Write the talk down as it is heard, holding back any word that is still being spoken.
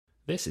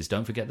This is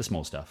Don't Forget the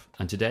Small Stuff,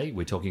 and today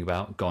we're talking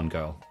about Gone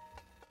Girl.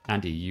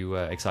 Andy, you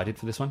excited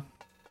for this one?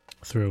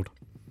 Thrilled.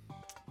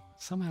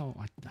 Somehow,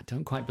 I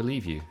don't quite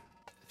believe you.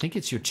 I think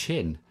it's your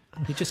chin.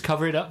 Can you just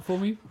cover it up for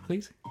me,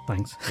 please?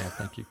 Thanks. Yeah,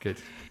 thank you. Good.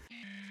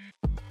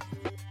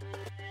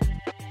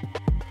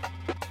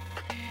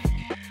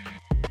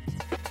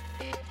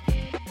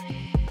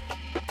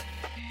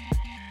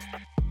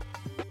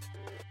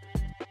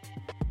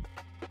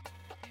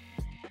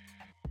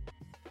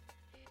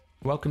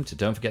 Welcome to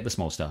Don't Forget the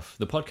Small Stuff,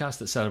 the podcast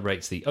that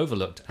celebrates the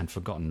overlooked and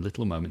forgotten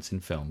little moments in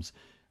films.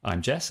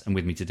 I'm Jess, and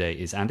with me today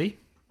is Andy.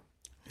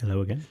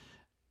 Hello again.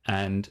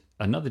 And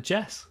another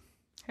Jess.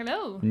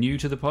 Hello. New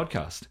to the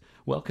podcast.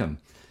 Welcome.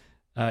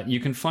 You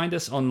can find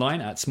us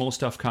online at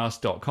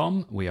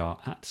smallstuffcast.com. We are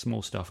at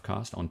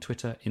smallstuffcast on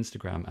Twitter,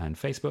 Instagram, and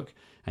Facebook.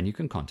 And you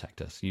can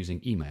contact us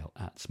using email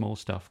at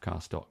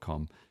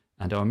smallstuffcast.com.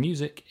 And our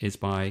music is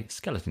by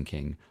Skeleton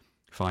King.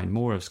 Find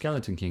more of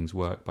Skeleton King's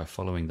work by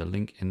following the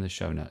link in the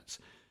show notes.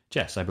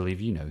 Jess, I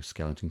believe you know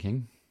Skeleton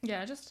King.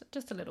 Yeah, just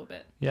a little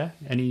bit. Yeah?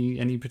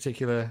 Any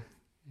particular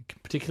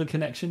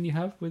connection you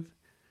have with?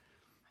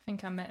 I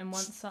think I met him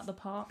once at the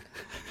park.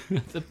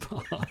 The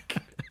park.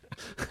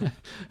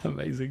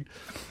 Amazing.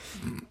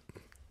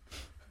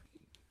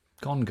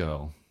 Gone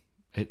Girl.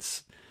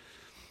 It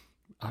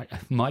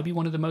might be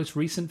one of the most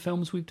recent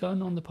films we've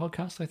done on the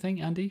podcast, I think,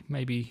 Andy.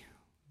 Maybe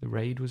The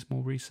Raid was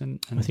more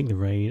recent. I think The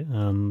Raid,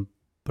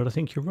 but I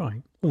think you're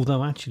right.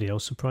 Although, actually, I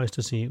was surprised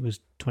to see it was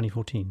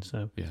 2014,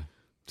 so... Yeah,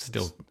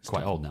 still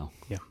quite old now.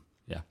 Yeah.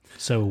 Yeah.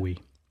 So are we.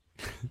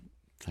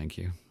 Thank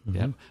you. Mm-hmm.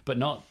 Yeah, but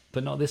not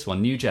this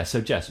one. New Jess. So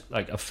Jess,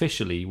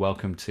 officially,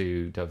 welcome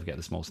to Don't Forget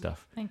the Small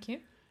Stuff. Thank you.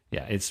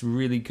 Yeah, it's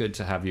really good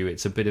to have you.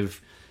 It's a bit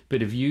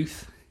of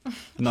youth.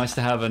 Nice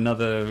to have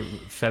another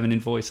feminine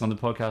voice on the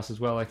podcast as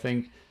well. I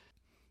think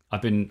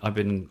I've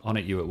been on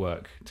at you at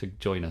work to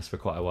join us for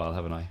quite a while,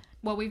 haven't I?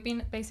 Well, we've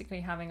been basically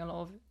having a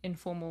lot of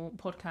informal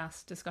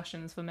podcast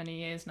discussions for many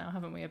years now,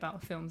 haven't we,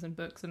 about films and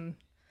books and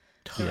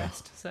the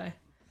rest. So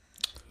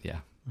yeah.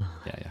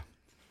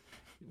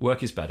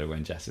 Work is better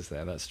when Jess is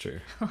there. That's true.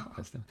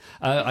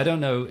 I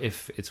don't know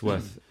if it's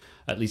worth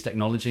at least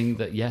acknowledging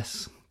that,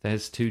 yes,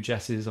 there's two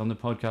Jesses on the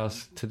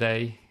podcast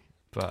today,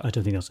 but I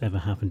don't think that's ever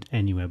happened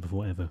anywhere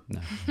before, ever.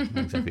 No,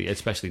 exactly.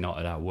 Especially not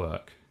at our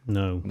work.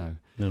 No,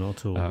 not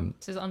at all.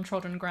 This is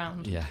untrodden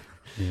ground. Yeah.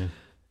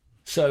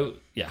 So,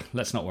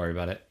 let's not worry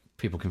about it.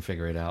 People can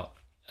figure it out.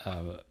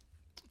 I'll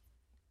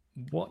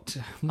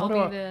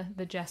be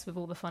the Jess with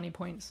all the funny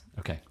points.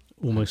 Okay.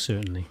 Almost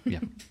certainly.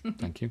 Yeah,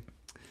 thank you.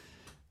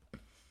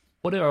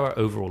 What are our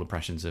overall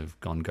impressions of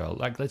Gone Girl?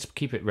 Let's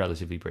keep it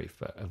relatively brief,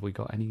 but have we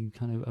got any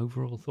kind of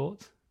overall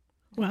thoughts?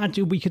 Well,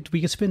 actually, we could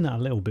spin that a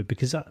little bit,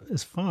 because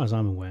as far as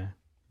I'm aware,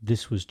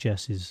 this was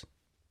Jess's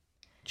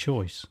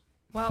choice.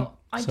 Well,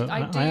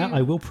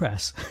 I will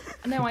press.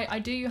 No, I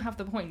do have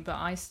the point, but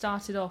I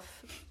started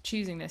off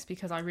choosing this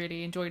because I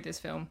really enjoyed this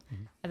film.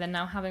 Mm-hmm. And then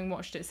now, having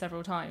watched it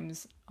several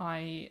times,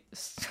 I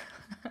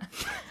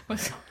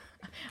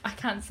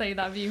can't say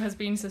that view has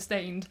been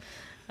sustained.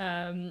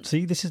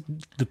 See, this is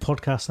the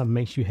podcast that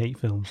makes you hate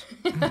films.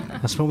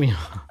 That's what we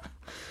are.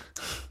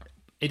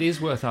 It is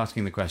worth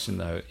asking the question,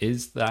 though,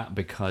 is that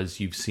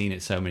because you've seen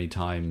it so many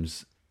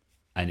times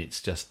and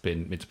it's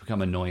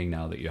become annoying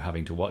now that you're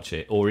having to watch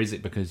it, or is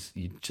it because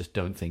you just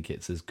don't think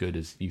it's as good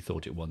as you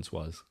thought it once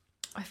was?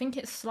 I think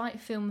it's slight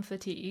film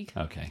fatigue.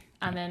 Okay.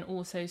 And then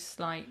also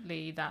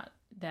slightly that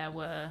there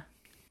were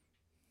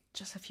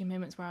just a few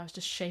moments where I was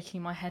just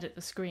shaking my head at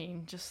the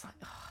screen, just like...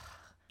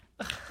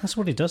 That's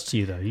what it does to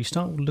you, though. You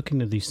start looking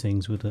at these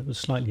things with a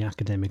slightly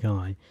academic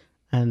eye.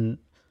 And,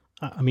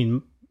 I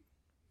mean,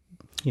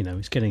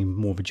 it's getting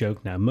more of a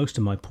joke now. Most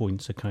of my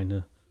points are kind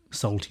of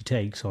salty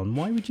takes on,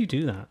 why would you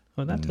do that?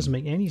 Well, that doesn't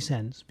make any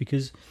sense,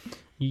 because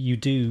you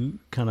do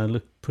kind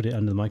of put it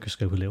under the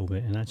microscope a little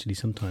bit, and actually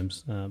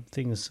sometimes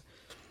things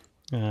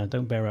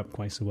don't bear up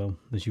quite so well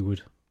as you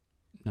would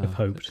have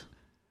hoped.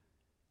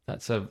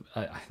 That's a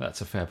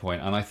fair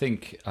point. And I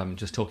think,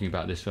 just talking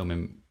about this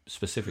film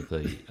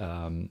specifically,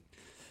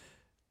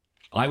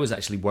 I was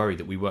actually worried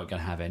that we weren't going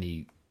to have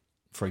any,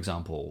 for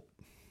example,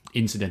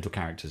 incidental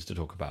characters to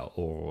talk about,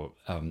 or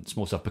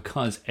small stuff,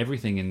 because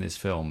everything in this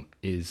film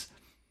is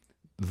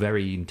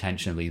very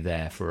intentionally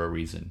there for a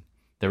reason.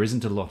 There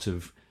isn't a lot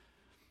of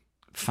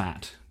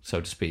fat, so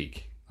to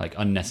speak, like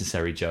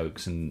unnecessary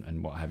jokes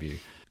and what have you.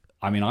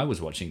 I mean, I was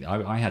watching,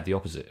 I had the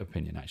opposite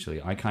opinion,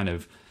 actually. I kind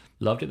of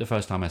loved it the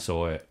first time I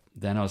saw it.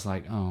 Then I was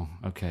like, oh,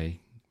 okay,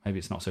 maybe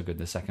it's not so good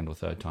the second or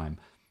third time.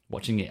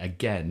 Watching it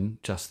again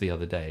just the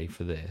other day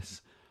for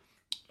this,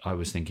 I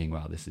was thinking,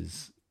 wow, this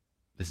is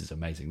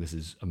amazing. This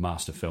is a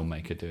master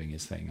filmmaker doing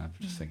his thing. I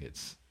just think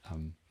it's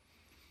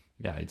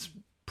it's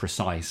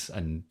precise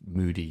and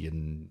moody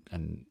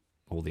and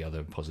all the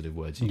other positive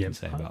words you can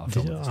say about our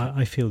film.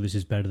 I feel this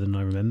is better than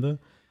I remember.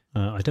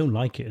 I don't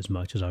like it as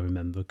much as I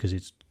remember because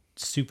it's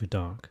super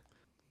dark.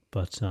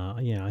 But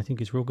I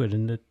think it's real good.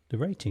 And the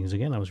ratings,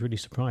 again, I was really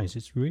surprised.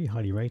 It's really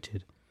highly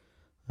rated.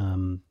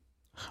 I'm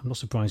not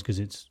surprised because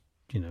it's,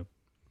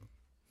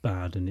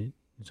 bad and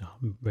it's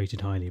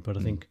rated highly, but I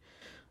think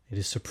it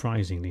is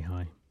surprisingly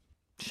high.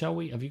 Shall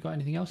we? Have you got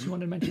anything else you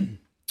wanted to mention?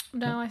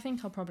 No, I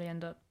think I'll probably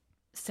end up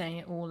saying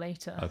it all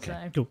later.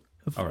 Okay. So.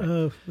 Oh, All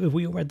right. have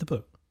we all read the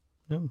book?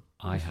 No.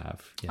 I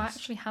have. Yes. I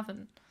actually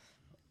haven't.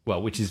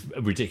 Well, which is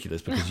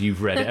ridiculous because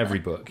you've read every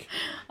book.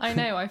 I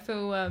know. I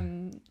feel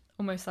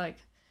almost like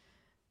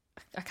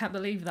I can't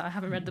believe that I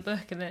haven't read the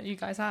book and that you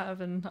guys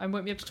have, and I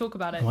won't be able to talk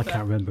about it. Oh, I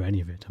can't remember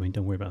any of it. I mean,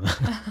 don't worry about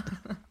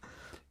that.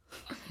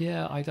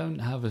 Yeah, I don't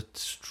have a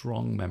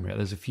strong memory.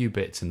 There's a few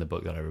bits in the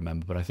book that I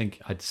remember, but I think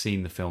I'd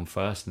seen the film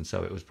first, and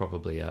so it was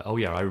probably, oh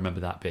yeah, I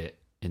remember that bit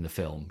in the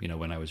film,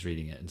 when I was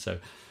reading it. And so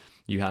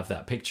you have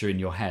that picture in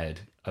your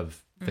head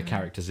of the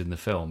characters in the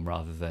film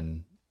rather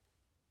than...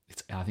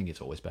 I think it's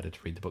always better to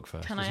read the book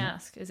first. Can I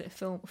ask, is it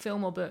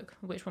film or book?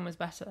 Which one was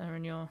better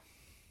in your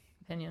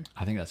opinion?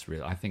 I think that's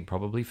real. I think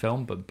probably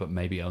film, but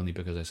maybe only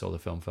because I saw the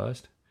film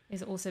first.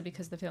 Is it also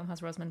because the film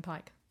has Rosamund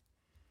Pike?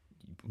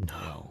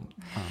 No.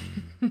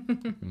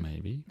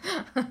 Maybe.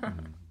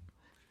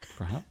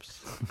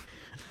 Perhaps.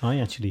 I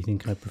actually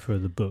think I prefer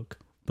the book,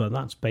 but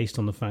that's based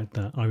on the fact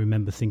that I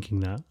remember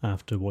thinking that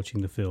after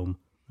watching the film,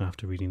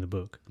 after reading the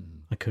book.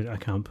 I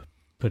can't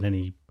put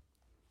any...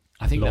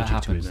 I think that logic to it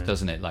happens, then.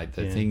 doesn't it? Like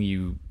the Yeah. thing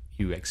you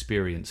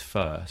experience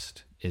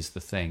first is the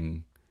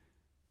thing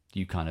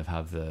you kind of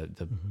have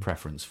the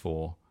preference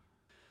for.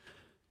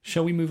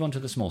 Shall we move on to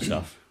the small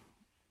stuff?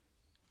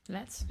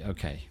 Let's.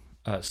 Okay.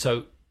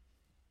 So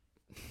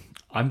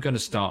I'm going to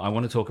start. I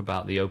want to talk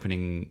about the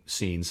opening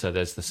scene. So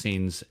there's the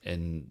scenes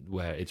in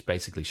where it's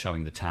basically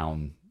showing the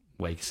town,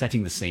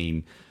 setting the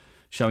scene,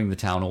 showing the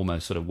town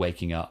almost sort of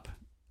waking up.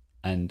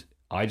 And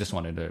I just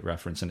wanted to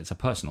reference, and it's a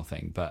personal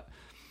thing, but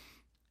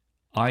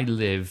I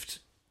lived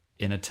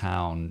in a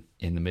town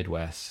in the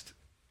Midwest.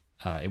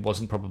 It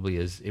wasn't probably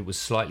it was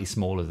slightly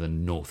smaller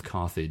than North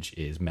Carthage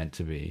is meant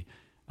to be.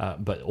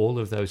 But all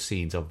of those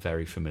scenes are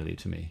very familiar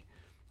to me.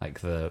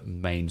 Like the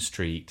main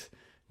street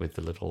with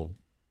the little,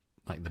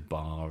 like the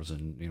bars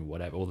and,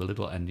 whatever, all the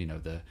little, and,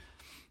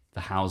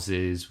 the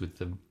houses with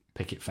the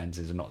picket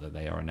fences, and not that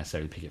they are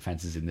necessarily picket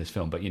fences in this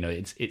film, but,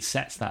 it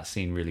sets that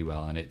scene really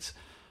well. And it's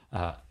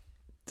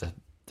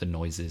the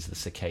noises, the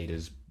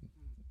cicadas,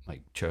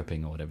 like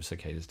chirping or whatever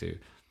cicadas do.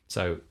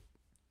 So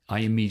I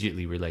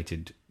immediately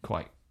related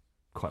quite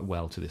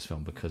well to this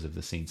film because of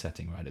the scene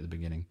setting right at the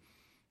beginning.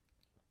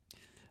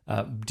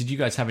 Did you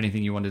guys have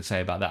anything you wanted to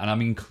say about that? And I'm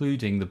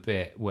including the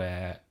bit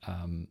where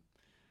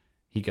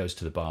he goes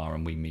to the bar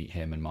and we meet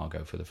him and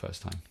Margot for the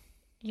first time.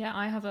 Yeah,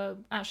 I have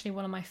actually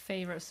one of my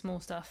favourite small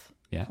stuff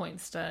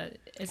points.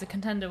 Is a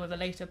contender with a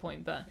later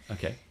point, but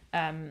Okay.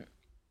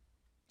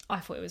 I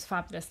thought it was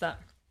fabulous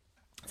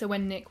so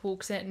when Nick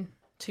walks in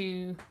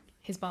to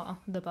his bar,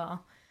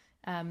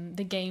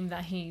 the game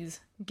that he's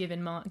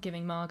giving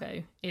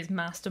Margot is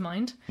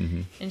Mastermind,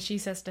 and she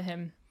says to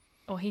him,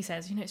 or he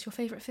says, it's your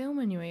favourite film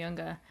when you were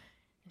younger.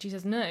 And she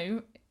says,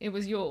 no, it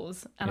was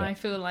yours. And I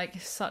feel like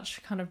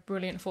such kind of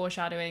brilliant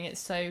foreshadowing. It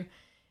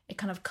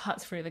kind of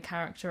cuts through the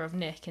character of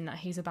Nick in that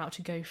he's about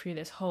to go through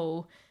this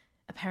whole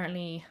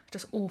apparently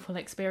just awful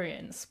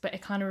experience, but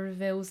it kind of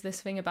reveals this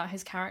thing about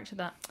his character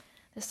that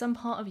there's some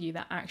part of you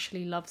that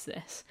actually loves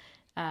this.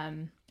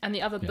 And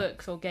the other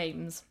books or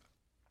games,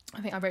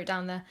 I think I wrote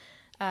down there,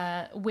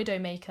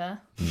 Widowmaker,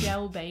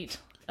 Jailbait,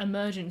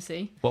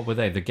 Emergency. What were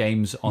they? The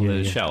games on the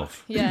Yeah.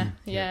 shelf?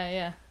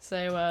 Yeah.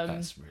 So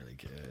That's really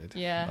good.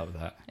 yeah. Love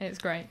that. it's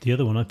great. The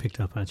other one I picked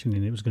up, actually,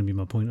 and it was going to be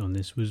my point on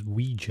this, was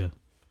Ouija.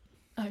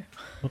 Oh,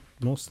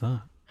 What's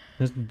that?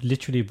 There's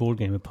literally a board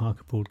game, a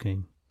Parker board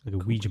game, like a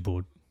Ouija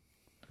board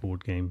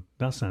game.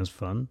 That sounds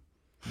fun,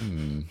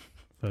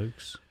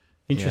 folks.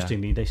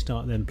 Interestingly, they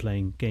start then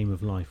playing Game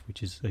of Life,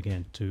 which is,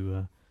 again,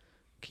 to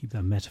keep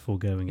that metaphor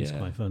going. It's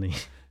quite funny.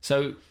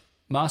 So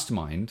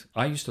Mastermind,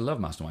 I used to love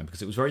Mastermind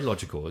because it was very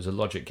logical. It was a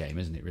logic game,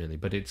 isn't it, really?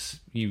 But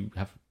you're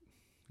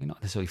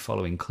not necessarily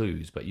following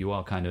clues, but you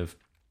are kind of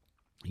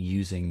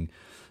using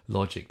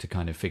logic to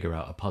kind of figure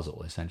out a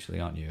puzzle, essentially,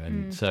 aren't you?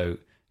 And so,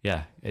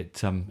 yeah,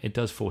 it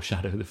does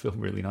foreshadow the film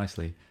really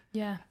nicely.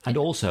 yeah. And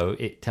also,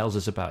 it tells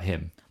us about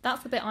him.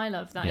 That's the bit I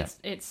love. That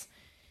it's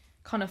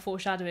kind of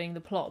foreshadowing the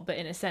plot, but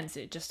in a sense,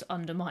 it just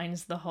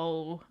undermines the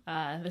whole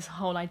this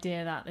whole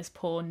idea that this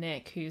poor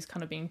Nick, who's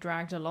kind of being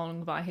dragged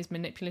along by his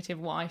manipulative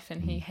wife,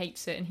 and he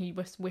hates it, and he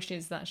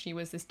wishes that she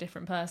was this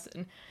different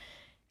person.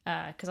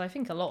 Because I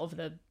think a lot of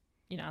the,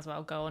 as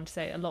well go on to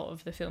say, a lot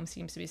of the film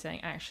seems to be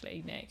saying,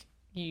 actually, Nick,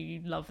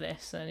 you love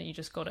this, and you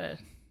just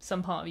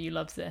some part of you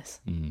loves this.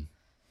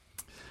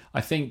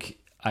 I think,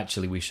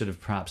 actually, we should have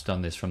perhaps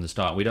done this from the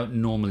start. We don't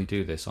normally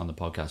do this on the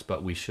podcast,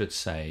 but we should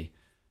say,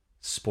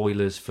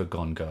 spoilers for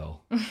Gone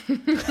Girl.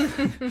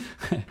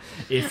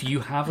 If you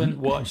haven't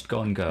watched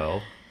Gone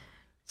Girl,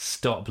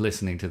 stop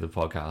listening to the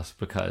podcast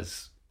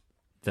because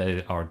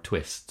there are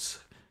twists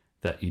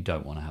that you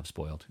don't want to have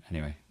spoiled.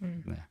 Anyway,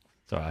 yeah.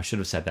 Sorry, I should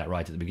have said that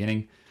right at the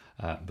beginning.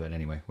 But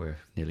anyway, we're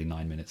nearly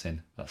 9 minutes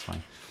in. That's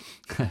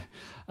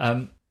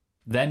fine.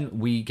 Then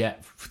we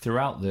get,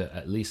 throughout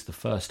at least the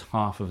first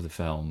half of the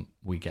film,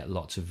 we get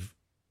lots of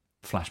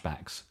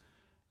flashbacks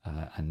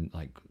and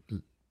like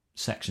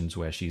sections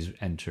where she's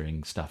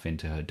entering stuff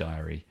into her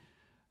diary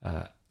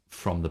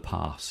from the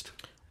past.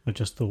 I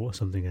just thought of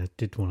something I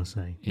did want to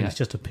say. Yeah. It's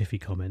just a piffy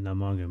comment that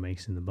Margot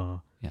makes in the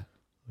bar. Yeah.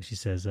 Where she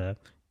says,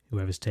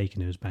 whoever's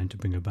taken her is bound to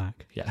bring her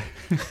back. Yeah.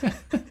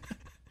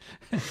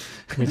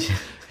 which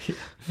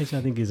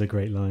I think is a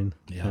great line.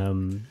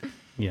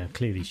 Yeah.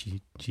 Clearly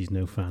she's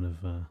no fan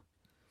of...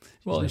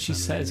 Well, she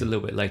says a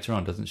little bit later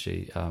on, doesn't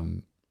she?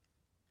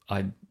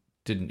 I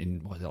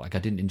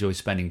didn't enjoy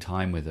spending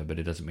time with her, but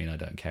it doesn't mean I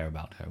don't care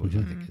about her, which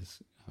I think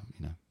is,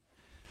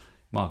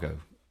 Margot.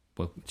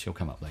 Well, she'll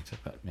come up later,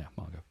 but yeah,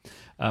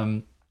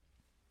 Margot.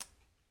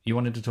 You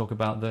wanted to talk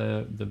about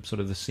the sort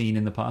of the scene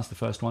in the past, the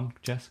first one,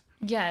 Jess?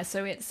 Yeah,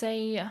 so it's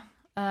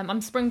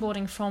I'm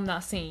springboarding from that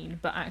scene,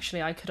 but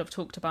actually I could have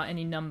talked about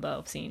any number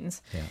of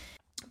scenes. Yeah.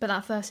 But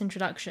that first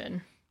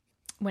introduction,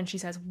 when she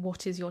says,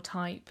 "What is your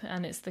type?"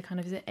 and it's the kind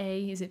of, is it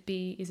A, is it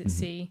B, is it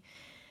C?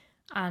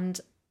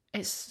 And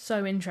it's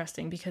so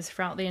interesting because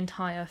throughout the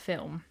entire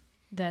film,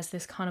 there's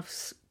this kind of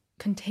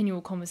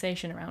continual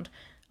conversation around,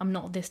 I'm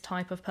not this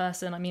type of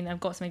person. I mean, I've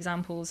got some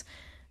examples.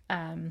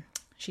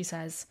 She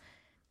says,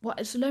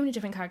 it's so many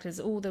different characters,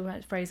 all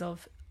the phrase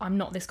of, I'm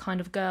not this kind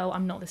of girl,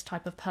 I'm not this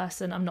type of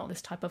person, I'm not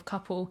this type of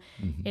couple.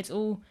 It's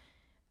all,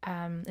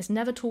 it's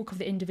never talk of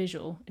the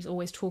individual, it's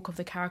always talk of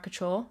the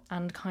caricature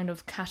and kind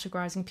of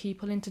categorizing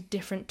people into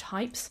different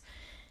types.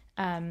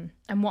 And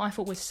what I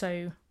thought was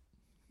so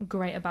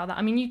great about that,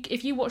 I mean,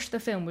 if you watch the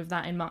film with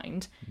that in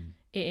mind,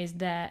 it is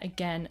there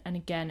again and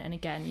again and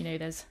again. You know,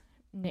 there's,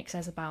 Nick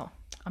says about,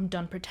 I'm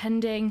done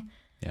pretending.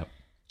 Yep.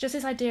 Just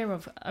this idea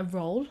of a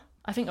role.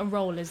 I think a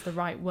role is the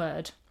right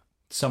word.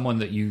 Someone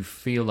that you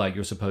feel like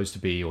you're supposed to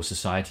be, or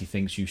society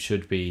thinks you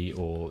should be,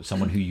 or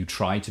someone who you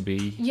try to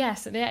be.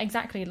 Yes, yeah,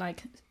 exactly.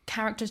 Like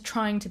characters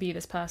trying to be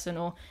this person,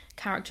 or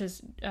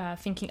characters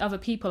thinking other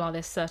people are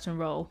this certain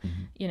role.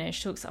 You know,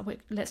 she talks about,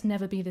 let's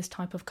never be this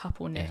type of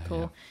couple, Nick.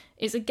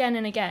 It's again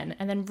and again.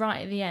 And then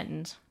right at the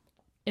end,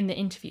 in the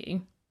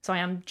interview, so I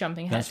am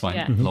jumping ahead. That's fine.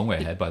 Yeah. Long way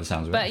ahead by the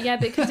sounds of it. But yeah,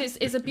 because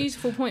it's a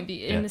beautiful point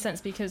in the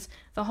sense, because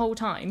the whole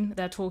time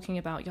they're talking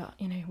about,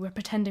 you know, we're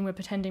pretending.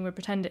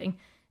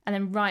 And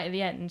then right at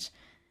the end,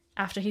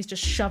 after he's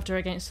just shoved her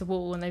against the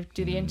wall and they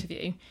do the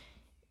interview,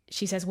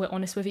 she says, we're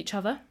honest with each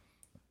other.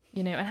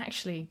 You know, and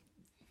actually,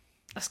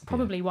 that's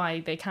probably why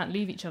they can't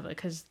leave each other,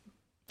 because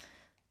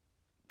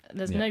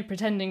there's no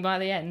pretending by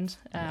the end.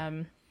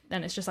 And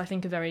it's just, I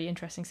think, a very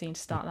interesting scene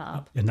to start that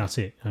up. And that's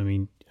it. I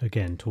mean,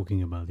 again,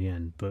 talking about the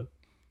end, but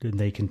then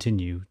they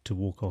continue to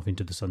walk off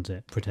into the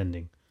sunset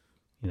pretending.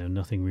 You know,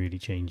 nothing really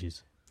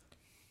changes.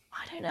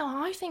 I don't know.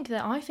 I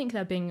think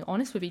they're being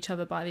honest with each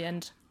other by the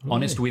end.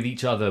 Honest with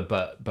each other,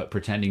 but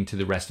pretending to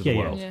the rest of the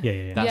world.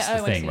 Yeah. That's the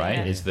thing, right?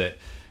 Yeah. Is that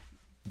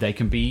they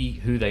can be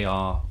who they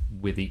are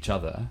with each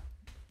other,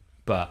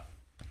 but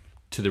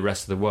to the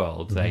rest of the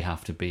world, they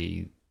have to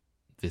be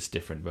this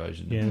different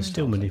version. Yeah, they're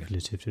still themselves,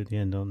 manipulative at the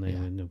end, aren't they?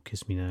 Yeah. When they'll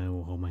kiss me now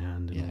or hold my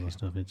hand and all that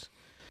stuff. It's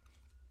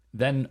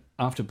Then,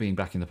 after being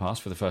back in the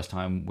past for the first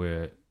time,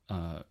 we're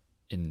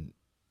in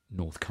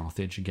North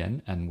Carthage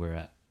again, and we're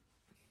at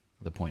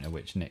the point at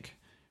which Nick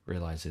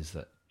realizes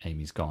that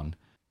Amy's gone.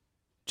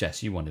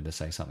 Jess, you wanted to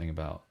say something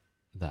about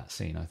that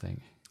scene, I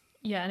think.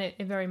 Yeah, and it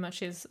very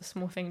much is a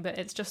small thing, but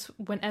it's just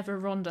whenever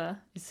Rhonda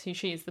is who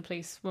she is, the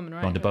police woman,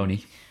 right? Rhonda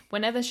Boney.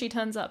 Whenever she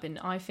turns up in,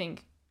 I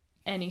think,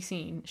 any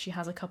scene, she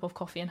has a cup of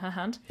coffee in her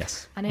hand.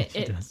 Yes. And it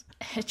does.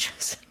 It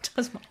just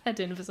does my head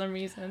in for some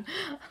reason.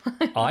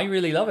 I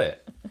really love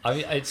it. I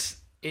mean,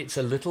 it's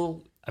a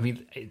little... I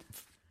mean,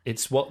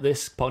 it's what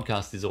this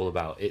podcast is all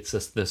about. It's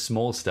just the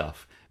small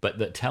stuff, but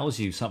that tells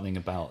you something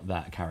about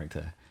that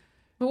character.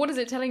 But what is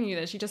it telling you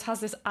that she just has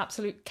this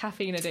absolute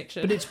caffeine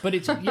addiction? But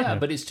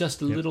it's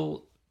just a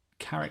little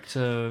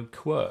character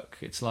quirk.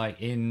 It's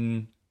like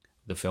in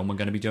the film we're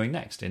going to be doing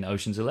next, in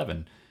Ocean's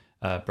 11,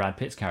 Brad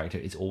Pitt's character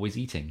is always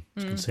eating. I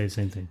was going to say the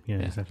same thing. Yeah,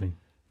 exactly.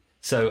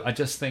 So I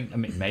just think, I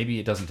mean, maybe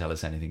it doesn't tell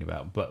us anything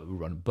about but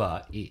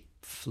it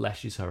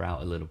fleshes her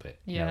out a little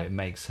bit. Yeah. You know, it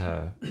makes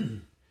her,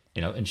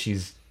 you know, and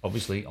she's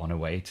obviously on her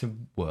way to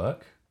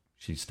work.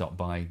 She stopped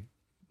by,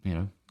 you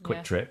know,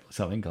 Quick Trip or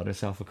something, got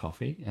herself a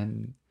coffee,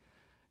 and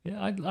yeah,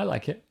 I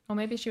like it. Or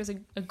maybe she was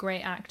a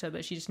great actor,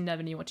 but she just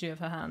never knew what to do with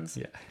her hands.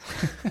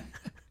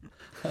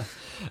 Yeah.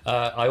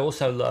 I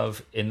also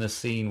love in the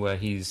scene where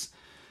he's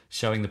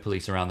showing the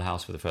police around the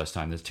house for the first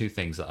time, there's two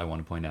things that I want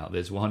to point out.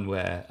 There's one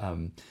where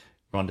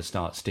Rhonda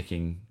starts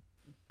sticking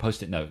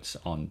post-it notes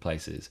on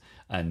places,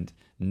 and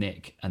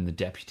Nick and the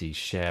deputy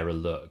share a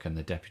look, and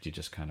the deputy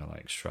just kind of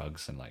like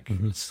shrugs and like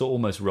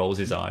almost rolls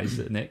his eyes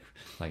at Nick,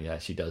 like, yeah,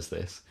 she does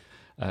this.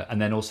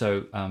 And then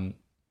also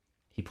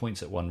he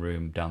points at one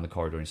room down the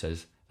corridor and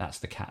says, that's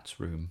the cat's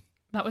room.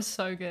 That was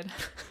so good.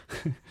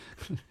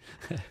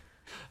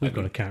 We've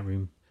got a cat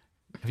room.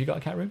 Have you got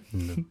a cat room?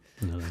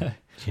 No.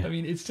 Yeah. I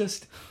mean, it's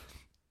just,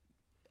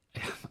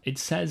 it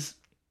says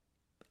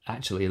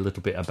actually a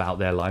little bit about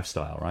their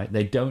lifestyle, right?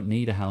 They don't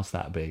need a house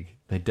that big.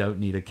 They don't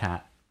need a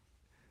cat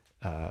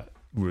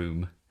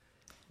room.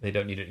 They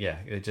don't need it. Yeah,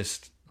 it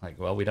just, Like,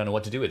 well, we don't know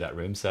what to do with that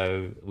room,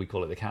 so we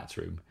call it the cat's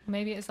room.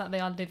 Maybe it's that they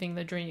are living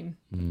the dream.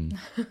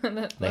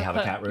 They have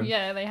a cat room?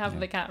 Yeah, they have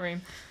the cat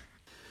room.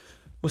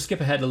 We'll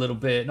skip ahead a little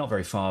bit, not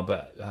very far,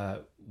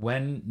 but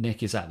when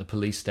Nick is at the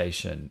police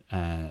station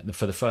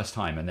for the first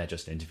time and they're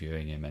just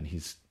interviewing him and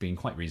he's being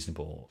quite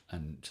reasonable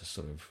and just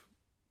sort of,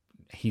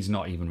 he's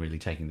not even really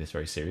taking this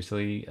very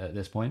seriously at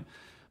this point.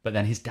 But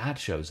then his dad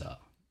shows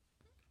up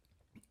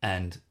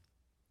and,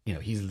 you know,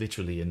 he's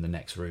literally in the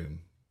next room,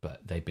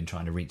 but they've been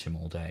trying to reach him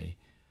all day.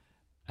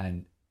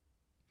 And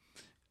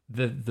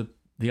the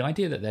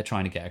idea that they're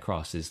trying to get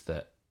across is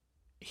that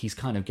he's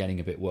kind of getting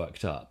a bit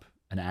worked up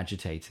and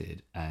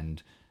agitated,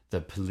 and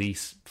the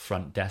police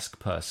front desk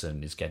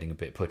person is getting a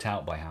bit put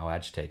out by how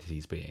agitated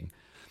he's being.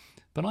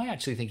 But I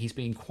actually think he's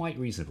being quite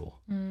reasonable.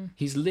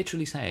 He's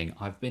literally saying,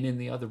 I've been in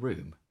the other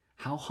room.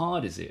 How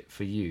hard is it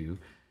for you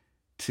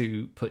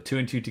to put 2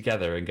 and 2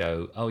 together and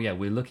go, oh yeah,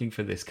 we're looking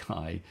for this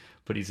guy,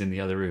 but he's in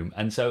the other room?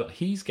 And so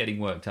he's getting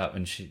worked up,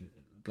 and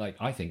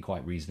I think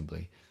quite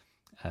reasonably.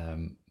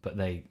 But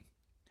I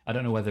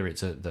don't know whether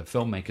it's the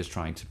filmmaker's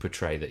trying to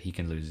portray that he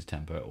can lose his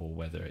temper, or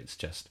whether it's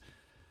just,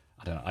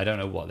 I don't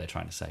know what they're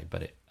trying to say.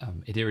 But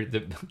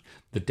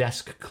the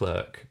desk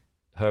clerk,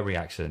 her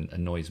reaction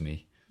annoys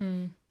me.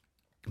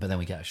 But then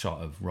we get a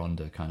shot of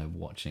Rhonda kind of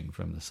watching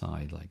from the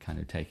side, like kind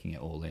of taking it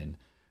all in,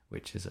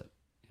 which is a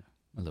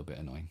little bit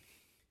annoying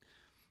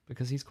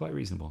because he's quite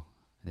reasonable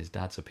and his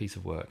dad's a piece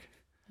of work.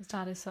 His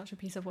dad is such a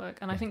piece of work,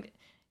 and I think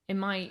it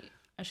might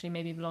actually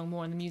maybe belong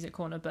more in the music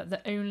corner. But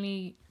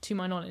to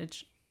my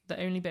knowledge, the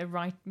only bit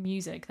of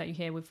music that you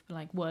hear with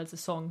like words of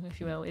song, if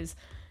you will, is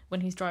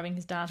when he's driving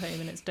his dad home,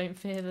 and it's "Don't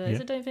fear the." Is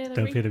it "Don't fear the"?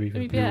 Don't fear the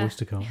Blue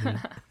Oyster Cult,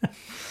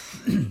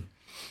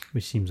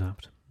 which seems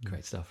apt.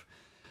 Great stuff.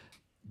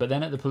 But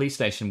then at the police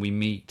station, we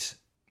meet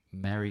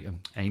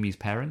Amy's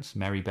parents,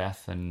 Mary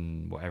Beth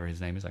and whatever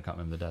his name is. I can't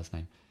remember the dad's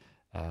name.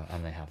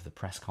 And they have the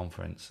press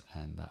conference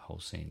and that whole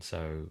scene.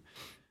 So,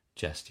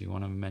 Jess, do you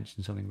want to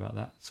mention something about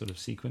that sort of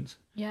sequence?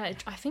 Yeah,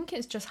 I think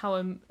it's just how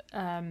I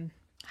want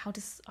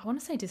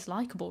to say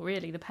dislikable,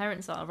 really, the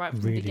parents are right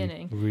from the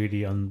beginning.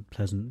 Really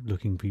unpleasant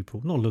looking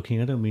people. Not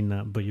looking, I don't mean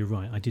that, but you're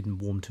right. I didn't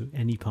warm to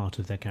any part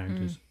of their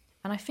characters.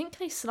 And I think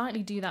they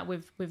slightly do that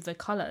with the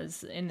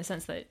colours, in the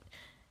sense that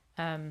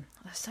they're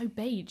so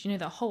beige. You know,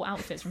 the whole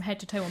outfits from head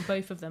to toe on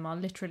both of them are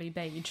literally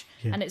beige,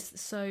 and it's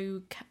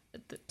so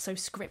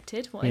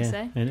scripted. What they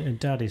say, and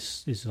Dad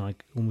is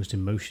like almost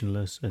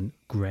emotionless and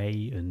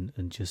grey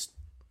and just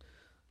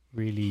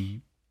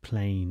really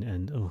plain.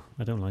 And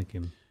I don't like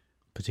him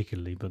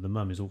particularly. But the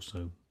mum is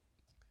also,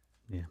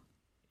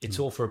 it's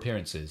all for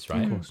appearances,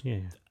 right? Of course,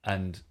 yeah.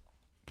 And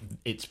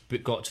it's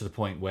got to the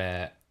point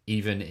where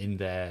even in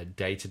their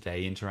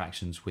day-to-day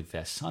interactions with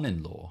their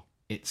son-in-law,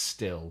 it's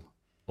still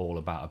all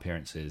about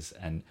appearances,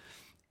 and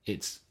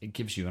it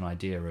gives you an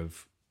idea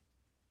of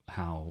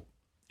how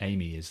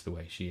Amy is the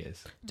way she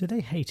is. Do they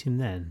hate him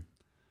then?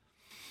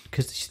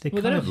 Because they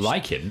don't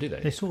like him, do they?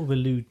 They sort of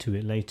allude to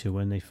it later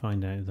when they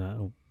find out that,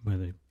 or where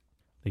they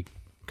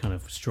kind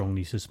of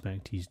strongly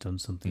suspect he's done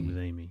something with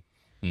Amy.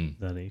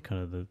 That it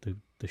kind of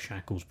the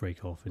shackles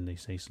break off, and they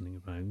say something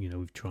about,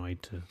 we've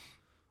tried to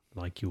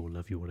like you or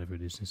love you, whatever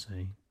it is they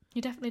say.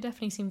 You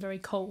definitely seem very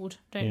cold,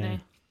 don't they?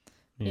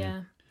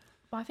 Yeah.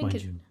 But I think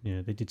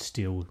they did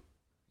steal.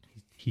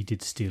 He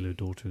did steal their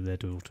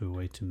daughter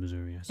away to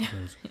Missouri, I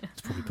suppose.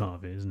 It's probably part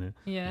of it, isn't it?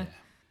 Yeah.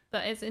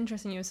 But it's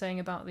interesting you were saying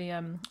about the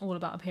all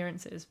about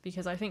appearances,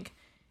 because I think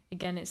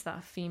again it's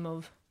that theme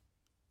of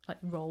like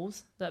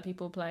roles that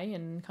people play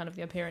and kind of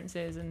the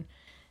appearances, and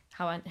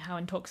how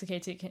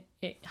intoxicating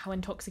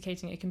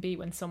it can be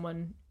when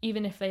someone,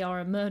 even if they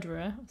are a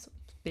murderer,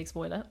 big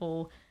spoiler,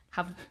 or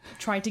have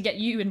tried to get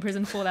you in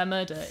prison for their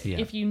murder,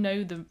 if you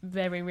know the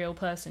very real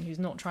person who's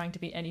not trying to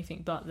be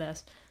anything but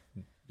this.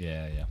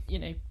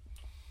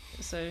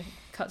 So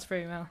cuts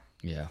very well.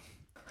 Yeah.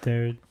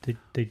 They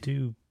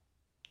do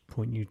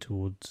point you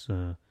towards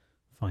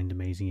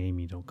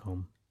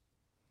findamazingamy.com.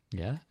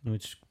 Yeah?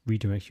 Which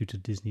redirects you to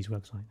Disney's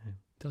website now.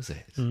 Does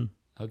it?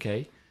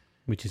 Okay.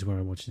 Which is where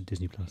I watched the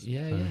Disney Plus.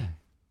 Yeah.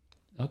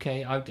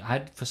 Okay. I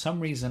had, for some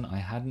reason, I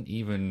hadn't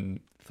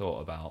even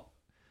thought about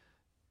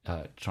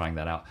trying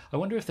that out. I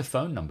wonder if the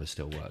phone number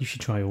still works. You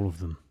should try all of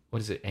them.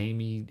 What is it,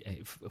 Amy,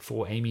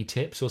 for Amy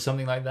Tips or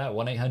something like that?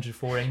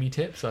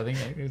 1-800-4-AMY-TIPS, I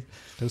think.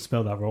 Don't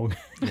spell that wrong.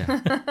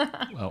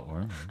 Yeah.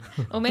 Well,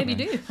 or maybe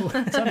do.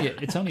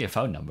 It's only a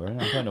phone number.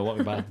 I don't know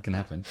what bad can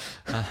happen.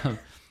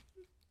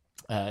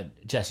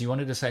 Jess, you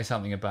wanted to say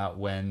something about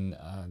when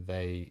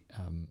they're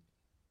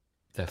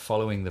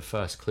following the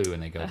first clue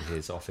and they go to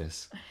his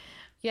office.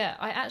 Yeah,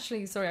 I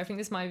think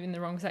this might have been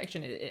the wrong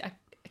section. I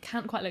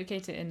can't quite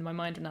locate it in my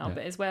mind now,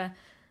 but it's where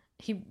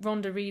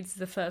Rhonda reads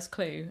the first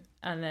clue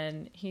and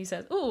then he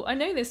says, "Oh, I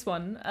know this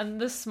one," and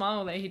the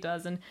smile that he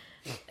does, and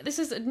this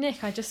is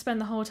Nick. I just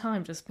spend the whole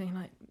time just being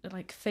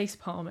like face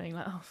palming,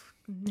 like, "Oh,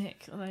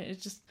 Nick," like,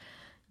 it's just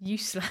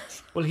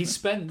useless. Well, he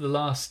spent the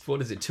last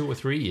 2 or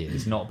 3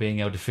 years not being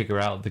able to figure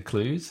out the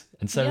clues,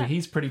 and so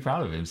he's pretty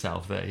proud of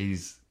himself that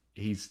he's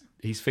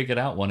figured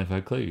out one of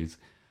her clues,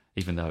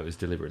 even though it was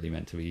deliberately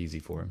meant to be easy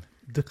for him.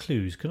 the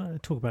clues. Can I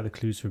talk about the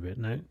clues for a bit?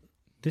 Now,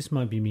 this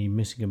might be me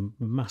missing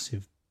a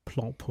massive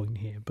plot point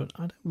here, but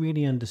I don't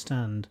really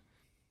understand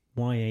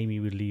why Amy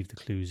would leave the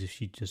clues if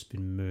she'd just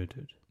been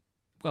murdered.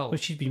 Well,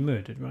 But she's been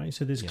murdered, right?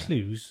 So there's Yeah.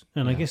 clues,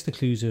 and I Yeah. guess the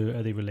clues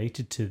are they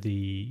related to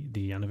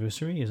the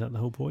anniversary? Is that the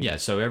whole point? yeah.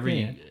 So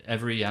every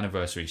Yeah.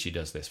 anniversary she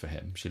does this for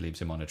him. She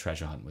leaves him on a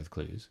treasure hunt with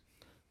clues.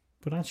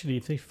 But actually,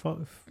 if they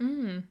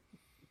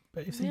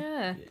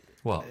Yeah.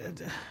 Well,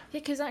 Yeah,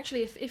 because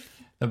actually,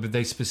 if no, but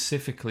they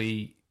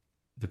specifically,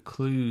 the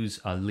clues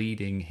are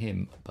leading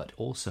him, but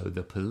also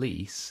the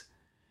police,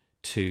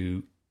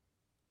 to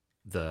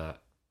the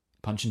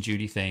Punch and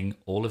Judy thing,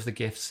 all of the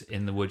gifts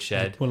in the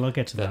woodshed. well, I'll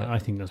get to that. the- I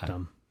think that's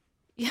dumb.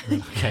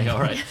 Okay, all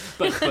right.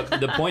 But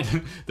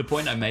the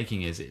point I'm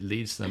making is it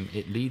leads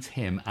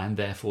him and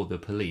therefore the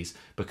police,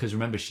 because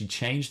remember she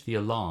changed the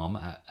alarm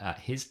at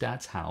his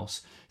dad's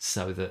house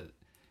so that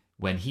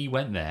when he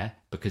went there,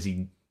 because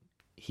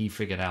he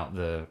figured out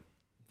the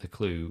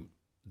clue,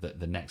 that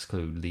the next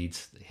clue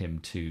leads him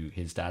to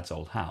his dad's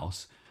old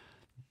house.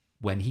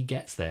 When he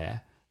gets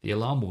there, the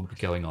alarm will be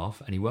going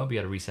off and he won't be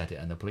able to reset it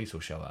and the police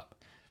will show up.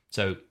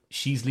 So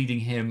she's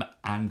leading him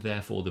and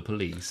therefore the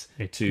police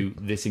to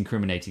this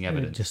incriminating It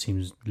evidence. just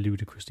seems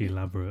ludicrously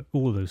elaborate.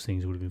 All of those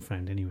things would have been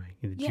found anyway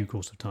in the due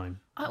course of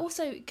time. I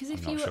also because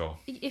if I'm you not were, sure.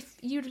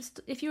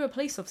 if you were a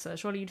police officer,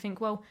 surely you'd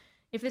think, well,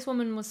 if this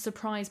woman was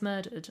surprise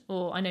murdered,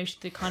 or I know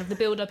the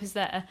build up is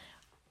there,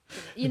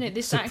 you know,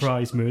 this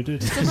Surprise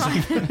murdered.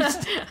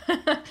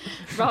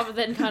 rather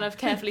than kind of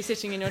carefully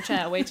sitting in your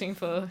chair waiting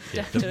for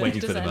death to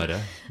waiting for the descend.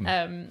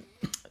 murder.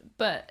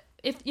 But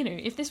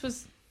if this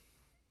was,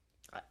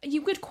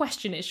 you would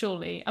question it,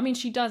 surely. I mean,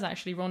 she does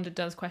actually. Rhonda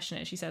does question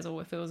it. She says, "Oh,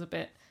 it feels a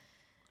bit."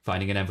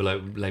 Finding an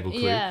envelope labeled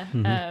clue.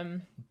 Yeah.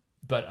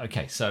 But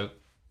okay, so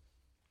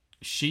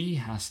she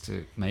has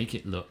to make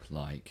it look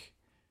like,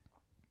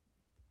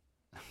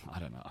 I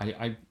don't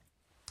know.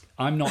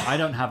 I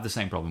don't have the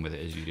same problem with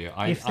it as you do.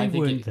 If they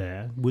weren't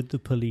there, would the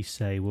police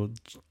say, well,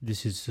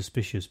 this is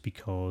suspicious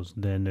because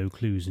there are no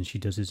clues and she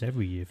does this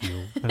every year for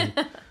you?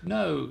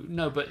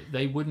 No, but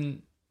they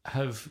wouldn't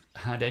have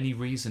had any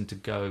reason to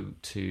go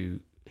to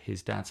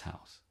his dad's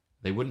house.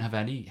 They wouldn't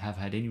have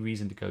had any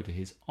reason to go to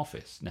his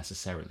office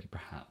necessarily,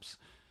 perhaps.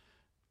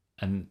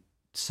 And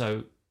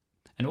so,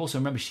 and also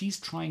remember, she's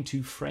trying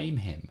to frame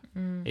him.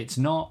 It's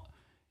not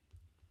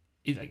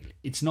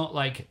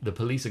like the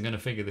police are going to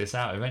figure this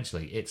out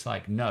eventually. It's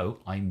like, no,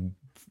 I'm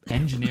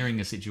engineering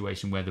a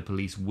situation where the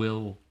police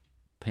will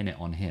pin it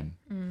on him.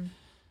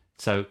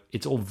 So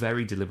it's all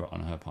very deliberate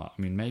on her part.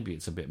 I mean, maybe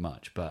it's a bit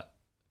much, but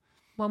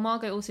Well,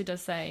 Margot also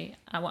does say,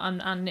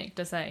 and Nick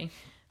does say,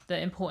 the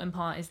important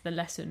part is the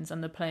lessons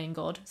and the playing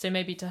God. So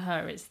maybe to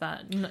her, it's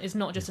that it's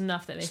not just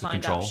enough that they It's the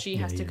find control. out. She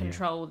has to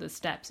control the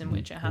steps in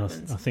which it And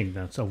happens. I think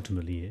that's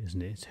ultimately it,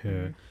 isn't it? It's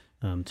her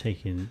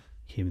taking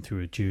him through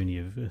a journey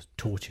of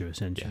torture,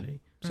 essentially.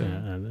 So,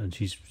 and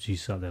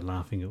she's sat there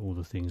laughing at all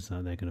the things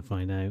that they're going to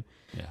find out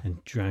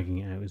and dragging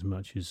it out as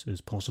much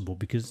as possible,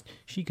 because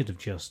she could have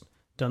just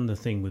done the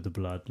thing with the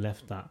blood,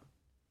 left that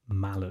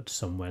mallet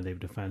somewhere they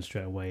would have found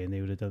straight away, and they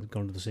would have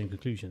gone to the same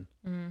conclusion.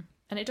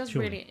 And it does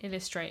Surely. really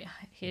illustrate.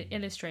 He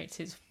illustrates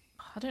his.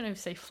 I don't know if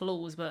to say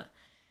flaws, but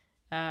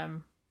I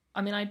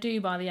mean, I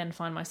do by the end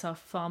find myself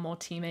far more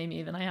Team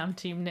Amy than I am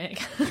Team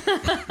Nick.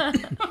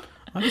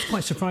 I was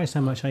quite surprised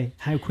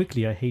how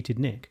quickly I hated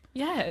Nick.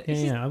 Yeah,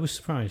 Yeah, I was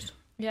surprised.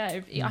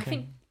 yeah. I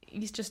think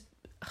he's just.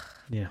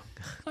 Yeah.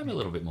 I'm a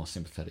little bit more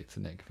sympathetic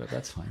to Nick, but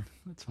that's fine.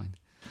 That's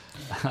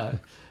fine.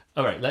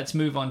 All right, let's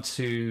move on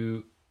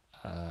to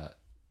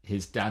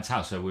his dad's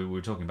house. So we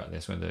were talking about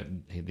this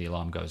when the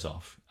alarm goes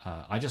off.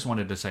 I just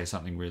wanted to say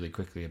something really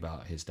quickly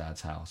about his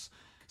dad's house.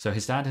 So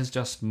his dad has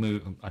just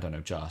moved. I don't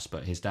know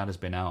but his dad has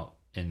been out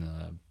in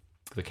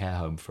the care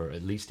home for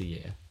at least a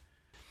year.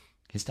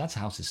 His dad's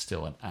house is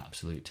still an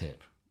absolute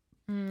tip.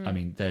 I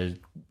mean, there's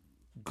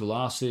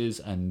glasses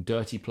and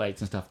dirty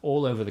plates and stuff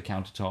all over the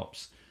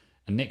countertops.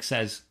 And Nick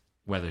says,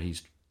 whether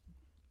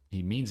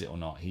he means it or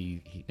not,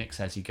 Nick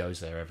says he goes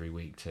there every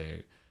week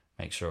to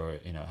make sure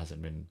it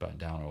hasn't been burnt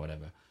down or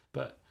whatever.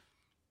 But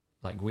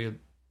like we're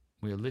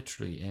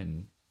literally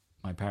in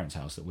my parents'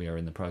 house that we are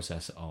in the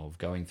process of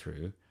going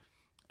through,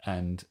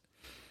 and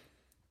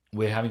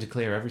we're having to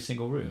clear every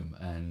single room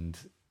and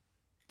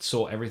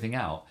sort everything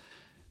out.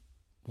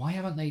 Why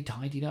haven't they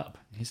tidied up?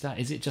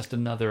 Is it just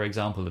another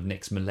example of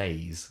Nick's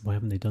malaise? Why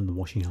haven't they done the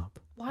washing up?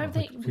 Why have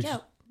they? Yeah.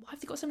 Why have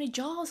they got so many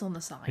jars on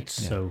the side? It's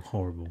so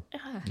horrible.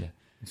 Yeah.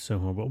 It's so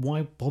horrible.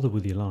 Why bother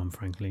with the alarm,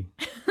 frankly?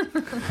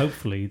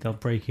 Hopefully they'll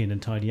break in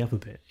and tidy up a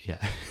bit.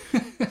 Yeah.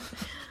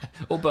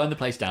 Or burn the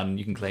place down and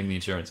you can claim the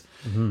insurance.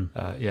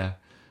 Yeah.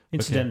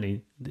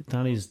 Incidentally,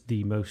 that is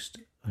the most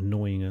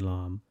annoying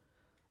alarm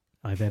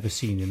I've ever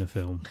seen in a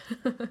film.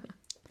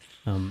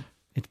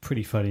 It's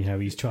pretty funny how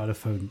he's trying to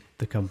phone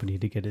the company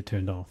to get it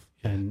turned off,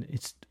 and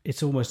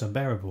it's almost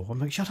unbearable. I'm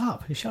like, shut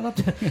up,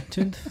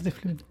 turn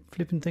the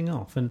flipping thing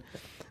off, and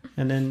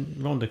then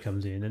Rhonda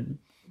comes in, and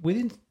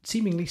within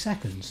seemingly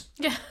seconds,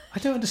 I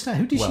don't understand,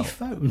 who did she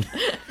phone?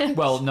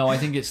 Well, no, I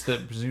think it's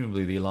that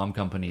presumably the alarm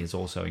company is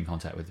also in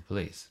contact with the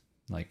police.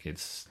 Like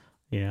it's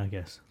Yeah, I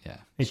guess. yeah.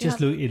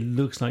 It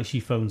looks like she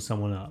phoned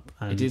someone up,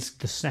 and It is-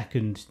 the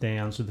second they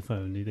answer the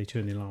phone, they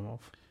turn the alarm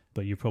off.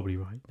 But you're probably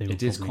right.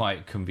 It is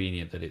quite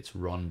convenient that it's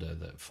Rhonda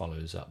that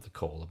follows up the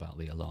call about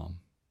the alarm.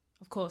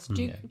 Of course.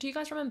 Do you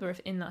guys remember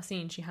if in that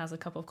scene she has a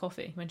cup of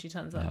coffee when she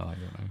turns up? No, I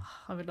don't know.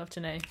 I would love to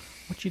know.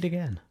 Watch it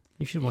again.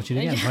 You should watch it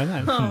again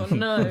right now. Oh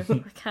no,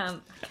 I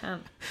can't.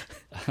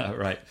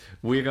 Right,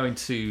 we're going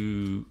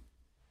to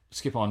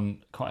skip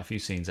on quite a few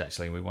scenes.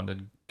 Actually, we want to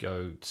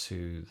go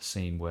to the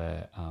scene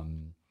where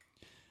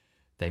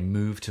they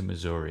move to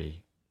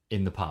Missouri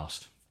in the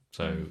past.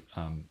 So,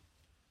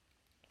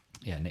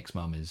 Nick's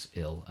mum is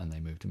ill, and they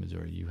move to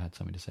Missouri. You had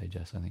something to say,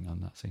 Jess, I think, on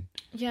that scene.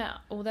 Yeah,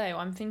 although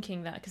I'm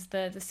thinking that because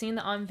the scene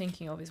that I'm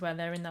thinking of is where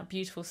they're in that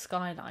beautiful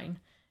skyline,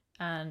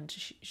 and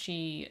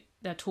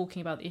they're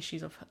talking about the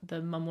issues of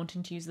the mum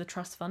wanting to use the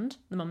trust fund,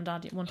 the mum and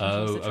dad wanting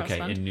to use the trust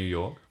fund. In New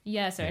York.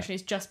 Yeah, so actually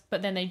it's just,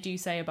 but then they do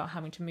say about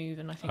having to move,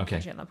 and I think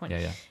actually at that point,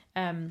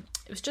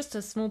 it was just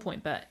a small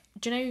point. But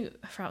do you know,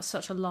 throughout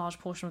such a large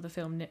portion of the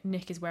film,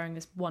 Nick is wearing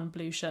this one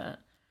blue shirt.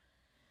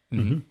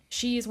 Mm-hmm.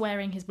 She is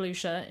wearing his blue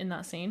shirt in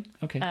that scene.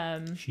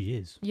 Okay. She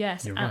is.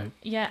 Yes, You're right.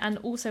 Yeah, and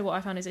also what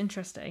I found is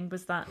interesting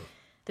was that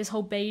this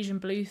whole beige and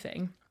blue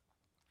thing.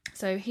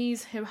 So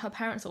her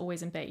parents are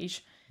always in beige,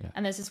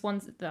 and there's this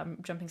one that I'm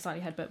jumping slightly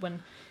ahead, but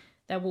when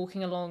they're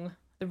walking along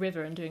the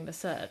river and doing the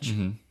search,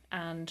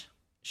 and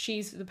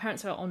the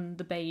parents are on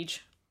the beige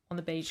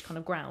kind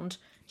of ground.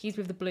 He's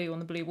with the blue on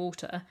the blue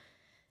water,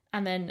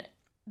 and then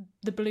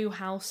the blue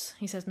house,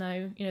 he says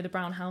no, the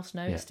brown house,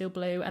 no, it's still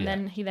blue. And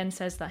then he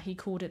says that he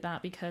called it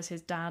that because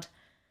his dad,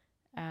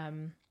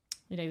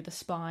 the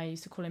spy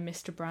used to call him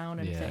Mr. Brown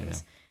and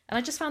things. Yeah. And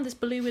I just found this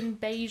blue and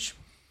beige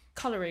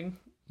colouring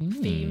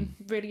theme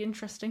really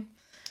interesting.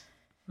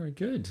 Very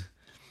good.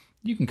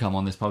 You can come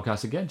on this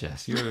podcast again,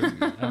 Jess.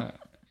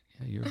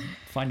 You're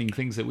finding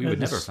things that we would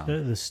never have found.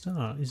 At the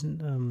start,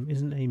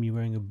 isn't Amy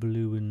wearing a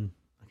blue and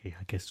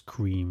I guess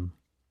cream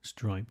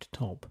striped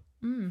top?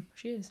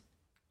 She is.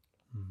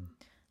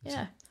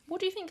 Yeah. What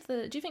do you think?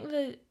 Do you think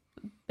the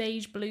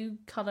beige blue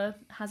colour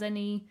has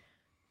any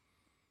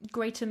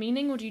greater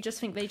meaning, or do you just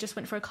think they just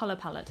went for a colour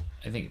palette?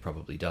 I think it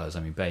probably does.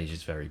 I mean, beige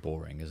is very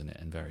boring, isn't it,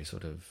 and very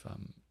sort of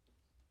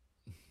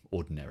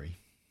ordinary.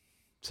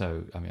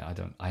 So, I mean,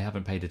 I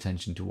haven't paid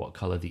attention to what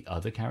colour the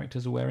other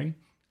characters are wearing,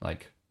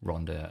 like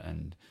Rhonda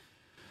and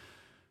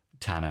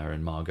Tanner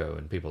and Margot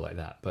and people like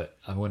that. But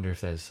I wonder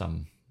if there's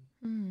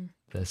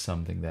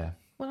something there.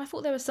 Well, I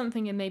thought there was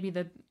something in maybe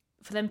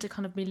for them to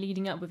kind of be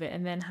leading up with it,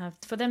 and then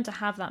for them to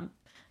have that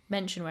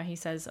mention where he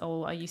says,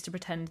 "Oh, I used to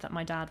pretend that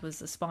my dad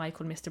was a spy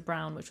called Mr.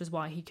 Brown, which was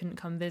why he couldn't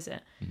come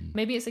visit."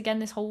 Maybe it's again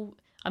this whole.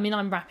 I mean,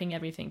 I'm wrapping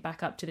everything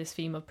back up to this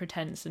theme of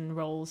pretense and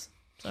roles.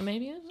 So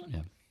maybe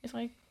if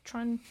I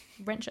try and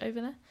wrench it over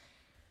there.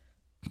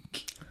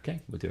 Okay,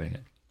 we're doing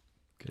it.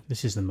 Good.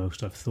 This is the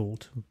most I've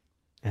thought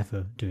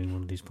ever doing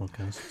one of these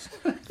podcasts.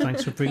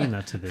 Thanks for bringing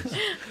that to this.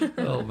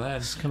 Oh man,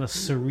 it's kind of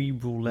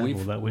cerebral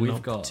level that we're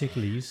not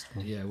particularly used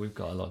to. Yeah, we've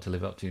got a lot to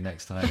live up to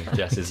next time if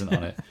Jess isn't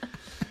on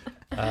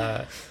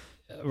it.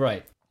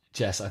 Right,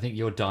 Jess, I think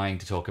you're dying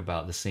to talk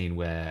about the scene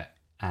where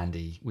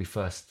we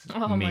first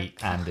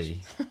meet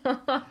Andy.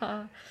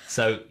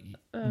 So,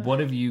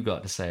 what have you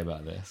got to say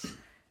about this?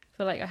 I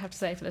feel like I have to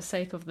say, for the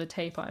sake of the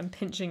tape, I'm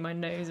pinching my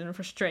nose in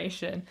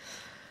frustration.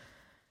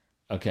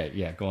 Okay,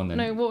 yeah, go on then.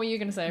 No, what were you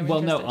going to say?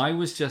 No, I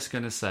was just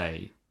going to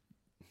say,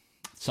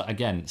 so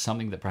again,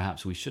 something that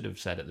perhaps we should have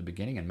said at the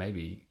beginning, and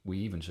maybe we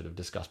even should have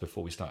discussed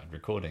before we started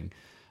recording.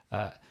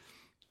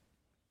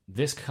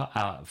 This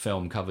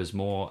film covers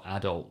more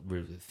adult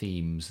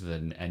themes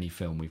than any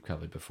film we've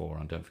covered before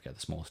on Don't Forget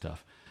the Small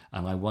Stuff.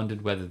 And I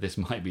wondered whether this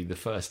might be the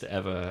first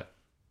ever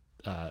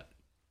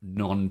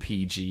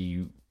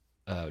non-PG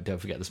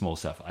Don't Forget the Small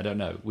Stuff. I don't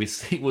know.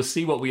 We'll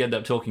see what we end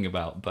up talking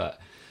about, but...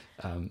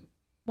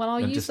 well, I'll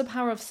use the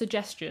power of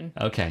suggestion.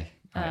 Okay.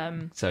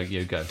 Right. So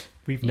you go.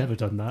 We've never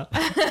done that.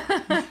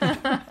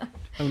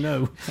 Oh,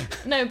 no.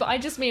 No, but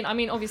I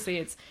mean,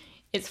 obviously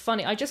it's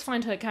funny. I just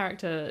find her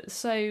character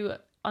so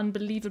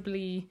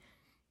unbelievably...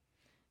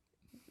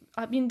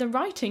 I mean, the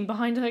writing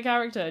behind her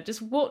character,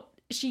 just what...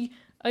 She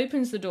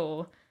opens the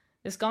door.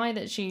 This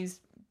guy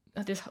she's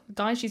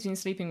been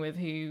sleeping with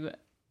who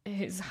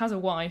has a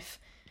wife...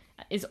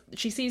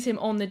 she sees him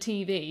on the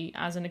TV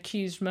as an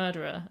accused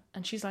murderer,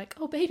 and she's like,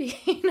 "Oh, baby,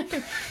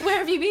 where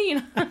have you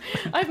been?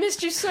 I've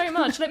missed you so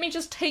much. Let me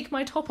just take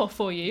my top off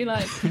for you."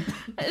 Like,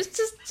 it's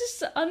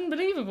just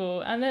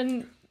unbelievable.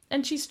 And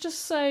she's just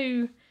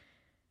so,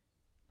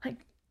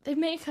 like, they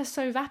make her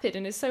so vapid,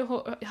 and it's so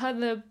hot.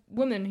 The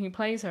woman who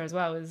plays her as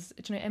well is,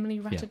 do you know, Emily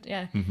Ratajkowski?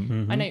 Yeah.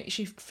 I know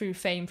she through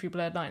fame through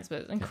Blurred Lines,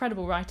 but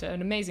incredible writer,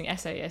 an amazing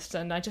essayist,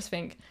 and I just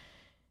think.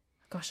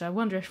 Gosh, I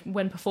wonder if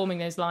when performing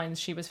those lines,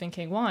 she was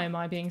thinking, why am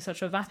I being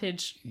such a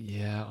vapid...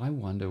 Yeah, I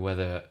wonder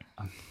whether...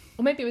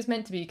 Or maybe it was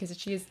meant to be because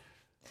she is...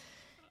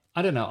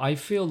 I don't know. I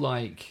feel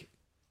like...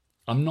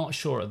 I'm not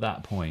sure at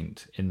that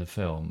point in the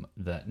film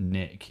that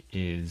Nick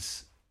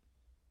is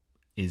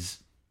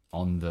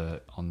on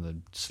the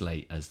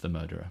slate as the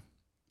murderer.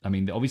 I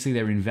mean, obviously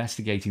they're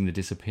investigating the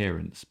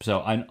disappearance,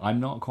 so I'm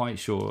not quite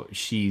sure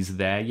she's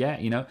there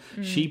yet. You know,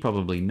 she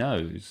probably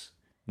knows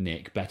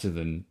Nick better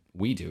than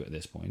we do at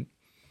this point.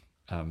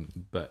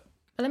 But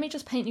let me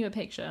just paint you a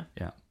picture.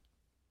 yeah,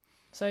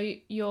 So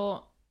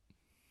you're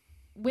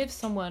with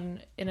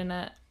someone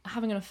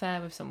having an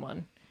affair with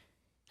someone,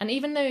 and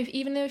even though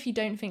if you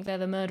don't think they're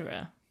the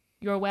murderer,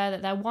 you're aware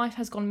that their wife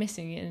has gone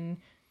missing in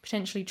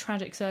potentially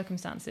tragic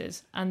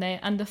circumstances, and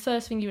the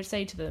first thing you would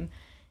say to them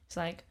is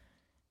like,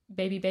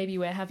 baby,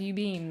 where have you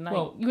been? Like,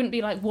 Well, you wouldn't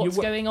be like, what's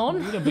going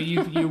on? You know, but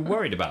you're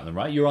worried about them,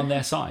 right? You're on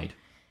their side.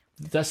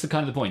 That's the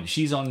kind of the point.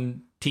 She's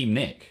on Team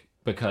Nick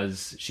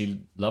because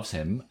she loves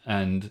him,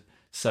 and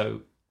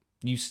so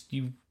you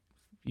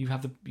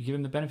give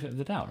him the benefit of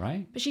the doubt,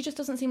 right? But she just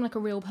doesn't seem like a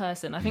real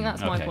person. I think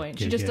that's my Okay. point.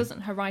 She just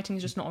doesn't. Her writing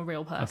is just not a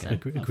real person.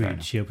 Agreed.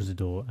 enough. She opens the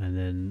door, and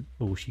then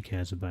all she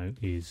cares about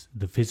is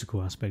the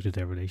physical aspect of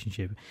their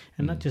relationship,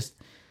 and that just,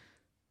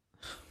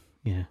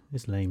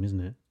 it's lame, isn't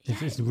it?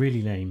 It's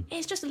really lame.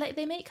 It's just like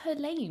they make her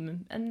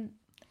lame,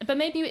 but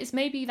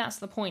maybe that's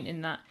the point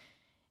in that.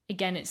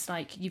 Again, it's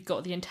like you've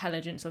got the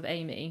intelligence of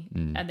Amy,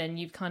 and then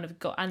you've kind of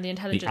got the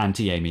intelligence, The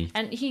anti-Amy.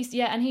 and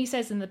he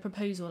says in the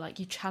proposal like,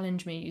 you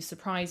challenge me, you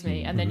surprise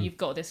me, and then you've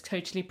got this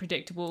totally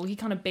predictable. He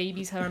kind of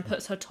babies her and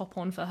puts her top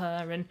on for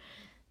her, and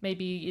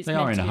maybe it's They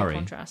meant are in to a be hurry.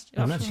 contrast.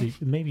 And actually,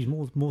 maybe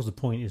more's the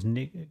point is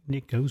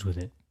Nick goes with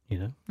it, you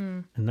know,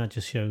 and that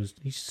just shows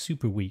he's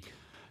super weak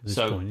at this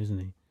point,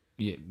 isn't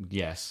he?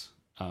 Yes.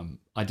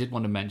 I did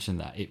want to mention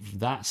that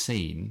that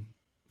scene,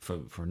 for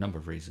a number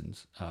of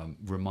reasons,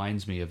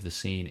 reminds me of the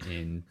scene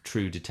in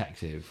True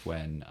Detective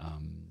when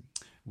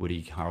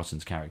Woody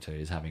Harrelson's character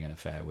is having an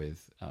affair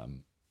with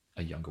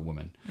a younger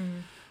woman.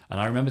 And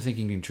I remember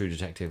thinking in True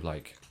Detective,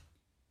 like,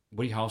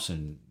 Woody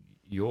Harrelson,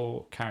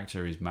 your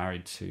character is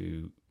married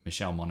to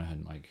Michelle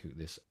Monaghan, like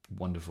this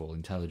wonderful,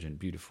 intelligent,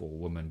 beautiful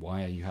woman.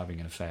 Why are you having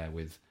an affair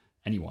with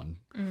anyone?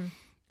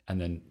 And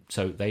then,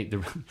 so they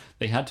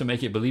had to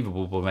make it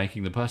believable by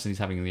making the person he's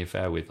having the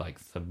affair with like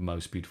the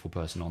most beautiful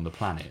person on the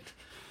planet.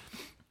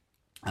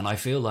 And I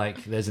feel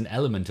like there's an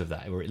element of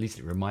that, or at least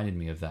it reminded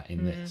me of that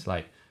in this.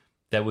 Like,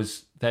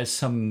 there's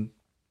some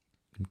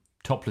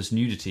topless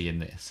nudity in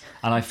this,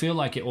 and I feel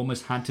like it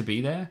almost had to be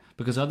there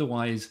because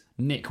otherwise,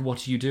 Nick,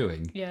 what are you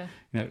doing? Yeah.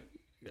 You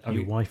know,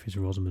 Your wife is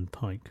Rosamund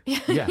Pike.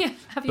 yeah.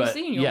 Have you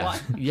seen your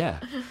wife? Yeah.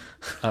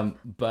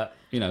 But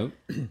you know.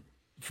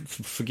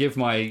 Forgive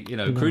my,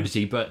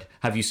 crudity, but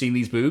have you seen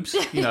these boobs?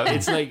 You know,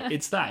 it's like,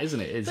 it's that, isn't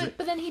it?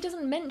 But then he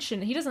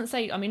doesn't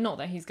say, I mean, not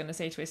that he's going to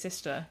say to his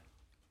sister,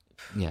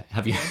 yeah,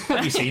 have you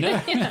seen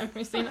her? yeah, have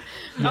you seen her?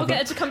 I'll get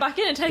her to come back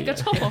in and take her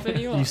top off if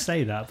you want. You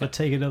say that, but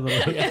take another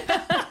look.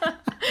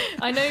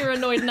 I know you're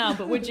annoyed now,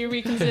 but would you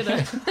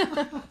reconsider?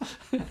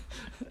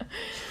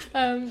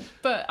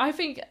 But I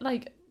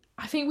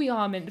think we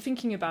are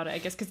thinking about it, I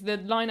guess, because the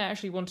line I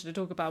actually wanted to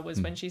talk about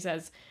was when she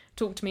says,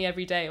 "Talk to me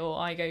every day, or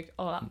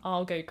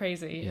I'll go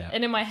crazy." Yeah.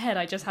 And in my head,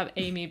 I just have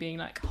Amy being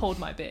like, "Hold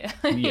my beer."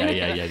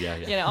 Yeah.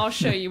 You know, I'll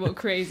show you what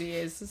crazy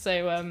is.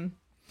 So,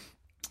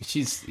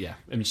 She's, yeah.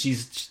 I mean,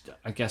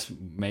 I guess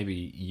maybe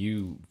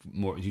you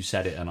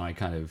said it, and I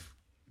kind of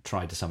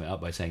tried to sum it up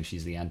by saying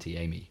she's the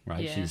anti-Amy,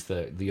 right? Yeah. She's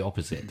the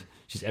opposite.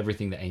 She's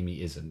everything that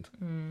Amy isn't,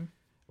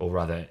 or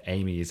rather,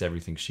 Amy is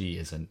everything she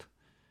isn't.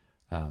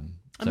 and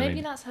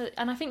maybe that's her,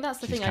 and I think that's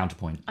the she's thing.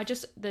 Counterpoint.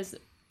 There's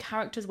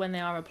characters when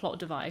they are a plot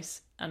device,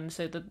 and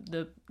so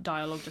the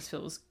dialogue just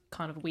feels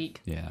kind of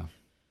weak. Yeah,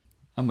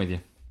 I'm with you.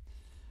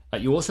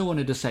 You also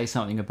wanted to say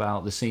something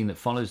about the scene that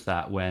follows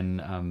that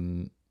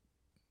when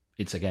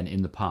it's again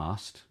in the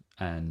past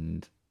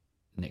and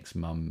Nick's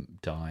mum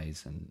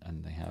dies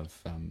and they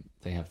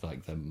have like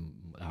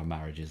our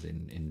marriages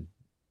in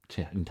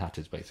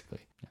tatters basically.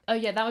 Oh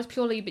yeah, that was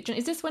purely.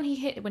 Is this when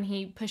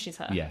he pushes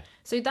her? Yeah.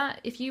 So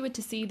that if you were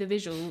to see the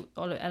visual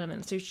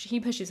elements, so he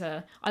pushes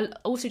her. I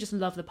also just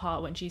love the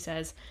part when she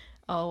says,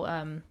 "Oh,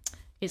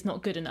 it's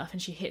not good enough,"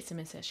 and she hits him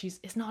and says,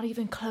 "It's not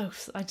even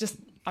close."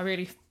 I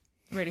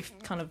really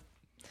kind of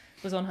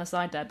was on her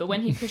side there. But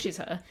when he pushes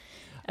her,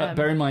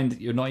 bear in mind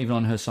you're not even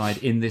on her side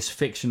in this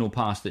fictional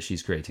past that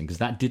she's creating because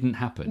that didn't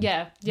happen.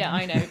 yeah,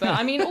 I know. But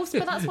I mean, also,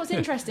 but that's what's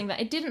interesting, that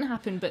it didn't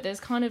happen. But there's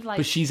kind of like.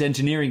 But she's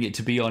engineering it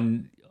to be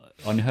on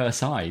her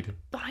side.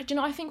 But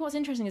I think what's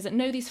interesting is that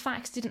no, these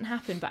facts didn't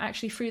happen, but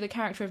actually through the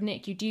character of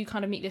Nick, you do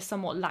kind of meet this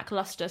somewhat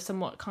lackluster,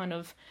 somewhat kind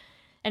of.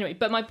 Anyway,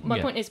 but my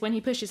point is when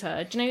he pushes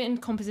her, do you know in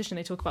composition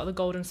they talk about the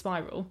golden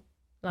spiral,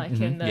 like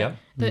in the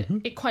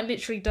it quite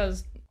literally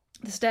does.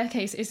 The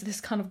staircase is this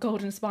kind of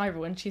golden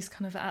spiral, and she's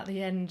kind of at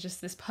the end,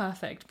 just this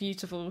perfect,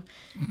 beautiful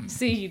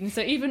scene.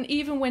 So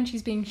even when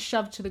she's being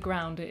shoved to the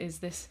ground, it is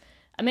this.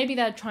 And maybe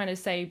they're trying to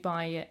say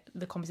by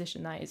the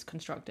composition that it's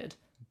constructed.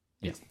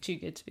 Yeah. It's too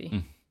good to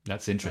be.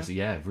 That's interesting.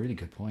 Yeah, really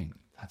good point.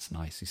 That's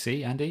nice. You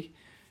see, Andy,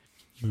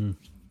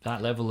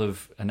 that level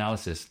of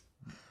analysis,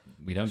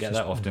 we don't get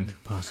that often.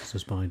 Passes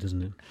us by,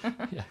 doesn't it?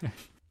 Yeah.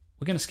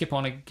 We're going to skip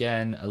on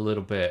again a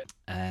little bit,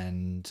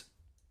 and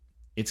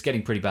it's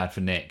getting pretty bad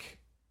for Nick.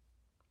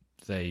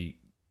 They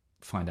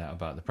find out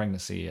about the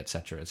pregnancy,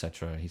 etc.,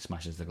 etc. He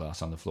smashes the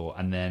glass on the floor,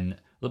 and then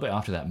a little bit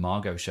after that,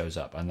 Margot shows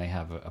up, and they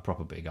have a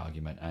proper big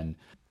argument, and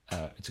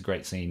it's a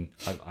great scene.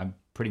 I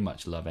pretty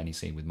much love any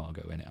scene with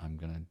Margot in it. I'm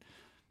gonna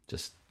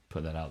just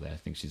put that out there. I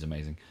think she's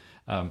amazing.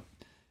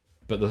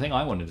 But the thing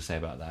I wanted to say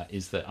about that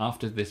is that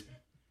after this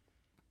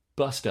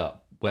bust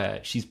up,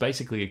 where she's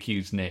basically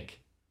accused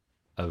Nick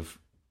of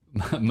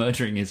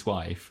murdering his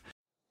wife.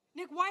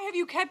 Nick, why have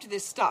you kept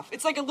this stuff?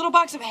 It's like a little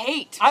box of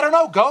hate. I don't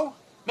know, Go.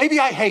 Maybe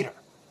I hate her.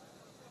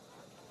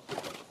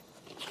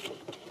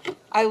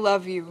 I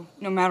love you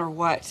no matter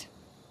what.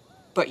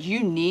 But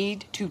you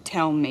need to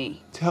tell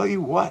me. Tell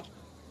you what?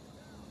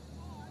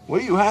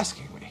 What are you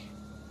asking me?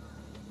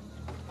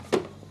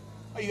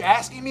 Are you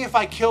asking me if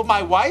I killed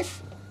my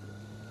wife?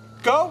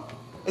 Go?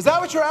 Is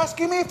that what you're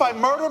asking me? If I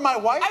murdered my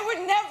wife? I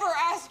would never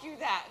ask you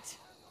that.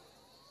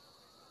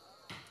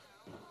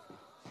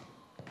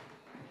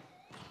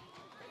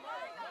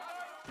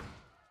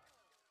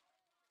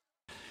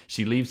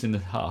 She leaves in a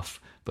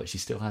huff, but she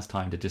still has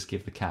time to just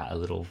give the cat a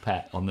little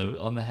pet on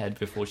the head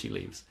before she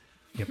leaves.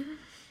 Yep.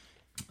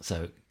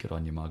 So good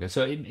on you, Margot.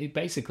 So it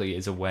basically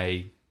is a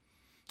way,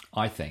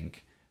 I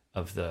think,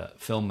 of the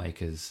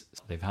filmmakers.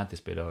 They've had this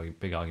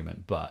big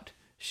argument, but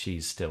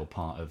she's still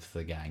part of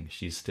the gang.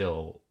 She's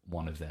still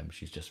one of them.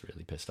 She's just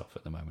really pissed off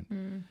at the moment.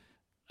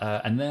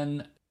 And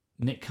then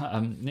Nick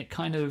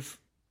kind of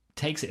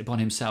takes it upon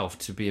himself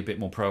to be a bit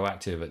more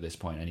proactive at this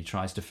point, and he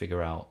tries to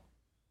figure out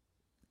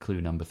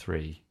clue number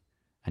 3,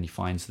 and he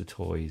finds the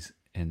toys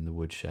in the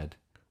woodshed.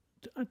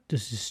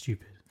 This is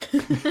stupid.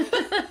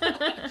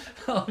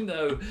 Oh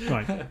no!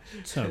 Right.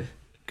 So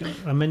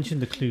I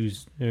mentioned the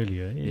clues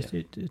earlier.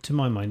 It, to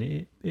my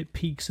mind, it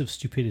peaks of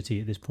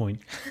stupidity at this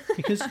point,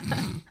 because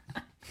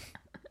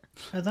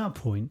at that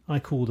point I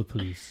call the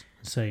police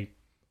and say,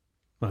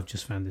 well, "I've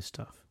just found this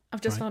stuff.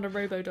 I've just found a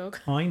robo-dog."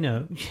 I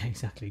know. Yeah,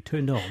 exactly.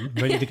 Turned on,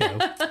 ready to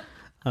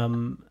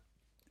go.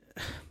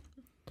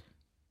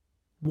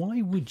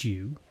 Why would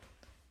you,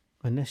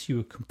 unless you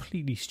were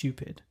completely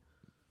stupid,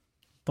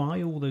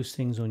 buy all those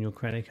things on your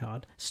credit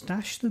card,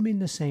 stash them in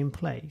the same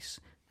place,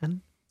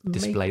 and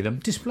Display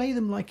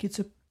them like it's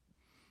a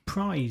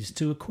prize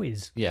to a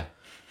quiz, Yeah.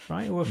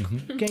 right? Or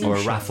a game Or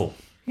a show. raffle.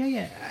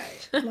 Yeah.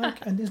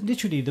 And there's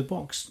literally the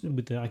box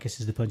with the, I guess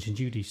it's the Punch and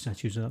Judy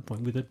statues at that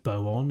point, with a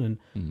bow on,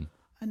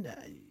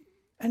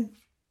 and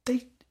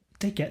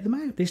they get them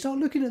out. They start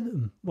looking at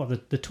them. Well,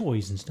 the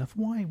toys and stuff.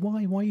 Why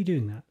are you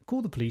doing that?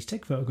 Call the police,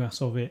 take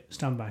photographs of it,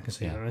 stand back and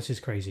say, Yeah. "Oh, this is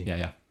crazy."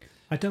 Yeah.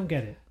 I don't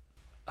get it.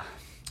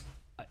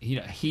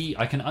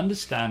 I can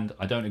understand.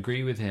 I don't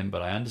agree with him,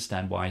 but I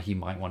understand why he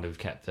might want to have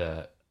kept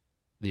the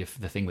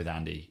thing with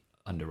Andy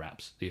under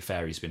wraps, the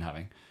affair he's been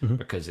having,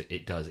 because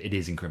it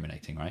is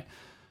incriminating, right?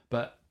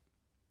 But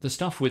the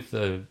stuff with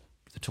the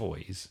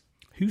toys,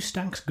 Who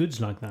stacks goods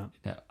like that?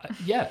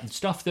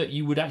 stuff that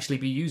you would actually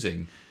be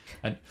using,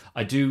 and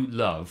I do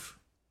love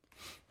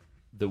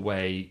the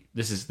way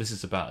this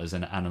is about as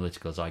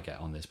analytical as I get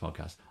on this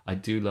podcast. I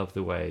do love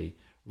the way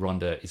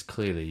Rhonda is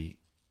clearly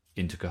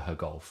into her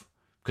golf.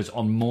 Because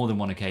on more than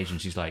one occasion,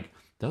 she's like,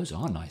 "Those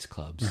are nice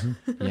clubs."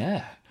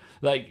 Yeah.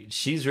 Like,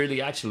 she's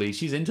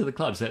into the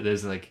clubs.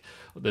 There's like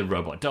the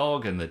robot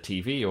dog and the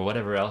TV or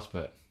whatever else,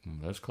 but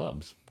those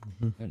clubs,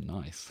 they're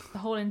nice. The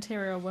whole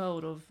interior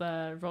world of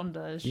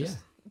Rhonda is just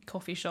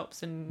coffee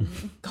shops and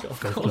golf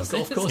Golf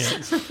courses.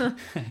 courses.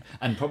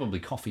 And probably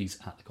coffees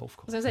at the golf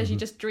course. As I say, she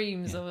just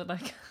dreams of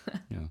like.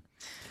 Yeah.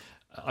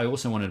 I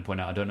also wanted to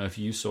point out, I don't know if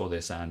you saw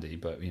this, Andy,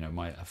 but,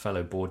 a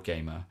fellow board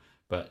gamer,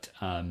 but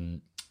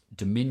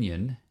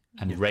Dominion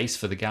and Race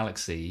for the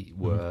Galaxy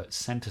were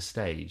center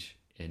stage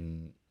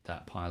in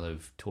that pile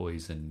of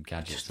toys and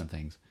gadgets and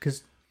things.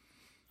 Because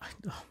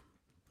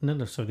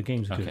so the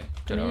game's good. Okay,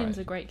 Dominion's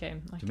a great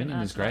game. Dominion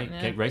is great.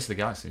 Race for the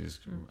Galaxy is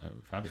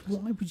fabulous.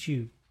 Why would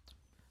you,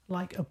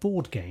 like a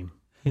board game?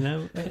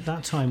 At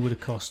that time would have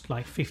cost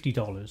like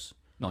 $50.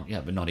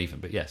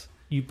 But yes.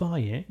 You buy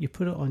it, you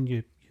put it on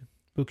your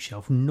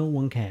bookshelf. No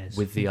one cares.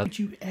 With the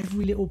you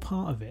every little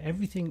part of it,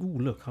 everything.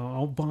 Oh, look,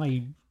 I'll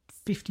buy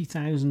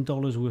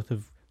 $50,000 worth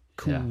of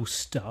cool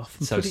stuff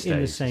and put it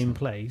in the same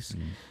place.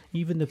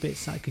 Even the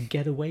bits that I could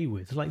get away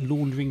with, like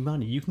laundering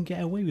money, you can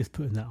get away with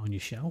putting that on your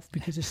shelf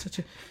because it's such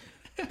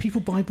a... People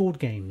buy board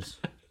games.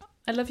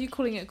 I love you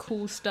calling it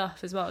cool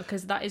stuff as well,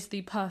 because that is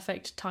the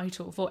perfect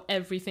title for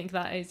everything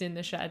that is in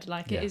the shed.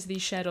 Like, it is the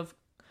shed of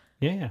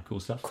Cool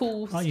stuff.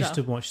 I used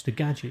to watch the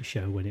Gadget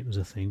Show when it was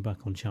a thing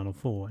back on Channel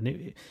 4, and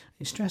it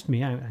stressed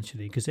me out,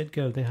 actually, because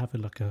they'd have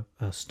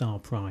a star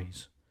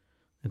prize.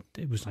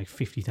 It was like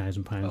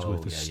 £50,000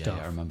 worth of stuff.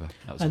 Yeah, I remember.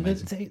 That was and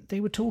amazing. then they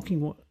were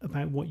talking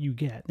about what you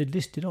get. They'd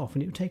list it off,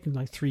 and it would take them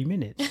like 3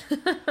 minutes.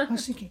 I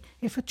was thinking,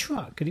 if a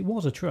truck, and it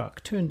was a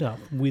truck, turned up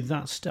with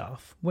that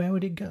stuff, where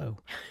would it go?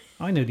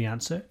 I know the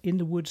answer. In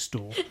the wood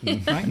store.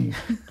 Right?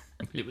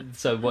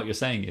 So what you're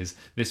saying is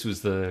this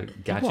was the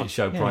Gadget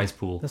Show prize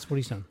pool. That's what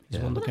he's done. He's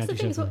won the Well, that's the Gadget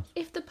thing Show as well. prize.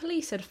 If the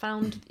police had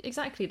found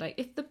exactly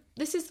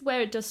this is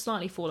where it does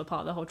slightly fall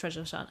apart, the whole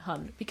treasure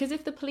hunt, because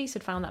if the police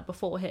had found that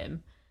before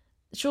him,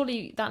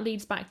 surely that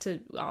leads back to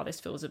this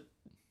feels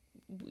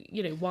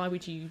why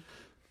would you?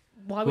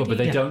 Why would Well, but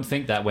you? they don't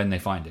think that when they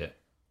find it.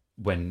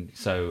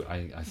 So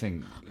I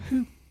think,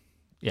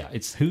 yeah,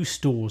 it's Who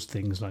stores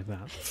things like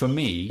that? for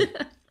me.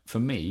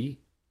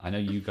 I know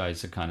you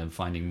guys are kind of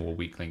finding more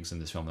weak links in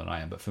this film than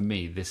I am, but for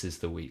me, this is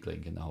the weak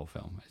link in the whole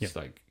film. It's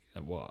like,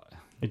 what?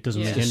 It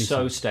doesn't Yeah. make It's any just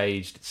so sense.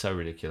 staged, it's so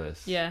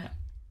ridiculous. Yeah.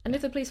 And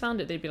if the police found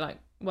it, they'd be like,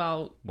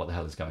 well, What the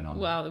hell is going on?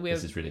 we're,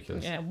 This is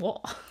ridiculous. Yeah,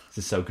 what? This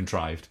is so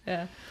contrived.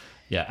 Yeah.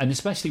 Yeah, and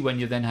especially when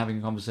you're then having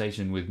a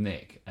conversation with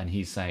Nick and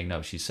he's saying,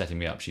 no, she's setting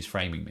me up, she's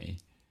framing me.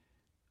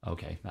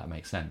 Okay, that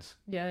makes sense.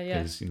 Yeah, yeah.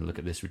 Because look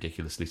at this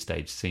ridiculously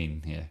staged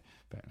scene here.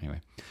 But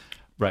anyway,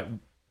 right.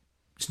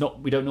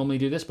 We don't normally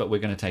do this, but we're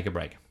going to take a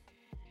break.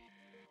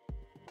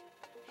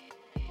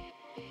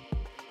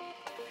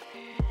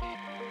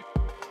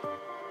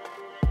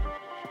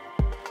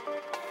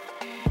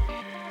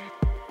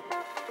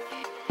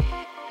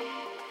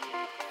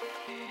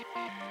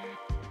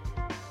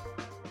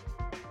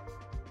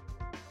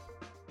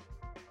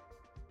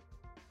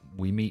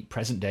 We meet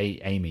present day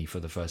Amy for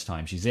the first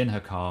time. She's in her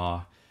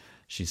car.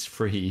 She's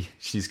free.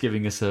 She's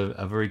giving us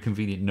a very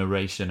convenient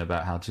narration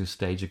about how to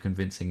stage a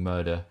convincing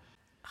murder.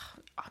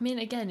 I mean,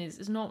 again,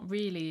 it's not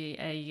really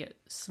a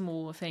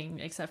small thing,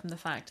 except from the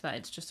fact that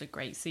it's just a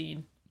great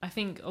scene. I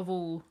think of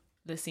all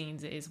the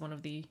scenes, it is one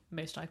of the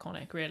most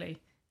iconic, really.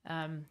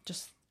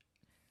 Just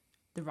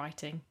the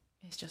writing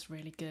is just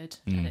really good,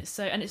 and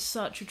it's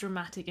such a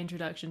dramatic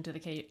introduction to the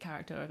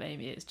character of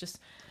Amy. It's just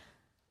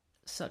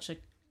such a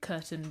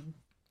curtain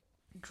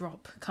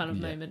drop kind of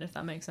moment, if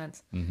that makes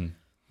sense. Mm-hmm.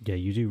 Yeah,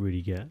 you do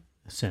really get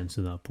a sense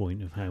at that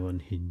point of how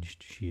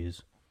unhinged she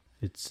is.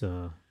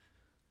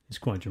 It's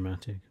quite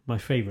dramatic. My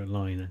favourite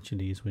line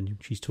actually is when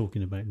she's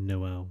talking about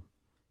Noelle.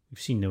 We've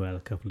seen Noelle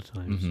a couple of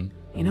times.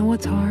 Mm-hmm. You know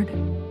what's hard?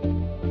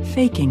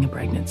 Faking a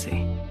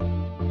pregnancy.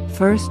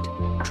 First,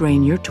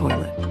 drain your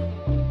toilet.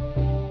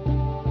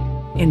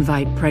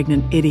 Invite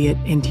pregnant idiot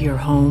into your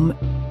home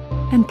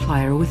and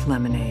ply her with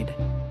lemonade.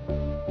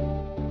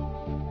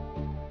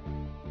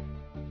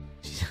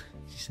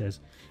 She says,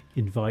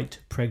 "Invite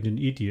pregnant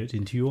idiot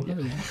into your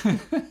home."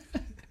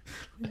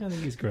 I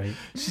think it's great.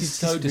 She's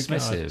so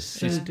dismissive.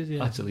 So She's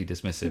utterly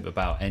dismissive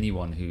about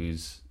anyone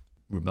who's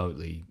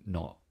remotely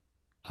not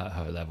at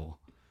her level.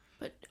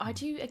 But I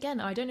don't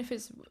know if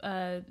it's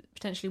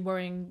potentially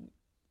worrying,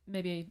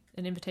 maybe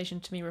an invitation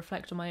to me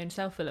reflect on my own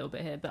self a little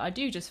bit here, but I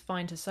do just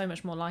find her so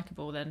much more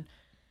likable than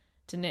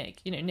to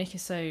Nick. Nick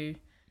is so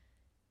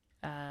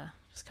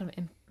just kind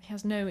of he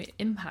has no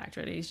impact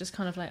really. He's just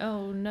kind of like,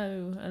 oh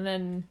no, and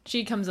then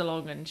she comes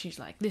along and she's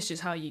like, this is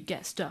how you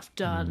get stuff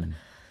done.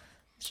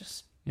 It's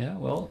just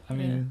Well, I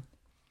mean,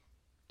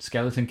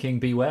 Skeleton King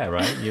beware,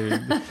 right?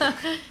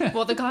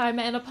 the guy I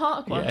met in a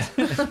park once.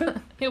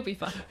 He'll be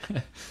fine.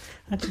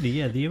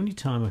 Actually, the only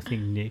time I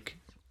think Nick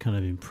kind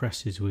of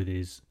impresses with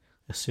his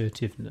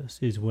assertiveness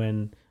is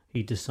when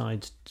he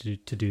decides to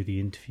do the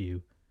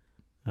interview,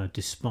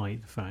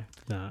 despite the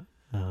fact that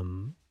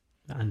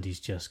Andy's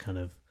just kind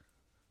of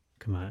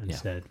come out and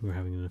said we're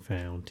having an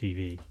affair on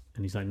TV,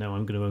 and he's like, no,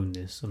 I'm going to own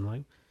this. I'm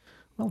like,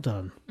 well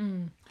done.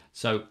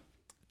 So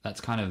that's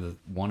kind of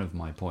one of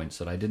my points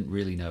that I didn't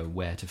really know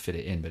where to fit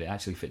it in, but it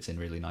actually fits in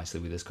really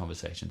nicely with this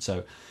conversation.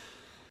 So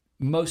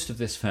most of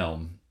this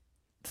film,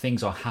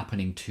 things are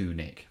happening to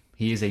Nick.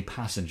 He is a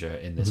passenger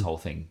in this whole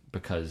thing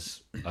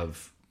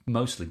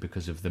mostly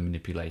because of the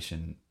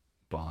manipulation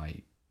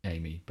by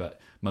Amy,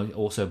 but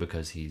also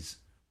because he's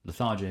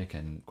lethargic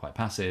and quite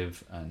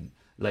passive and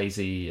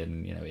lazy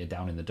and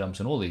down in the dumps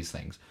and all these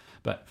things.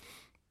 But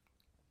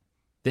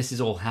this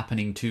is all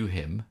happening to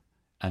him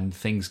and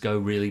things go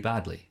really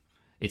badly.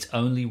 It's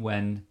only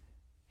when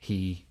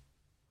he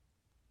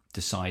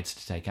decides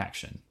to take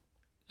action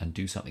and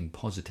do something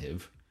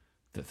positive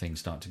that things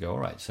start to go all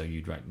right. So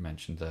you'd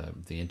mentioned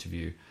the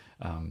interview,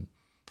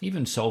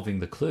 even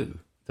solving the clue,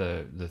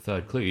 the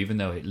third clue, even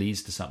though it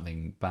leads to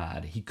something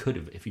bad, he could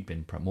have, if he'd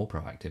been more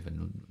proactive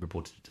and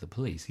reported it to the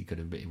police, it would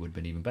have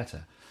been even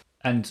better.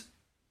 And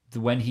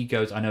when he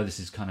goes, I know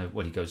this is kind of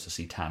when he goes to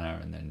see Tanner,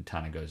 and then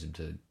Tanner goes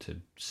into to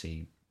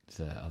see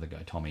the other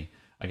guy, Tommy.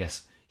 I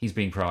guess he's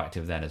being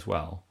proactive then as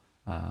well.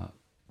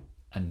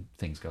 And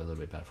things go a little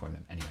bit better for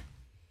him. Anyway,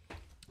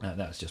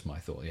 that's just my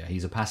thought. Yeah,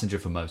 he's a passenger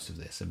for most of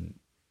this, and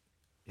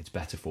it's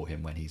better for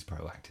him when he's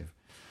proactive.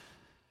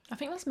 I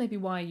think that's maybe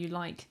why you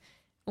like,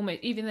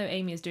 almost, even though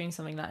Amy is doing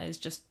something that is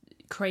just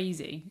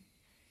crazy,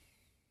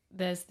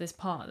 there's this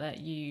part that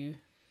you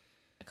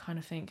kind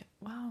of think,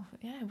 wow,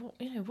 yeah,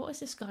 what is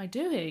this guy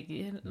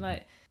doing?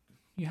 Like,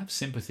 you have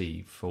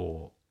sympathy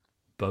for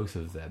both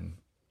of them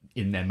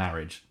in their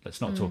marriage.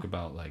 Let's not talk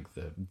about like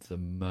the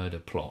murder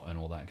plot and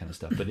all that kind of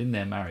stuff, but in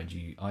their marriage,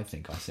 I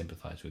think I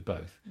sympathise with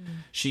both.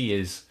 She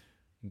is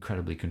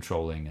incredibly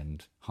controlling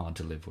and hard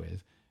to live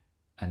with,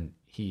 and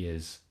he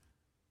is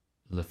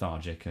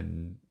lethargic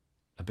and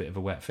a bit of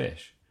a wet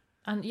fish.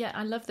 and yeah,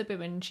 I love the bit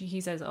when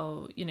he says,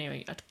 oh,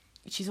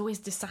 she's always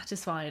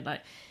dissatisfied,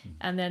 like,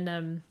 and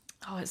then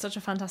it's such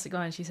a fantastic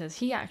line. She says,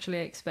 he actually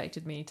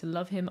expected me to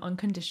love him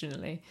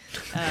unconditionally.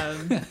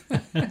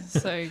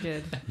 So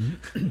good.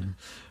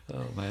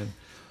 Oh man.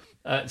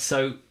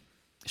 So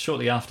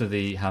shortly after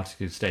the how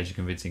to stage a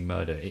convincing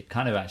murder, it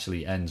kind of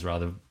actually ends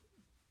rather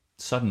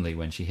suddenly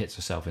when she hits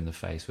herself in the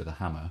face with a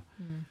hammer,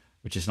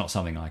 which is not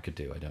something I could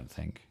do, I don't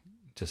think.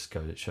 Just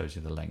it shows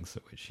you the length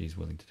at which she's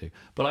willing to do.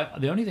 But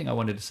the only thing I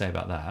wanted to say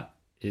about that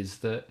is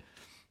that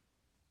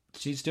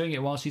she's doing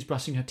it while she's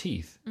brushing her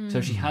teeth.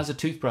 So she has a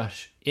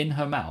toothbrush in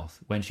her mouth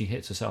when she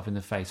hits herself in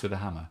the face with a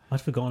hammer.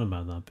 I'd forgotten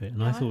about that bit,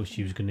 and I thought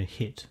she was going to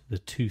hit the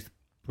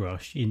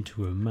toothbrush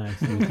into her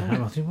mouth with the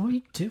hammer. I think, what are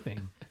you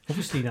doing?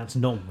 Obviously, that's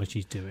not what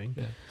she's doing.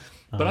 Yeah.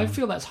 But I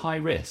feel that's high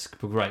risk,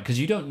 right? Because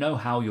you don't know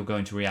how you're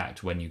going to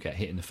react when you get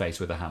hit in the face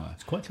with a hammer.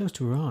 It's quite close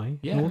to her eye.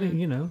 Yeah.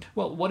 You know.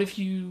 Well, what if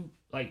you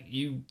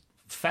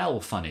fell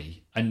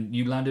funny and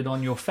you landed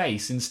on your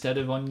face instead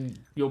of on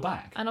your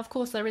back? And of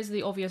course, there is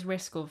the obvious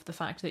risk of the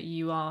fact that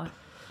you are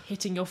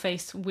hitting your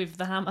face with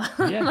the hammer.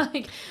 Yeah.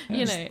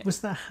 You know.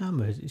 Was that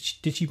hammer?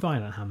 Did she buy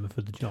that hammer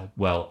for the job?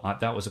 Well,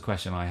 that was a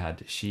question I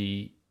had.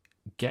 She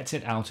gets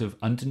it out of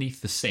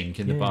underneath the sink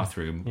in the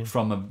bathroom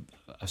from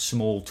a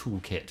small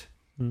toolkit.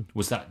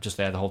 Was that just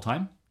there the whole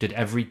time? Did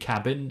every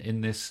cabin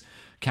in this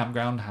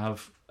campground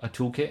have a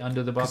toolkit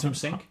under the bathroom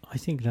sink? I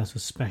think that's a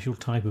special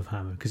type of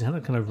hammer because it had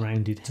a kind of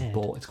rounded head.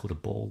 It's called a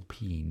ball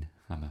peen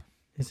hammer.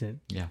 Is it?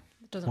 Yeah.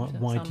 It doesn't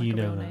Why sound do you like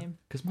a know real that? name.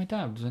 Because my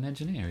dad was an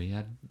engineer. He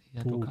had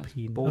all kinds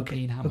of ball okay.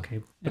 peen hammer.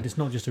 Okay, but it's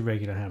not just a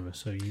regular hammer.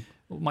 So you.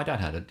 Well, my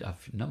dad had a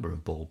number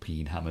of ball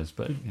peen hammers,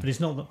 but But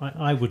it's not that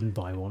I wouldn't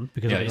buy one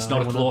because it's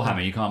not a claw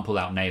hammer. You can't pull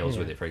out nails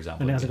with it, for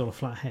example. And it hasn't got a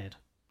flat head.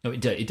 No,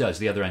 it does.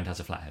 The other end has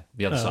a flat head.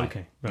 The other side.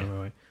 Okay,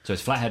 right. So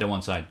it's flat head on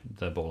one side,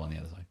 the ball on the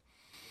other side.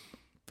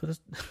 But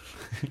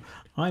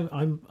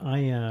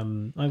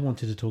I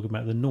wanted to talk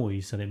about the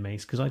noise that it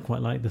makes because I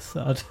quite like the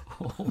thud.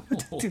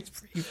 It's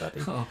pretty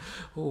funny.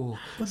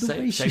 But the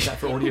way Save that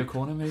for audio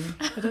corner, maybe.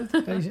 I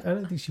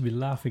don't think she'd be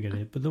laughing at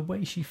it. But the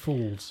way she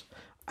falls,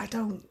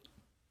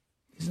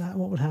 is that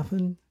what would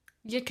happen?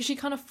 Yeah, because she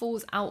kind of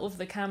falls out of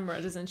the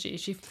camera, doesn't she?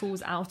 She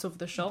falls out of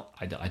the shot.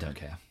 I don't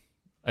care.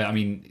 I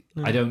mean,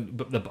 I don't.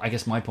 But I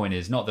guess my point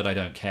is not that I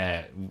don't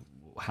care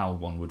how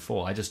one would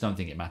fall. I just don't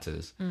think it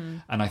matters.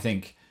 And I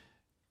think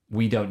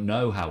we don't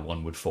know how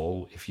one would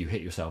fall if you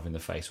hit yourself in the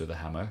face with a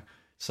hammer.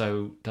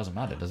 So it doesn't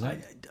matter, does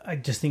it? I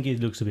just think it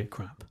looks a bit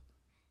crap.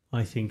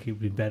 I think it would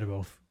be better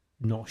off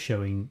not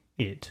showing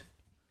it.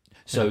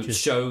 So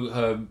show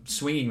her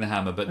swinging the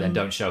hammer, but then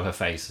don't show her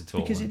face at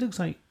all. Because it looks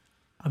like,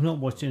 I'm not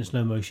watching in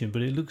slow motion,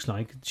 but it looks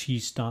like she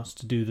starts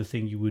to do the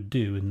thing you would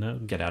do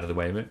and Get out of the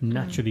way of it.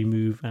 naturally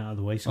move out of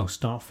the way, so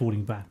start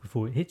falling back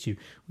before it hits you,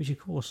 which of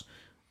course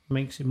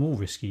makes it more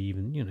risky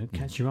even,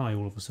 catch your eye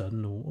all of a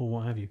sudden or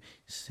what have you.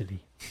 It's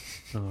silly.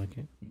 I like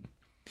it.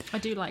 I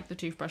do like the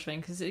toothbrush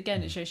thing because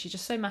again, it shows she's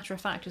just so matter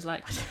of fact. It's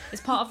like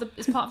it's part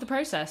of the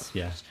process.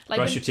 Yeah. Like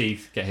Brush your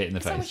teeth, get hit in the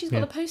It's like when face. she's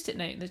got a post-it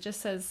note that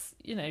just says,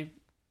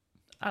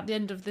 at the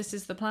end of this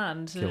is the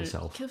plan to Kill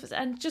self.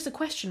 and just a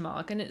question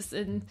mark, and it's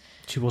in.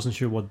 She wasn't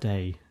sure what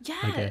day,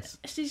 I guess.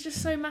 She's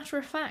just so matter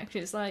of fact.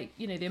 It's like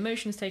the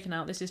emotion's taken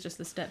out. This is just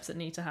the steps that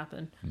need to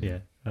happen. Yeah.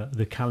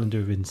 The calendar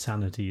of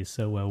insanity is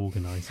so well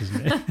organised,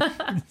 isn't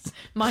it?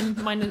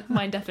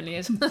 Mine definitely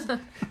is.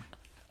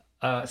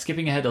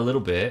 Skipping ahead a little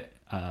bit,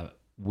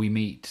 we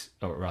meet,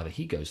 or rather,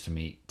 he goes to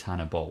meet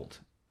Tanner Bolt.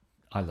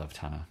 I love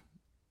Tanner.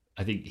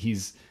 I think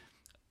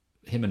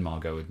him and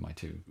Margot are my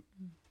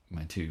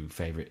two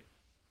favourite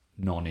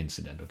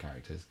non-incidental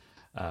characters.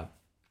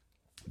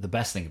 The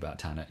best thing about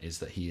Tanner is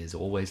that he is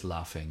always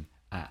laughing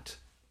at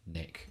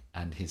Nick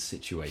and his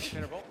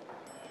situation.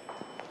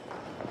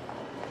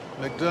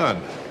 Nick Dunn,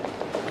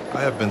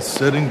 I have been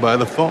sitting by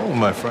the phone,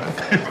 my friend.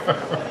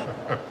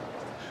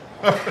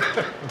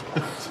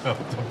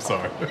 I'm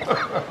sorry.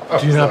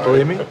 Do you not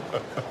believe me?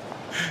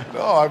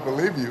 No, I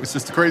believe you. It's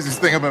just the craziest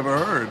thing I've ever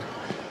heard.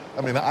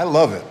 I mean, I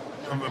love it.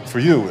 For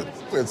you,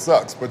 it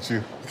sucks, but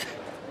you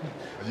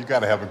got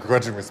to have a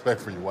grudging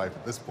respect for your wife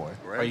at this point,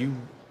 right? Are you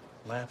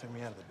laughing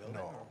me out of the building?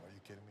 No, are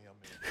you kidding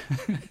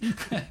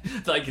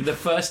me? Like the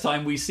first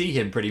time we see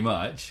him, pretty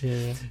much,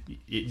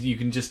 you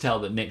can just tell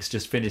that Nick's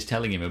just finished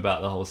telling him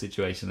about the whole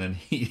situation, and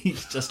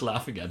he's just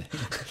laughing at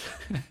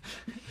him.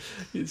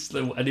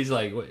 And he's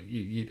like, what,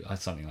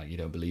 something like, "You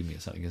don't believe me," or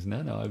something. He goes,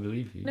 No, I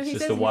believe you. No, it's he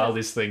just says the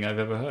wildest thing I've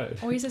ever heard.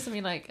 Or he says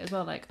something like, as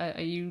well, like, "Are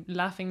you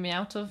laughing me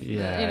out of?"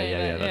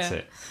 Yeah, that's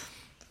it.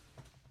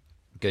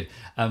 Good.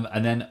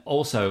 And then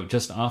also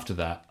just after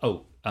that,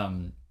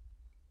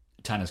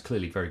 Tanner's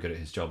clearly very good at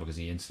his job because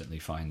he instantly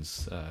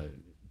finds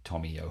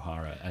Tommy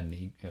O'Hara, and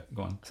he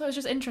go on. So it's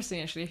just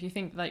interesting, actually, if you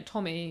think like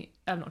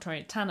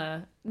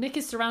Tanner. Nick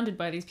is surrounded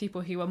by these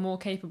people who are more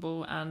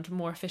capable and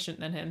more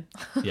efficient than him.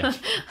 Yeah.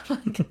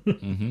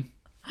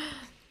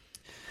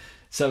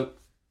 So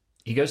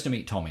he goes to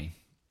meet Tommy,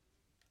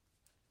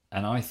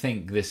 and I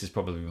think this is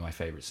probably my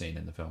favourite scene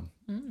in the film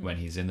when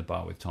he's in the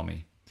bar with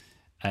Tommy,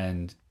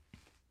 and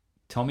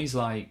Tommy's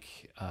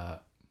like, I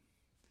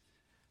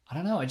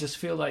don't know. I just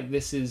feel like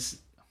this is,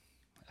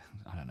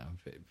 I don't know.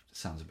 It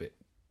sounds a bit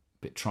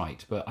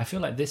trite, but I feel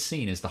like this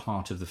scene is the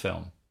heart of the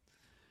film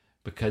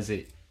because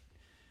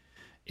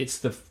it's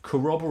the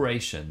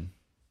corroboration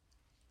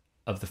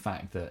of the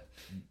fact that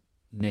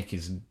Nick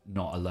is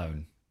not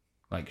alone.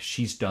 Like,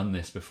 she's done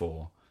this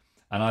before.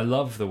 And I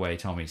love the way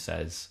Tommy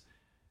says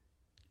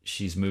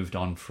she's moved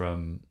on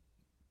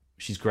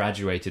she's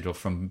graduated or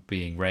from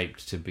being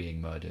raped to being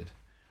murdered.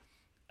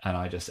 And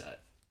I just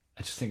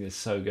think it's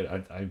so good.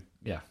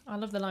 I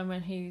love the line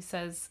when he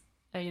says,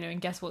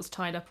 and guess what's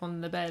tied up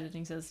on the bed? And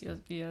he says,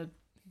 you're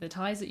the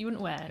ties that you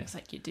wouldn't wear. And it's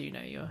like, you do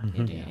know you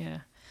do, yeah.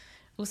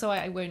 Also,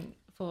 I won't,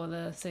 for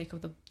the sake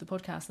of the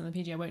podcast and the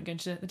PG, I won't go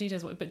into the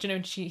details. But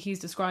he's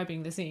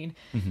describing the scene,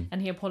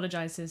 and he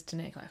apologizes to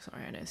Nick, like,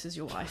 sorry, I know this is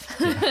your wife.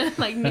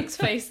 Like, Nick's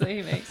face that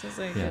he makes is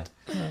so good.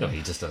 No,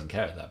 he just doesn't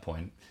care at that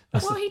point.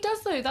 He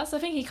does though. That's the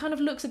thing. He kind of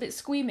looks a bit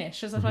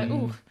squeamish, as if like,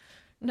 oh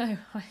no,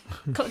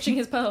 clutching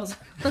his pearls.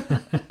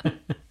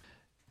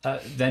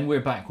 Then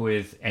we're back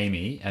with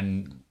Amy,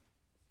 and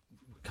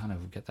kind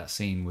of get that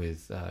scene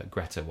with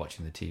Greta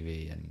watching the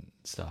TV and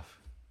stuff.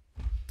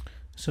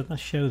 So that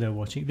show they're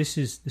watching,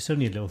 it's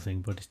only a little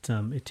thing, but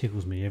it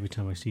tickles me every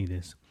time I see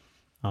this.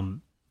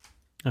 I've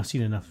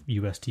seen enough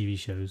US TV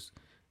shows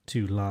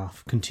to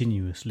laugh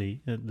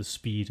continuously at the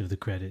speed of the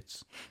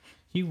credits.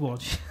 You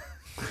watch.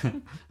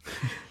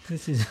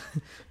 This is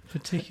a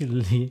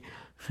particularly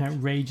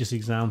outrageous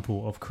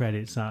example of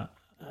credits that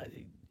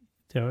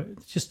they're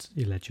just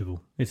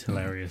illegible. It's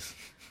hilarious.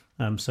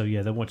 So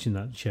yeah, they're watching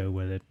that show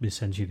where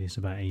essentially it's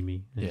about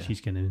Amy, and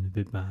she's getting a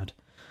bit mad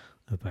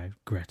about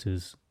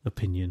Greta's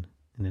opinion,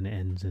 and then it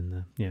ends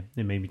in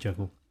it made me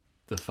chuckle.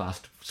 The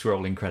fast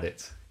scrolling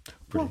credits.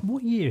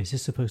 What year is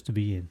this supposed to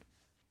be in?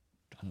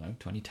 I don't know,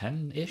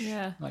 2010-ish?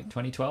 Yeah. Like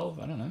 2012?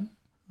 I don't know.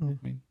 I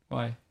mean,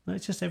 why? No,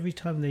 it's just every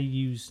time they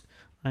use...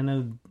 I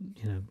know,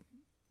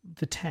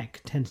 the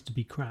tech tends to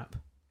be crap.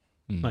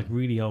 Like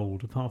really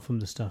old, apart from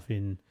the stuff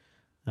in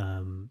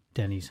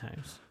Denny's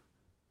house.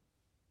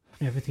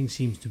 Everything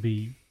seems to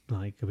be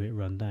like a bit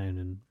run down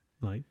and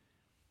like...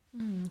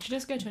 She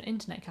does go to an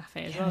internet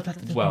cafe as Yeah, well.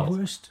 that's the Well,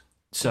 worst.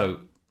 So,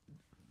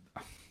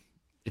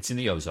 it's in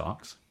the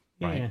Ozarks,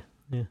 right?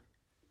 Yeah.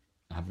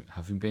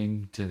 Having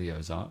been to the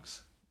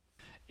Ozarks,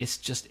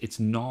 it's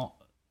not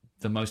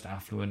the most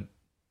affluent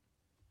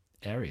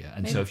area.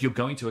 And so if you're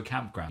going to a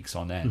campground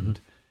on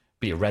end,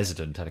 be a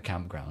resident at a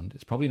campground,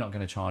 it's probably not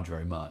going to charge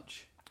very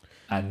much.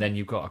 And then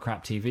you've got a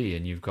crap TV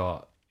and you've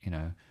got,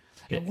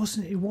 It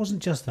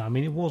wasn't just that. I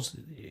mean,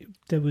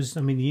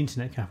 the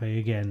internet cafe,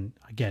 again,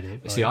 I get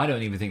it. See, I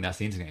don't even think that's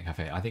the internet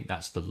cafe. I think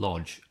that's the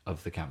lodge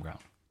of the campground.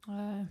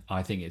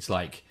 I think it's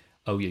like,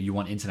 oh yeah, you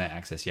want internet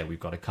access? Yeah, we've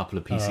got a couple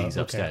of PCs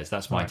upstairs.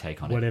 That's my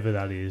take on it. Whatever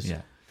that is.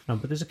 Yeah.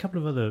 But there's a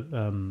couple of other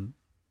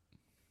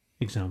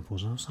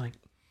examples, and I was like,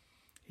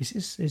 is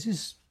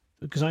this?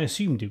 Because I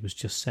assumed it was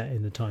just set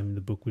in the time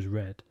the book was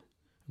written,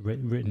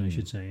 I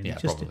should say. And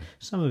probably.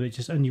 Some of it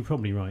just, and you're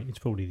probably right. It's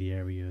probably the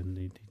area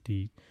and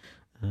the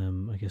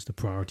I guess the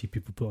priority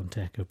people put on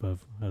tech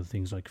above other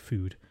things like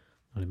food,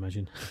 I'd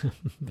imagine.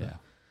 Yeah.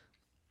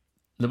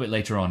 A little bit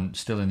later on,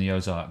 still in the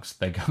Ozarks,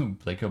 they go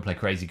play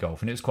crazy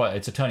golf, and it's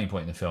a turning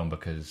point in the film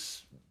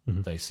because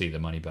they see the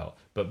money belt.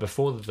 But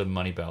before the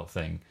money belt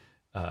thing,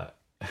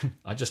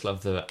 I just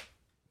love the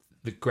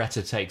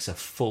Greta takes a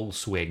full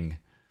swing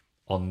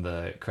on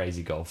the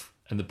crazy golf,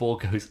 and the ball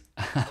goes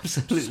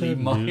absolutely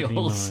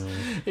miles.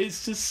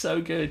 It's just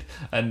so good.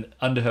 And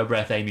under her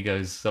breath, Amy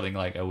goes something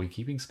like, "Are we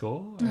keeping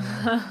score?"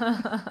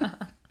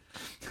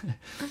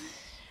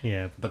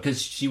 Yeah,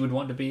 because she would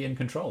want to be in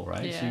control,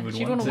 right? Yeah. She would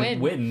She'd want to wanna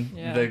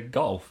win the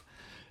golf.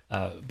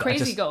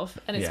 Crazy golf,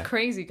 and it's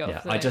crazy golf.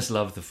 Yeah, I just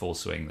love the full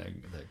swing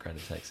that Greta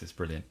takes. It's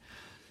brilliant.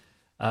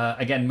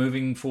 Again,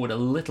 moving forward a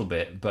little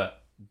bit,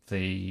 but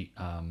the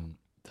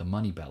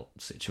money belt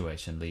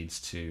situation leads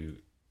to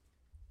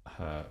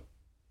her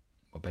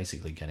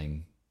basically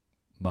getting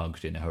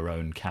mugged in her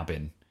own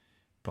cabin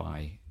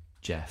by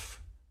Jeff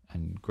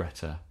and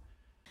Greta.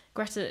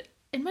 Greta,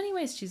 in many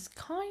ways, she's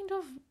kind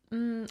of...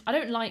 I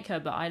don't like her,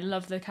 but I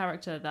love the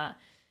character that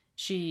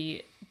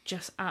she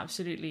just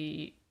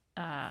absolutely...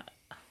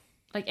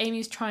 like,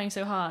 Amy's trying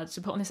so hard to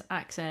put on this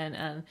accent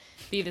and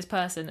be this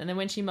person, and then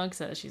when she mugs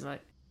her, she's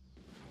like...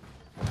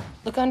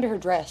 Look under her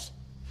dress.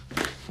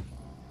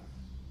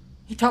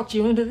 He talked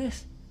you into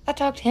this? I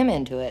talked him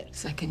into it.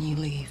 Second you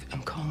leave,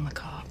 I'm calling the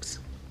cops.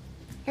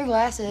 Your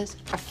glasses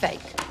are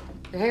fake.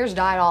 Your hair's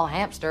dyed all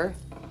hamster.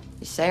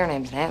 You say her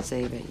name's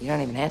Nancy, but you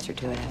don't even answer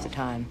to it half the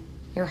time.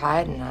 You're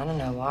hiding, I don't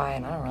know why,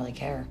 and I don't really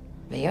care.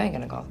 But you ain't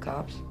gonna call the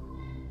cops.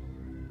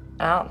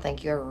 I don't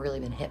think you ever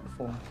really been hit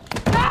before.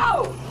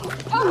 No!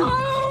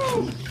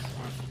 Oh!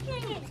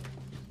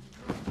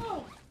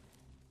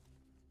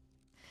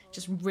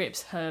 Just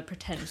rips her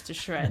pretense to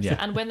shreds. Yeah.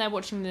 And when they're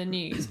watching the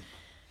news,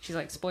 she's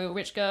like, spoiled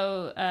rich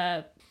girl,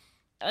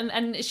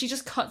 and she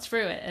just cuts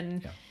through it,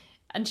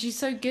 and she's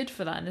so good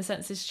for that in the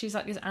sense that she's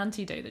like this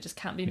antidote that just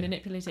can't be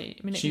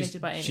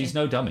manipulated by Amy. She's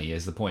no dummy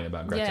is the point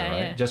about Greta, right?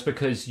 Yeah. Just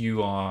because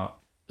you are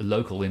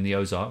local in the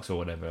Ozarks or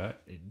whatever,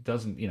 it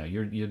doesn't,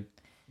 you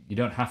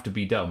don't have to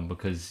be dumb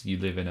because you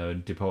live in a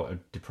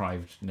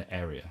deprived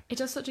area. It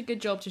does such a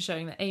good job to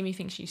showing that Amy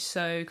thinks she's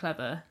so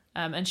clever,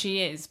 and she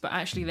is, but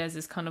actually there's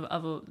this kind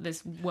of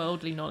this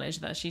worldly knowledge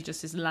that she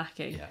just is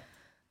lacking. Yeah.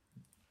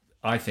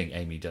 I think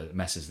Amy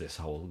messes this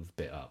whole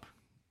bit up.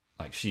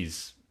 Like,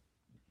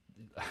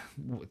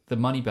 the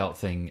money belt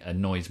thing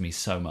annoys me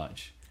so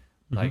much.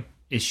 Like,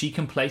 is she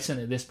complacent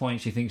at this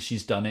point? She thinks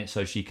she's done it,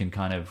 so she can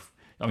kind of.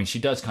 I mean, she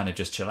does kind of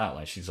just chill out.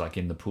 Like, she's like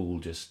in the pool,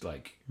 just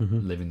like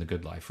living the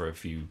good life for a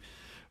few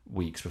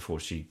weeks before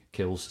she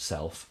kills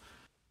self.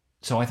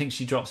 So I think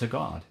she drops her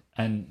guard,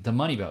 and the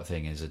money belt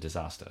thing is a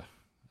disaster.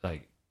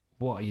 Like,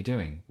 what are you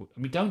doing? I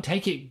mean, don't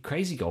take it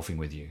crazy golfing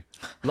with you.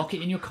 Lock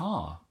it in your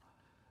car.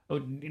 Or,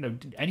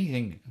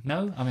 anything.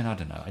 No? I mean, I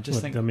don't know. I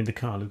think... I mean, the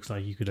car looks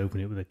like you could open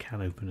it with a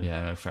can opener.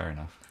 Yeah, no, fair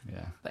enough.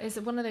 Yeah. But it's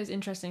one of those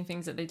interesting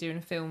things that they do in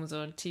films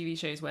or TV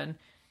shows when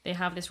they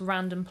have this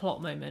random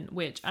plot moment,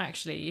 which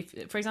actually,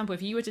 if, for example,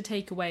 if you were to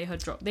take away her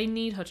drop, they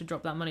need her to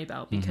drop that money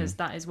belt because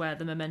that is where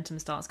the momentum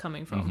starts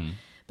coming from.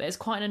 But it's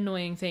quite an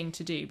annoying thing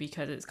to do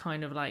because it's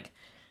kind of like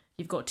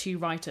you've got two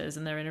writers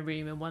and they're in a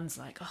room and one's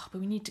like, oh, but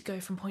we need to go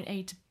from point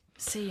A to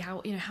C. How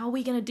are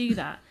we going to do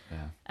that?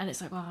 Yeah. And it's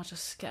like, well, I'll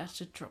just get her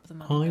to drop the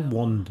money belt. I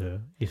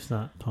wonder if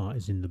that part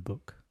is in the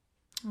book.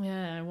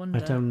 Yeah, I wonder.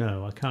 I don't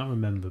know. I can't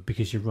remember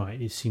because you're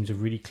right. It seems a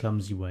really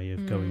clumsy way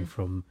of going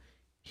from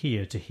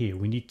here to here.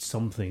 We need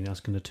something that's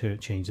going to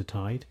change the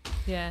tide.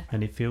 Yeah.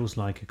 And it feels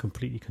like a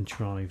completely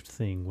contrived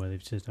thing where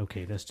they've said,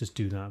 okay, let's just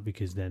do that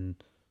because then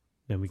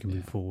we can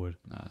move forward.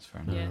 No, that's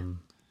fair enough.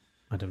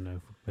 I don't know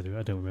whether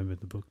I don't remember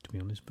the book, to be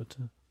honest, but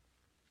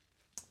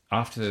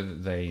after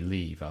they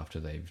leave, after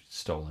they've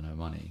stolen her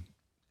money,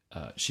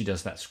 she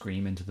does that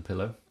scream into the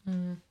pillow,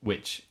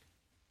 which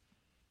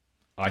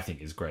I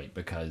think is great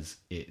because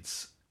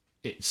it's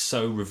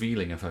so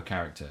revealing of her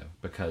character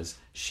because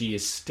she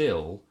is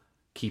still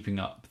keeping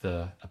up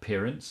the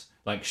appearance.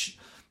 Like,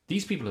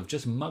 these people have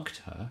just mugged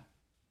her.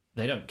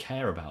 They don't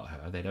care about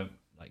her. They don't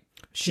like.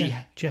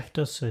 Jeff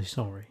does say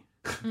sorry.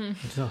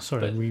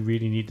 Sorry, we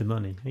really need the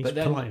money. He's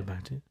polite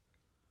about it.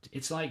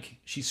 It's like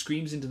she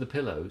screams into the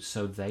pillow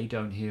so they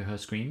don't hear her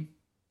scream.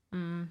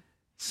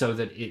 So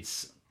that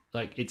it's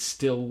like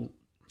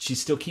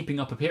she's still keeping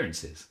up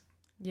appearances.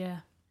 Yeah.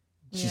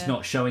 She's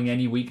not showing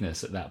any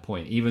weakness at that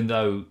point, even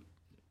though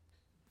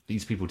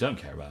these people don't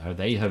care about her.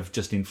 They have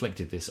just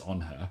inflicted this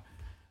on her.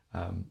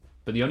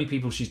 But the only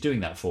people she's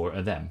doing that for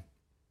are them,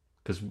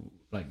 because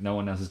like no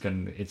one else is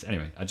going.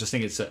 Anyway. I just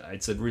think it's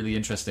a really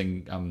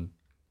interesting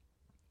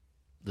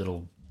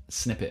little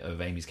snippet of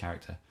Amy's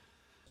character.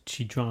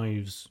 She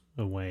drives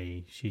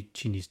away. She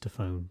needs to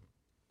phone.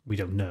 We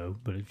don't know,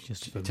 but it's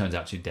just. It turns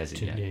out she's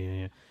Desi.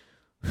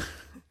 Yeah.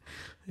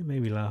 It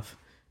made me laugh.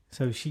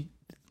 So she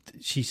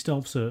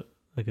stops at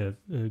like a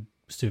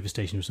service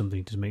station or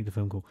something to make the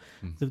phone call.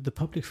 The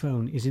public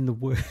phone is in the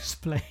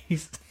worst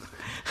place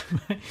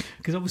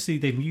because obviously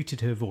they've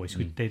muted her voice.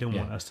 They don't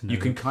want us to know. You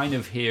can kind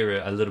of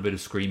hear a little bit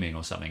of screaming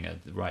or something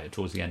right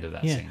towards the end of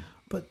that scene.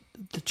 But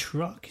the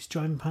truck is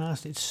driving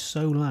past. It's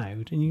so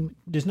loud, and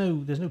there's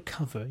no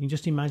cover. You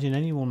just imagine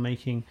anyone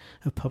making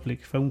a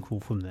public phone call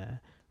from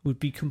there would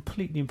be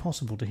completely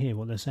impossible to hear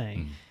what they're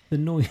saying. The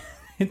noise.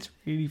 It's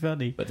really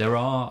funny. But there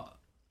are,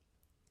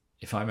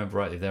 if I remember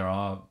rightly, there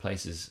are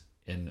places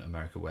in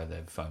America where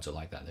their phones are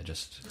like that. They're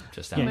just out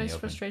in the open. Most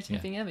frustrating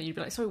thing ever. You'd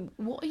be like, so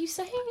what are you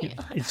saying?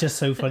 It's just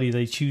so funny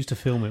they choose to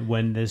film it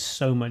when there's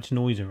so much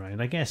noise around.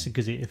 I guess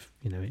because it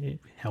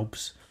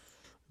helps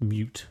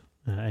mute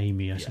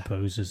Amy, I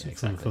suppose,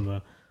 exactly. from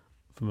a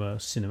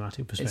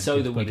cinematic perspective. It's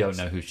so that we don't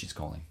know who she's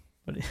calling.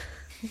 But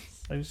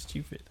it's so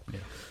stupid. Yeah.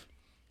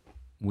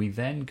 We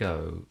then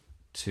go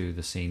to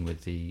the scene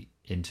with the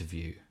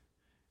interview,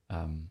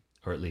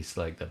 or at least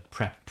like the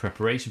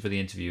preparation for the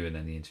interview and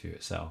then the interview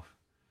itself.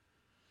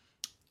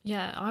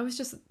 Yeah,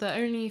 the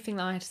only thing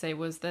that I had to say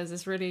was there's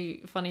this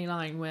really funny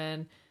line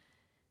when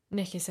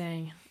Nick is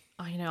saying,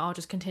 I'll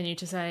just continue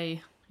to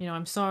say,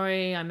 I'm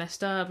sorry, I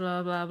messed up,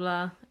 blah, blah,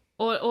 blah.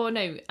 Or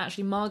no,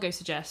 actually Margot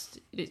suggests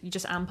you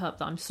just amp up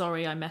that I'm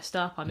sorry, I messed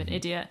up, I'm an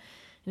idiot.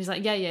 And he's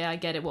like, yeah, I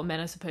get it, what men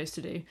are supposed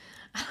to do.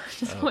 I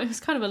just thought it was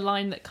kind of a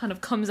line that kind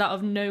of comes out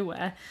of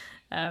nowhere.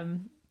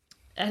 And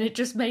it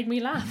just made me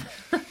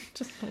laugh.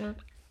 Do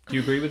you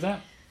agree with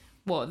that?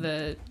 What,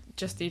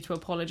 just need to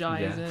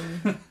apologise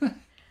and...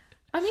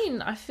 I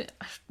mean, I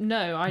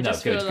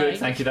just feel good. like...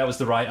 Thank you, that was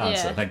the right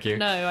answer, thank you.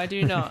 No, I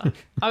do not.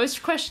 I was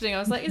questioning, I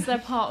was like, is there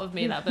part of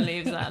me that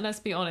believes that?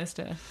 Let's be honest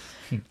here.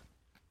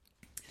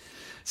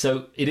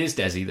 So it is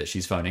Desi that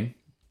she's phoning.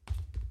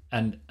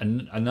 And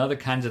another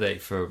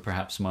candidate for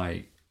perhaps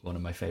one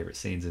of my favourite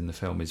scenes in the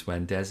film is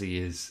when Desi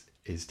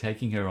is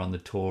taking her on the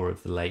tour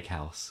of the lake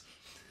house.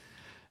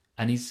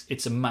 And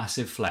it's a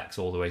massive flex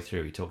all the way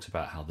through. He talks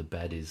about how the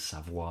bed is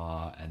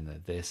Savoy and the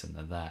this and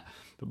the that.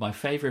 But my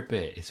favourite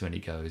bit is when he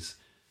goes,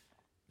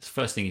 the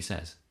first thing he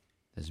says,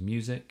 there's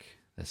music,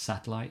 there's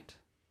satellite,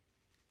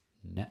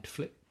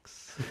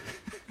 Netflix.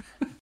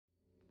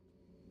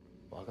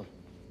 Welcome.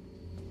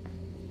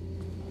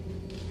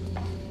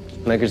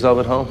 Make yourself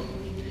at home.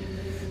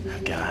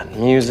 I've got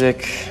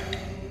music,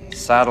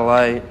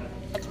 satellite,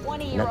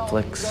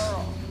 Netflix,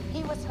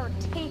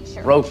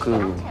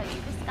 Roku,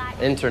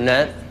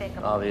 internet,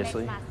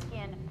 obviously.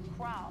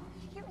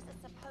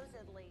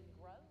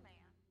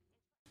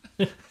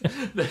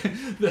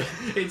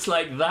 It's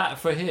like that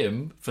for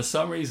him, for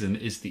some reason,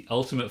 is the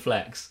ultimate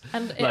flex.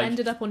 And it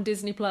ended up on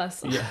Disney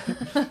Plus. Yeah.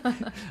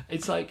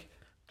 It's like,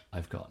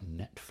 I've got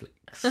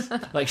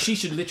Netflix. Like, she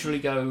should literally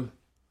go,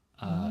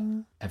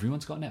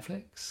 everyone's got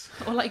Netflix.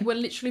 Or like we're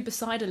literally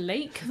beside a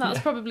lake. That's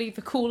probably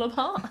the cooler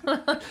part.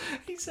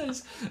 He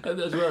says,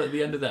 as well, at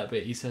the end of that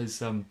bit, he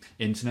says,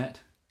 internet,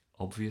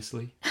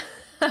 obviously.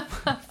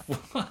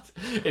 What?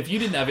 If you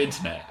didn't have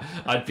internet,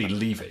 I'd be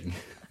leaving.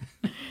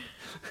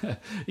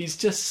 He's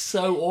just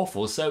so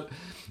awful. So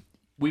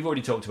we've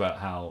already talked about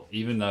how,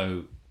 even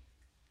though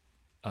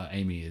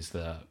Amy is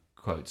the,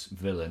 quotes,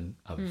 villain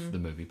of the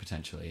movie,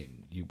 potentially,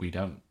 we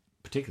don't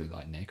particularly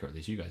like Nick, or at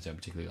least you guys don't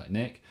particularly like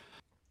Nick.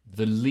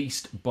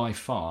 By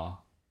far,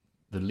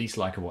 the least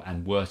likable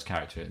and worst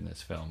character in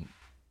this film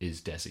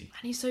is Desi.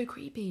 And he's so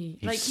creepy.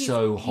 He's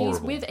so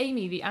horrible. He's with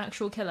Amy, the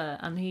actual killer,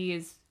 and he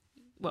is,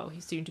 well,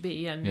 he's soon to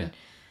be, and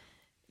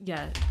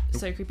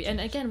so creepy.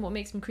 And again, what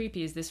makes him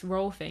creepy is this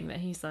role thing that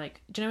he's like,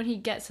 do you know when he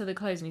gets to the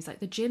clothes and he's like,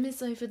 the gym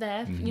is over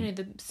there. You know,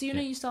 the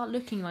sooner you start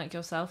looking like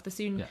yourself, the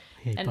sooner.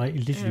 He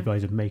literally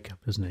buys a makeup,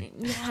 doesn't he?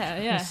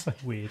 Yeah. It's so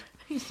weird.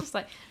 He's just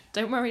like,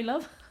 don't worry,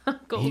 love.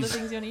 I've got all the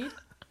things you need.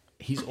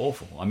 He's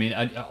awful. I mean,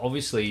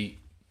 obviously,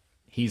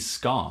 he's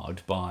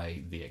scarred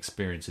by the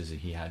experiences that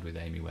he had with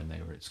Amy when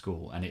they were at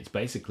school, and it's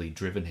basically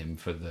driven him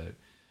for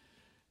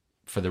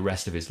the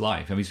rest of his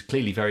life. I mean, he's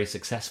clearly very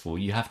successful.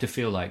 You have to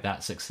feel like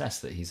that success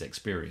that he's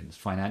experienced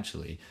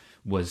financially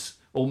was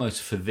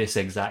almost for this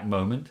exact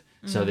moment,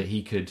 so that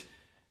he could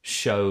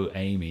show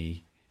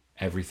Amy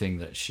everything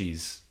that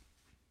she's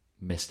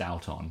missed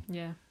out on.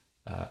 Yeah.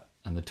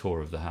 And the tour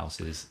of the house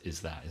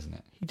is that, isn't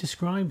it? He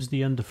describes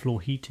the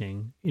underfloor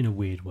heating in a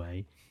weird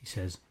way. He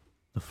says,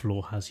 the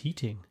floor has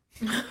heating.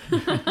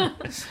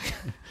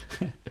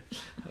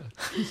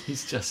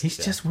 He's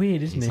just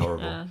weird, isn't he? He's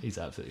horrible. He's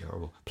absolutely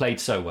horrible. Played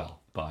so well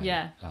by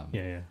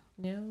Neil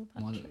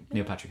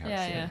Patrick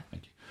Harris. Yeah.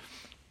 Thank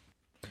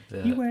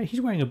you.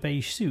 He's wearing a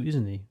beige suit,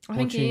 isn't he? I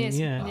think he is.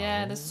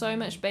 Yeah, there's so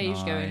much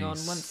beige going on.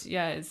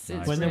 It's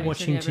when they're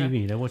watching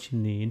TV, they're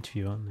watching the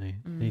interview, aren't they?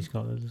 And he's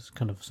got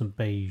kind of some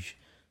beige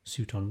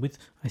suit on with,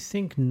 I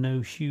think,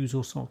 no shoes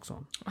or socks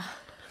on.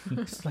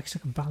 It's like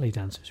a ballet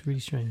dancer. It's really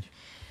strange.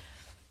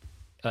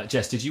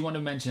 Jess, did you want to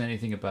mention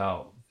anything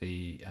about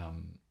the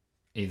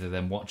either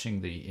them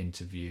watching the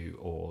interview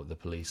or the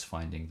police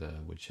finding the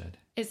woodshed?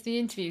 It's the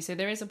interview, so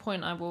there is a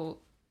point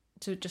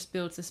to just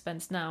build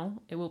suspense now.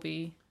 It will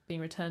be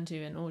being returned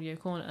to in Audio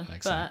Corner.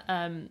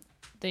 Excellent.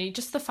 But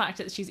just the fact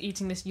that she's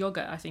eating this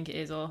yogurt, I think it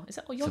is, or is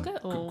it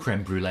yogurt or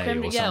creme brulee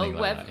or something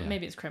like that? Yeah.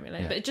 Maybe it's creme brulee.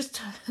 Yeah. But it just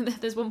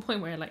there's one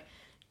point where it like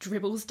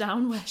dribbles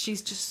down where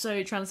she's just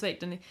so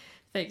transfixed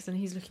and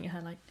he's looking at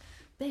her like,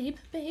 babe.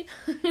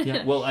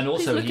 Yeah, well, and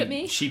also look at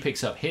me. She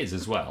picks up his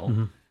as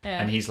well,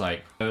 Yeah. and he's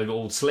like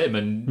all slim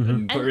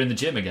and put her in the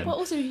gym again. But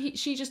also,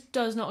 she just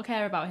does not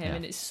care about him,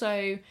 and it's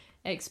so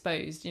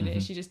exposed. You know,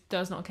 she just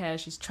does not care.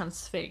 She's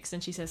transfixed,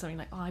 and she says something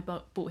like, "Oh, I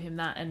bought him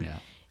that," and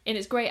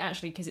it's great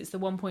actually because it's the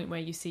one point where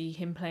you see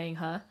him playing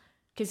her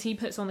because he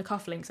puts on the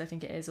cufflinks, I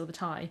think it is, or the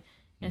tie,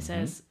 and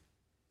says,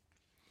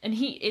 and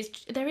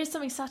there is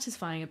something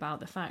satisfying about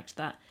the fact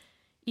that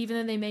even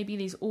though they may be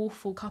these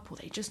awful couple,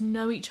 they just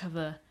know each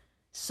other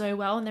so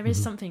well, and there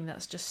is something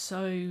that's just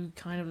so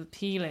kind of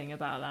appealing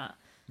about that.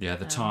 Yeah,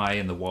 the tie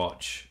and the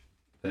watch.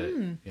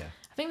 Yeah,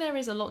 I think there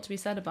is a lot to be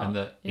said about.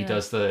 And he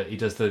does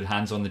the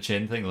hands on the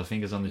chin thing, the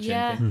fingers on the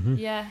chin thing.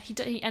 Yeah,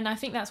 and I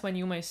think that's when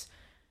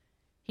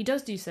he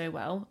does do so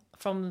well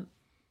from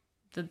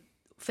the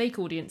fake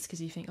audience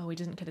because you think, oh, he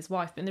doesn't kill his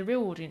wife, but in the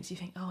real audience, you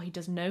think, oh, he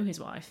does know his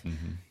wife.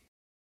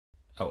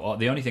 Oh,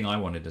 the only thing I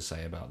wanted to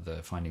say about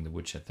the finding the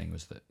woodshed thing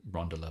was that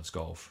Rhonda loves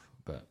golf,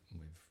 but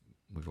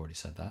we've already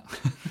said that.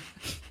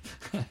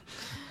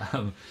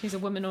 She's a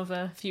woman of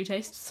a few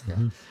tastes.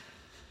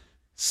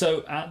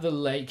 So at the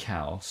lake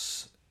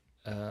house,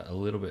 a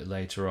little bit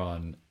later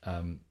on,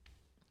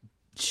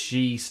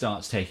 she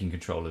starts taking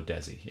control of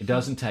Desi. It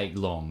doesn't take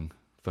long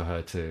for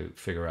her to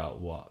figure out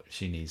what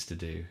she needs to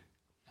do,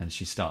 and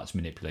she starts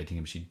manipulating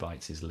him. She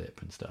bites his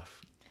lip and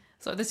stuff.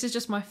 So this is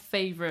just my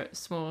favourite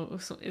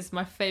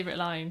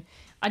line.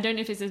 I don't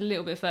know if it's a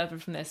little bit further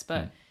from this,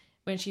 but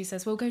when she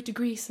says, we'll go to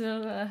Greece,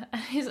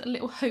 his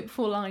little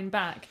hopeful line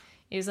back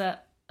is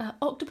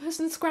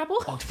octopus and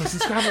Scrabble. Octopus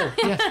and Scrabble,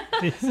 yeah.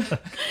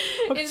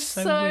 It's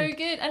so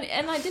good.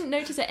 And I didn't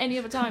notice it any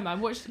other time.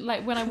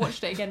 When I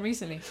watched it again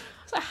recently. I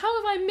was like,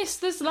 how have I missed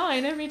this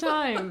line every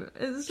time?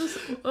 It's just...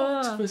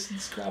 Octopus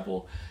and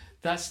Scrabble.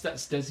 That's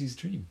Desi's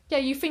dream. Yeah,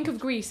 you think of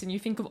Greece and you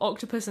think of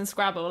octopus and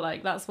Scrabble.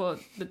 Like, that's what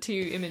the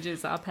two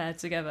images that are paired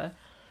together.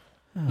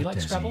 Oh, you like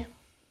Desi. Scrabble?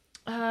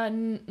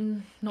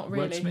 Not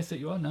really. Wordsmith that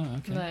you are? No,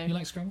 okay. No. You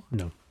like Scrabble?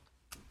 No.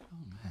 Oh,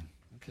 man.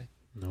 Okay.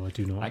 No, I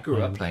do not. I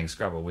grew up playing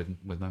Scrabble with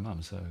my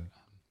mum, so...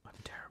 I'm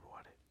terrible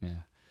at it.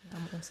 Yeah.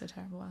 I'm also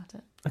terrible at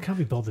it. I can't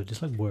be bothered.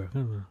 It's like work. I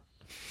don't know.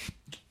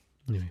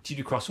 Anyway. Do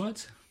you do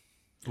crosswords?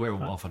 We're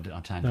off on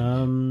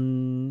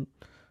tangent.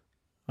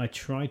 I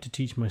tried to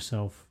teach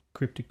myself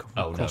cryptic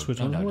Oh, no. crosswords.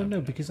 No, Well,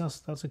 no, because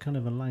that's a kind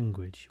of a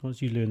language.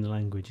 Once you learn the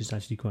language, it's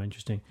actually quite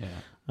interesting. Yeah.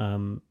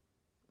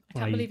 I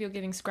can't believe you're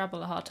giving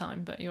Scrabble a hard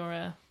time, but you're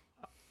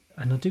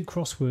And I do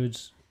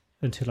crosswords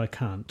until I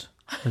can't,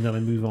 and then I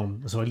move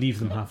on. So I leave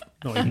them not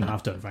even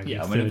half done, frankly.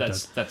 Yeah, I mean,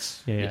 that's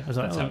how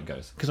it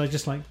goes. Because I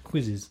just like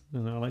quizzes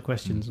and I like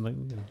questions and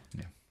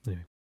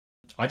Anyway.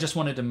 I just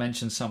wanted to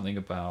mention something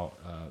about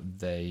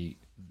they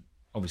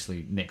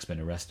obviously Nick's been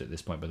arrested at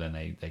this point, but then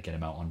they get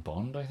him out on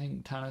bond, I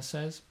think Tanner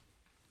says.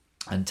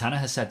 And Tanner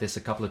has said this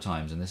a couple of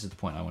times, and this is the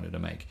point I wanted to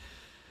make.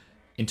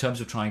 In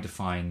terms of trying to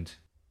find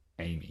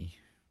Amy,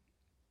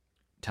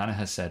 Tanner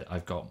has said,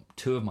 I've got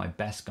 2 of my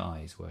best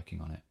guys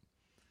working on it.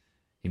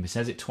 He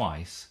says it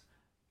twice,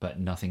 but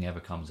nothing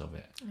ever comes of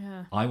it.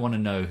 Yeah. I want to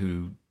know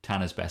who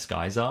Tanner's best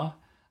guys are,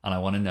 and I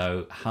want to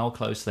know how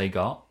close they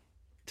got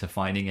to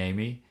finding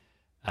Amy.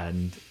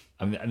 And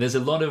I mean, there's a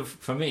lot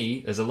of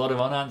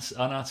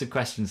unanswered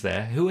questions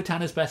there. Who are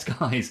Tanner's best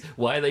guys?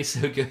 Why are they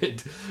so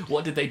good?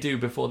 What did they do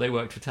before they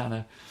worked for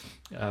Tanner?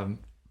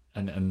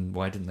 And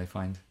why didn't they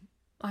find?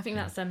 I think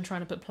that's them trying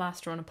to put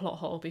plaster on a plot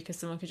hole, because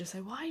someone could just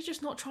say, why are you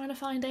just not trying to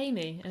find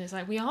Amy? And it's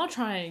like, we are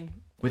trying.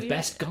 With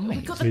best guys.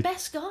 We've got the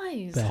best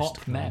guys.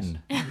 Top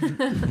men.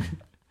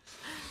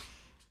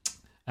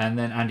 And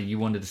then, Andy, you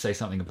wanted to say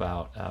something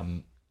about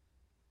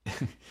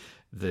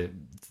the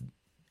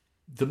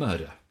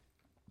murder.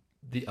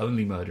 The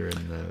only murder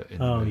in the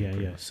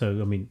movie. Yeah.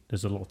 So, I mean,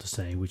 there's a lot to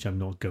say, which I'm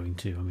not going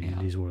to. I mean,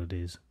 It is what it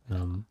is.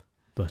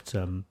 But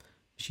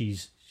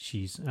she's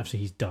after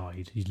he's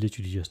died, he's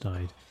literally just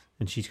died,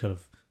 and she's kind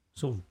of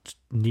sort of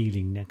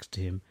kneeling next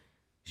to him.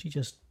 She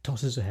just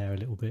tosses her hair a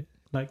little bit,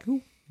 like,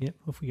 oh, yep,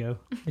 off we go.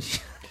 It's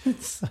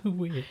so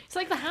weird. It's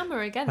like the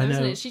Hammer again,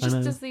 isn't it? She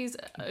just does these,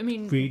 I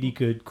mean... really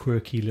good,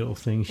 quirky little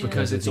things.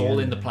 Because it's all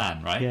in the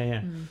plan, right?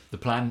 Yeah. The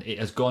plan, it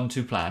has gone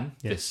to plan,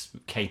 this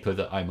caper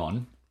that I'm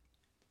on.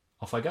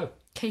 Off I go.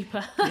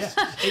 Caper. Yeah.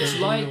 It's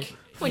like...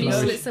 when you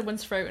slit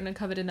someone's throat and are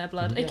covered in their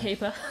blood. A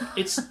caper.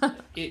 It's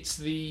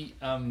the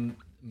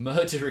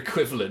murder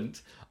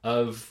equivalent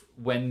of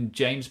when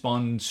James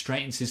Bond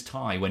straightens his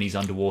tie when he's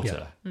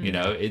underwater. Yeah. You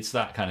know, it's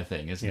that kind of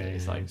thing, isn't it?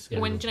 It's like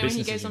when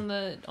he goes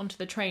onto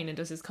the train and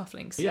does his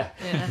cufflinks. Yeah.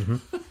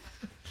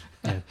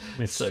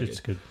 It's so it's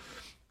good.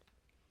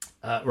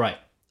 Right.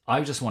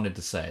 I just wanted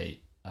to say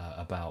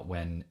about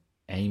when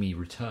Amy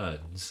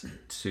returns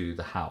to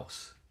the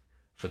house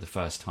for the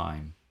first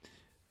time.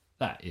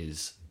 That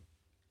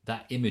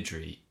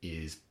imagery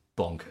is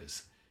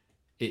bonkers.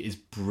 It is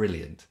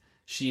brilliant.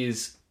 She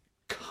is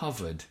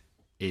covered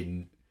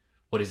in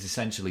what is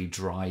essentially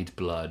dried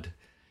blood,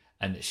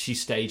 and she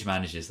stage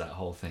manages that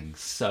whole thing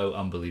so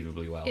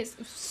unbelievably well. It's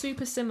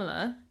super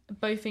similar,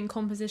 both in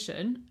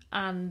composition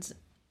and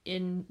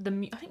in the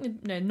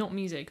not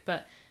music,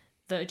 but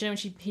when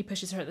he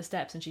pushes her at the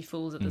steps and she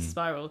falls at the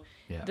spiral.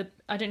 Yeah.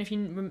 I don't know if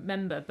you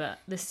remember, but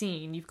the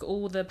scene, you've got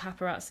all the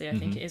paparazzi, I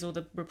think it is, all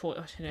the report,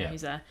 I don't know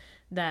who's there,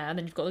 and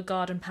then you've got the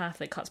garden path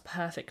that cuts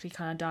perfectly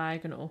kind of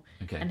diagonal,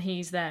 and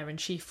he's there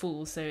and she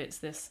falls, so it's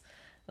this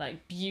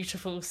like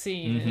beautiful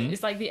scene.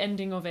 It's like the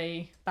ending of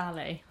a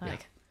ballet,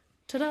 like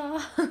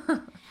ta-da.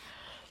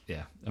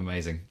 Yeah,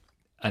 amazing.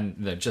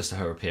 And just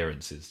her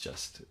appearance is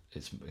just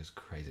it's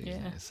crazy. Yeah.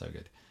 Isn't it? It's so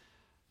good.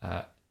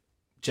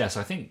 Jess,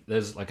 I think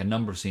there's like a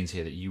number of scenes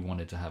here that you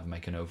wanted to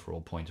make an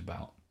overall point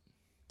about.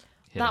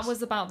 That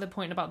was about the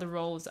point about the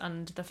roles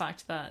and the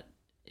fact that,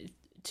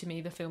 to me,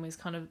 the film is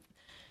kind of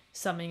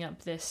summing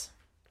up this,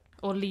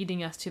 or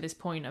leading us to this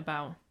point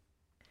about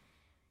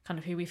kind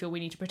of who we feel we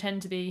need to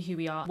pretend to be, who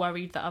we are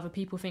worried that other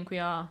people think we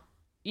are.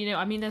 You know,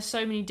 I mean, there's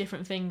so many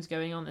different things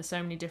going on. There's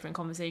so many different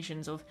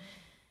conversations of,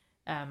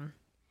 I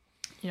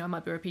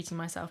might be repeating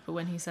myself, but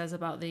when he says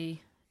about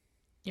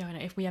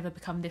if we ever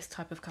become this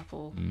type of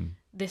couple,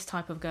 this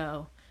type of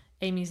girl,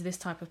 Amy's this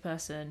type of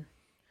person,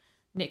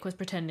 Nick was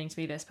pretending to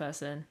be this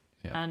person.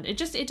 Yeah. And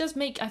it does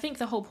make, I think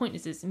the whole point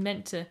is it's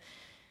meant to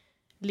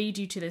lead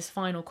you to this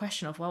final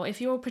question of, well, if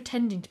you're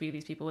pretending to be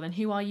these people, then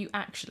who are you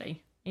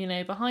actually? You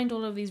know, behind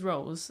all of these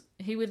roles,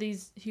 who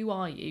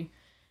are you?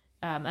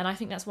 And I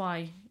think that's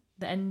why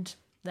the end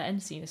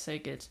scene is so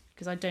good,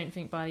 because I don't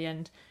think by the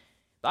end,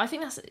 but I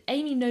think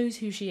Amy knows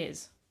who she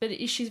is.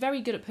 But she's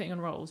very good at putting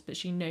on roles, but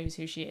she knows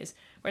who she is.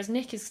 Whereas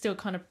Nick is still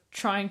kind of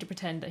trying to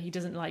pretend that he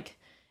doesn't like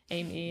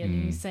Amy,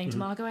 and he's saying to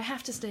Margot, I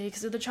have to stay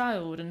because of the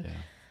child. And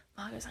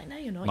Margot's like, no,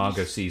 you're not.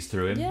 Margot sees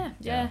through him.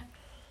 Yeah.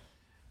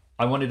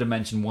 I wanted to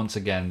mention once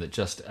again that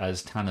just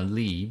as Tanner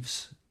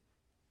leaves,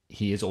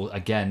 he is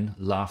again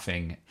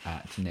laughing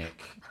at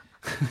Nick.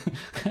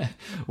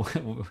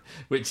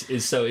 Which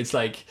is so, it's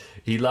like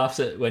he laughs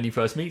at when he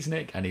first meets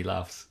Nick, and he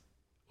laughs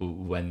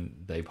when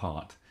they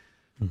part.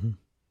 Mm-hmm.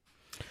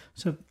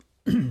 So,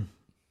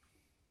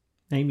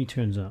 Amy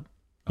turns up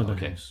at the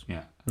house.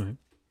 Yeah. Right.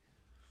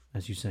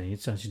 As you say,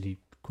 it's actually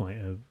quite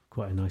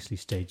a nicely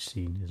staged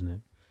scene, isn't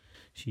it?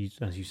 She's,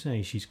 as you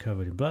say, she's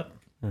covered in blood.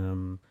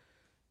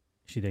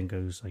 She then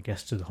goes, I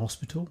guess, to the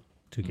hospital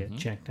to get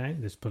checked out.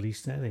 There's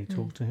police there. They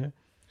talk to her,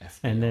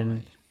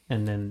 FBI.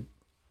 and then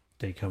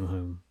they come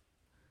home.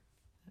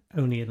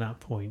 Only at that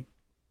point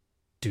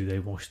do they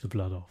wash the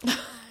blood off?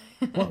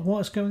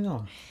 What's going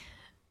on?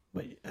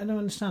 Wait, I don't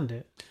understand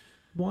it.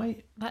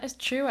 Why? That is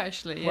true,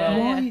 actually. Well,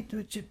 Yeah.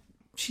 why?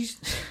 She's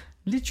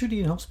literally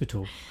in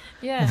hospital.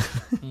 Yeah.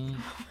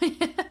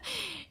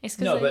 It's 'cause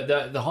No, they-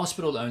 but the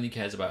hospital only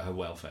cares about her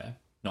welfare,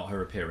 not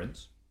her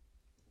appearance.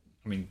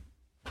 I mean,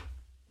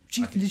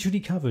 She's literally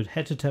covered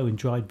head to toe in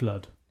dried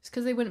blood. It's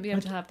because they wouldn't be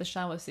able to have the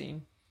shower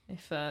scene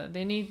if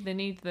they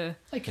need the.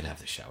 they could have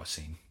the shower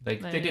scene. They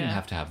No, didn't yeah.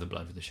 have to have the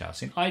blood for the shower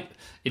scene. But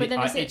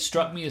then is It it-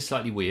 struck me as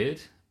slightly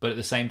weird, but at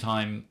the same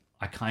time,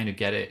 I kind of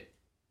get it.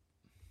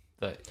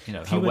 That If her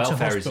you went to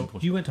welfare is hospital,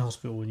 important. you went to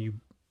hospital and you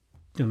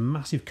did a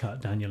massive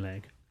cut down your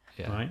leg,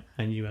 Yeah. right?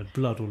 And you had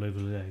blood all over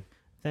the leg.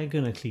 They're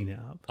gonna clean it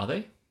up. Are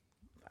they?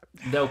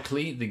 They'll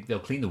clean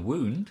the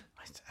wound.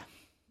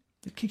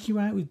 They kick you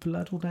out with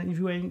blood all down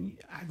your way. Do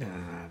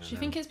you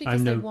think it's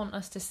because they want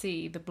us to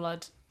see the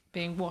blood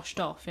being washed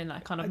off in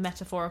that kind of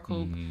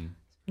metaphorical Yeah,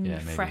 maybe.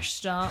 fresh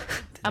start?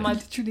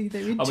 Literally,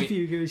 they're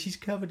interviewing her and she's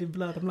covered in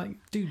blood. I'm like,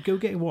 dude, go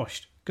get it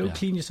washed. Go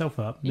clean yourself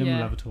up. Then Yeah.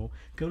 we'll have it all.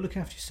 Go look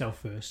after yourself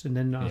first, and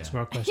then answer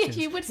our questions.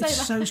 You would say it's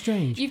that. so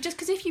strange. You've just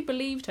because if you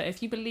believed her,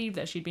 if you believed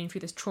that she'd been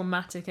through this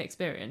traumatic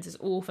experience, this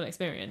awful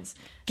experience,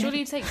 surely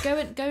you'd say go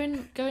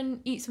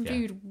and eat some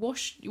food,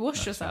 wash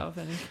yourself,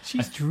 and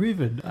She's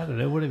driven. I don't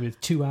know, whatever.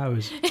 2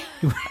 hours.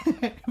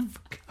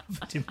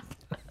 Covered in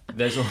blood.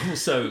 There's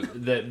also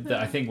that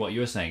I think what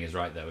you're saying is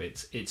right though.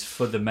 It's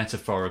for the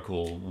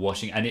metaphorical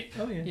washing, and it.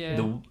 Oh, yeah.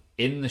 Yeah.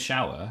 In the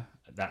shower,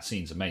 that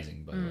scene's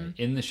amazing. By the way,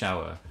 in the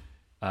shower,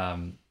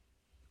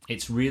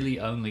 it's really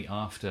only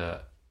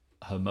after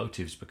her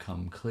motives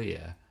become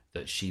clear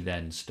that she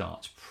then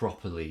starts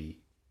properly.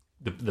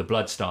 The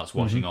blood starts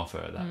washing off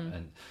her,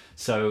 and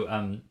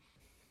so.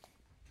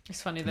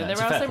 it's funny No, that it's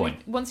there a are fair so many,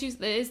 point.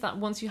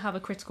 once you have a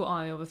critical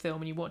eye of a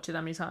film and you watch it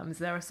that many times,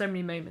 there are so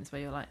many moments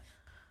where you're like,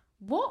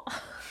 what?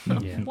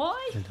 Yeah.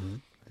 Why?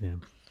 Yeah.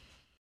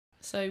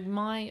 So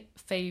my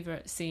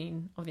favourite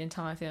scene of the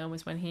entire film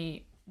was when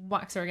he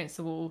whacks her against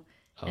the wall,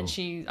 and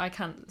I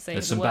can't say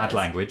There's the some bad words,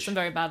 language, some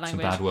very bad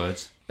language, some bad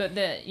words. But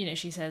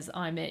she says,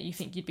 "I'm it." You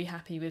think you'd be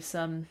happy with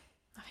some?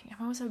 I think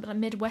I was like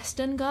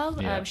Midwestern girl.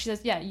 Yeah. She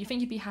says, "Yeah, you think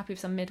you'd be happy with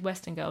some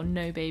Midwestern girl?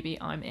 No, baby,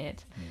 I'm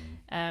it."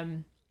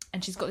 And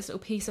she's got this little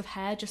piece of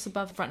hair just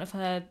above the front of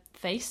her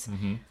face,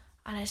 and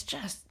it's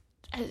just,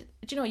 do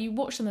you know what? You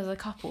watch them as a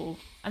couple,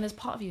 and there's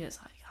part of you that's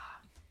like,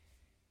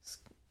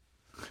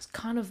 it's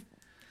kind of.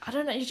 I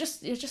don't know. You're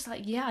just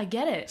like, yeah, I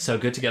get it. So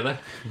good together.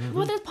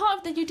 Well, there's part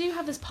of that. You do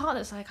have this part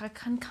that's like, I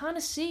can kind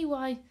of see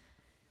why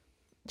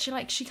she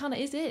kind of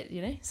is it,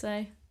 you know.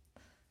 So,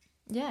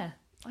 yeah,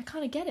 I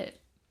kind of get it.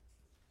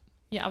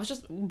 Yeah, I was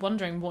just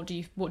wondering, what do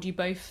you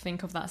both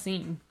think of that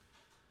scene?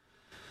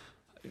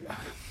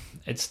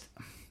 It's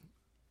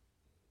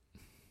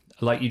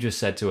like you just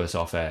said to us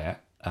off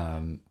air.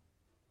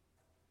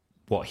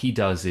 What he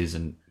does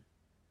isn't.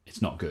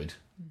 It's not good,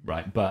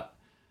 right? But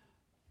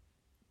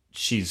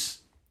she's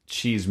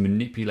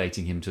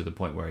manipulating him to the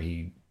point where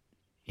he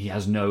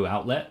has no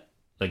outlet.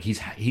 Like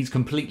he's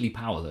completely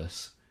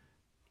powerless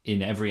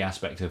in every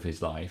aspect of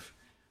his life.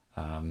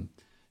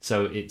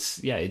 So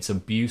it's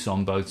abuse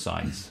on both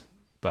sides.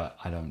 But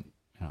I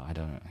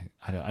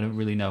don't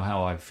really know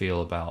how I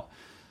feel about.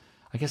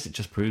 I guess it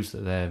just proves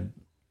that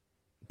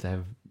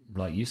they're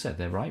like you said,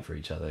 they're right for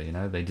each other. You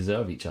know, they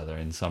deserve each other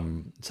in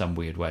some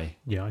weird way.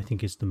 Yeah, I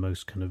think it's the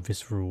most kind of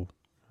visceral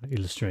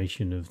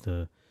illustration of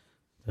the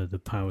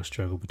power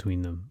struggle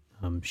between them.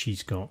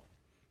 She's got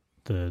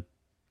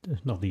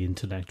not the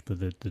intellect, but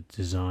the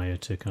desire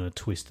to kind of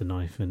twist the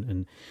knife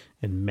and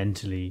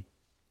mentally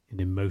and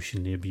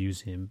emotionally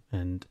abuse him.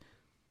 And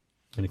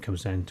when it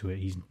comes down to it,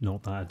 he's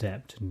not that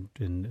adept,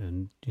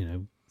 and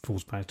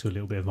falls back to a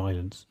little bit of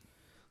violence.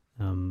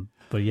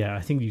 But yeah,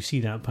 I think you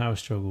see that power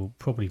struggle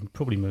probably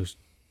most.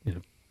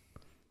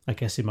 I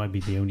guess it might be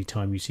the only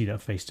time you see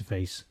that face to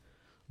face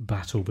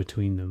battle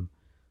between them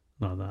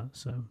like that.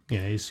 So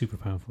yeah, it is super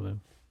powerful though.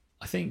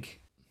 I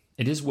think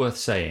it is worth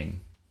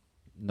saying,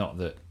 not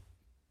that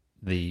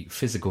the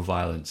physical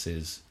violence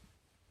is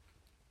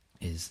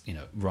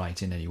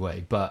right in any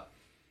way, but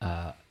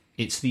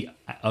it's the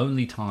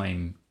only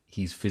time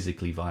he's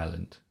physically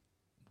violent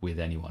with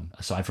anyone,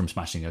 aside from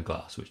smashing a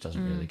glass, which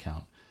doesn't really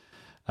count.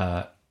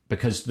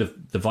 Because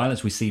the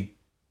violence we see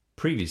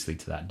previously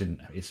to that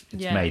it's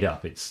made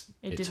up. It's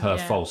her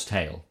false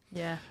tale.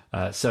 Yeah.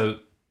 So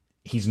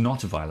he's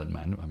not a violent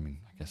man. I mean,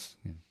 I guess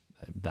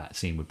that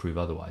scene would prove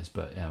otherwise.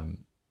 But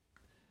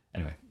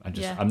anyway,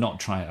 I'm not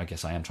trying. I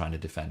guess I am trying to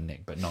defend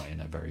Nick, but not in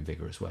a very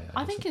vigorous way.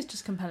 I think it's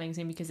just compelling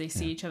scene because they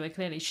see each other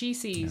clearly. She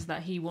sees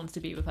that he wants to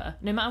be with her,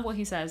 no matter what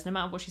he says, no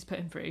matter what she's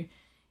putting through.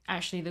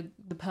 Actually,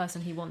 the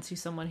person he wants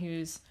is someone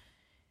who's.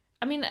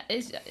 I mean,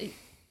 I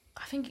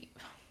think.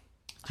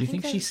 Do you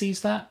think she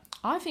sees that?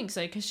 I think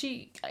so, because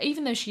she,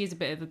 even though she is a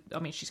bit of a, I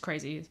mean, she's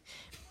crazy,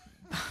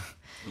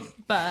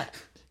 but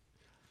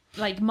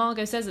like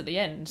Margot says at the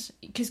end,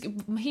 because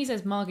he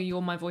says, "Margot,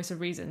 you're my voice of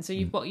reason." So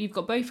you've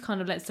got both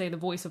kind of, let's say, the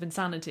voice of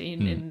insanity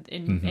in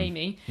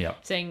Amy,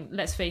 saying,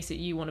 "Let's face it,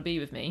 you want to be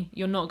with me.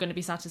 You're not going to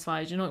be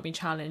satisfied. You're not going to be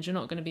challenged. You're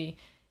not going to be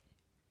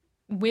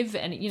with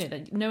any,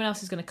 that no one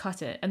else is going to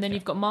cut it. And then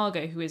you've got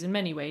Margot, who is in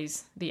many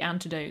ways the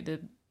antidote, the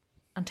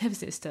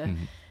antithesis to,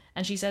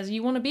 and she says,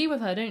 "You want to be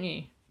with her, don't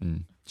you?"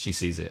 She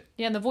sees it.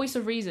 Yeah, and the voice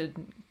of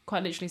reason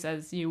quite literally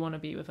says, "You want to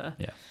be with her."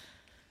 Yeah.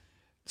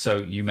 So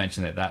you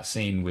mentioned that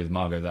scene with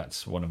Margot.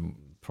 That's one of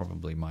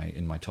probably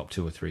in my top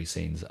 2 or 3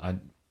 scenes. I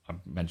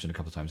mentioned a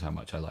couple of times how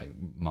much I like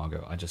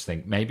Margot. I just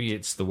think maybe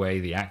it's the way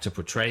the actor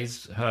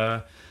portrays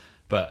her,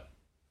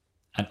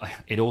 and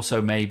it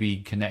also may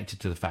be connected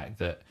to the fact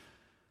that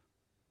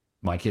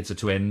my kids are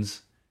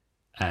twins,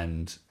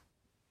 and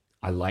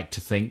I like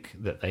to think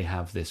that they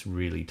have this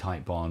really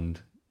tight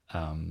bond.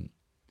 I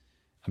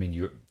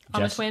mean,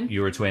 I'm a twin.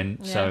 You're a twin,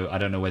 Yeah. so I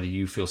don't know whether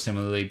you feel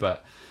similarly,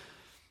 but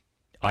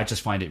I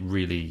just find it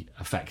really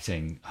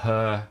affecting.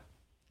 Her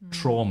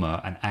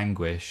trauma and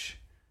anguish,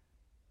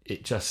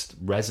 it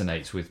just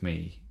resonates with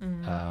me.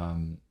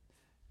 And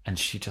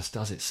she just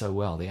does it so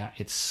well.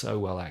 It's so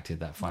well acted,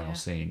 that final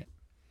scene.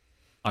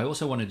 I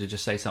also wanted to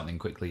just say something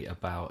quickly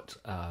about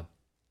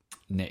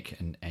Nick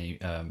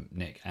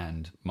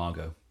and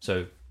Margot.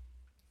 So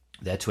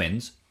they're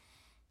twins.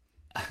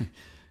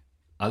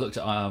 I looked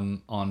at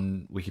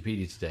on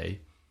Wikipedia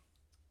today.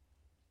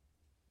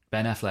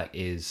 Ben Affleck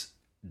is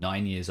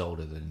 9 years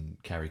older than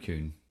Carrie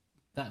Coon.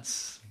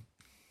 That's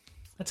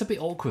a bit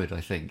awkward,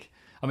 I think.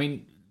 I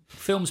mean,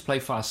 films play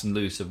fast and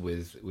loose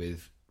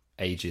with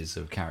ages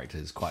of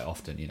characters quite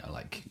often,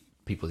 like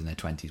people in their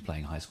 20s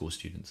playing high school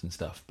students and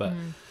stuff. But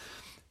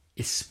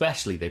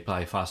especially they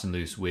play fast and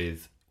loose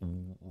with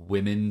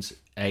women's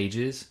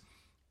ages,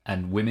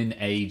 and women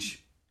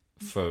age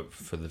for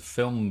the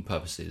film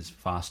purposes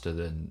faster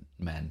than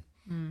men.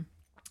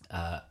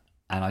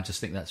 And I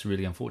just think that's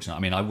really unfortunate. I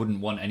mean, I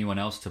wouldn't want anyone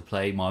else to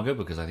play Margot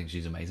because I think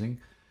she's amazing,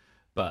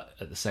 but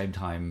at the same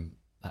time,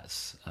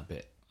 that's a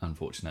bit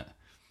unfortunate.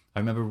 I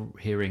remember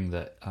hearing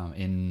that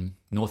in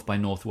North by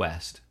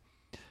Northwest,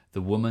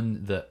 the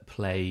woman that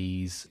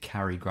plays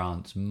Cary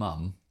Grant's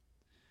mum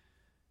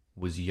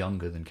was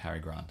younger than Cary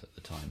Grant at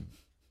the time,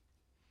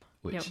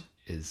 which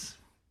is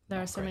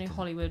there are so many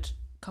Hollywood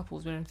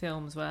couples in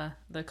films where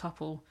the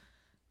couple,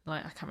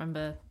 like, I can't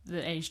remember,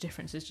 the age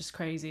difference is just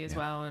crazy as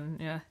well, and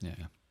yeah,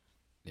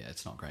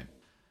 it's not great.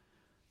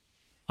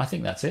 I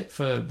think that's it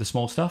for the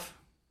small stuff.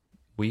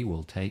 We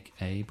will take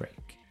a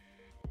break.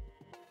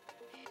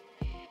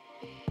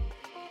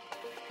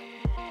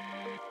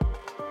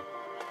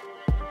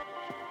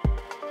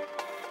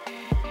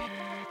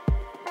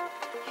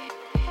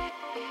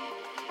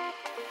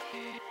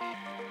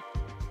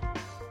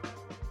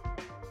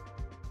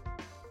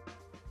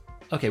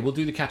 Okay, we'll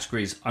do the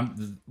categories.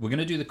 We're going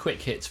to do the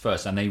quick hits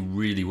first, and they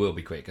really will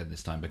be quick at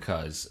this time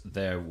because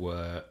there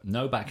were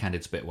no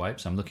backhanded spit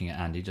wipes. I'm looking at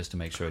Andy just to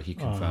make sure he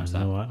confirms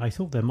that. No, I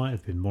thought there might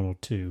have been 1 or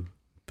 2,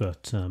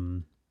 but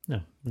no.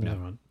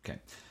 Right. Okay.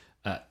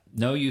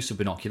 No use of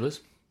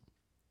binoculars.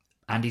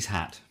 Andy's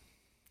hat.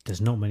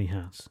 There's not many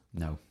hats.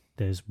 No.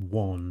 There's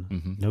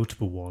one,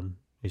 notable one,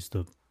 is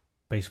the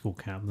baseball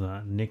cap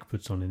that Nick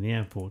puts on in the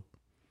airport.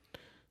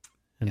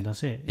 And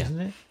that's it, isn't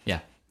it?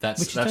 Yeah.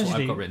 That's what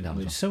I've got written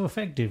down. It's so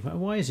effective.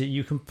 Why is it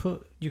you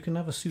can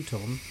have a suit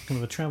on, kind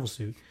of a travel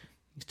suit,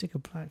 you stick a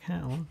black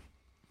hat on,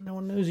 no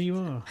one knows who you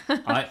are.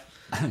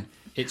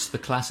 It's the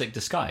classic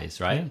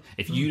disguise, right? Yeah.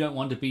 If you don't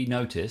want to be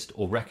noticed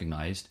or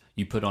recognised,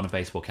 you put on a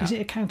baseball cap. Is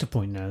it a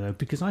counterpoint now, though?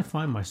 Because I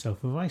find myself,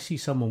 if I see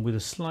someone with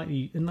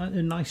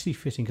a nicely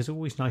fitting, because they're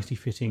always nicely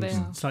fitting,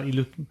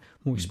 slightly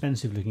more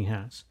expensive looking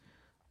hats,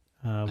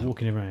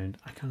 walking around,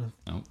 I kind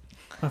of...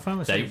 I find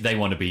myself... They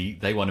want to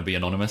be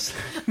anonymous.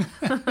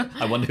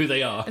 I wonder who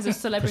they are. As a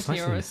celebrity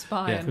or a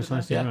spy. Yeah,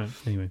 precisely. Right.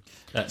 Anyway,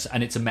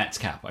 and it's a Mets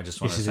cap. I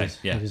just want to say,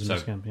 it is a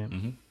Mets cap. Yeah.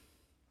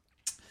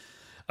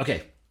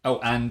 Okay. Oh,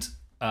 and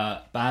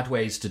bad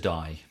ways to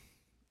die.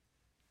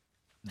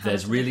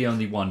 There's really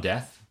only one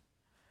death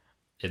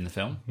in the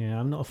film. Yeah,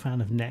 I'm not a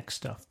fan of neck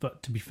stuff,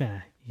 but to be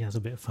fair, he has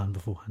a bit of fun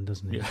beforehand,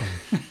 doesn't he? Yeah.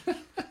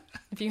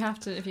 If you have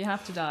to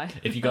die,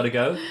 if you got to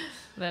go,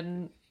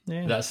 then.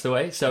 Yeah. That's the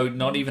way. So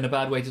not even a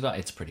bad way to die.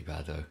 It's pretty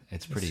bad though.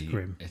 It's pretty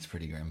grim. It's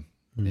pretty grim.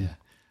 Yeah.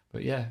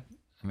 But yeah,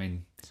 I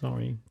mean,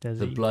 sorry, Desi.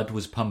 The blood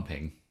was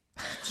pumping,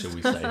 shall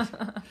we say?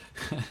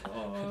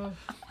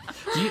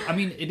 I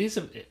mean, it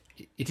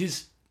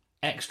is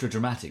extra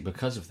dramatic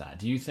because of that.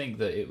 Do you think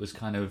that it was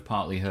kind of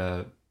partly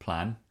her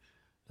plan?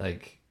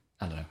 Like,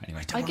 I don't know.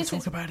 Anyway, I guess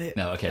talk about it.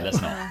 No, okay, let's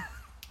not.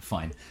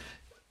 Fine.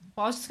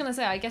 Well, I was just gonna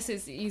say, I guess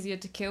it's easier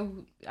to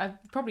kill.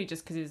 Probably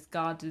just because his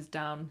guard is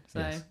down. So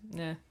Yes.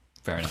 yeah.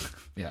 Fair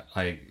enough. Yeah,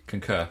 I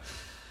concur.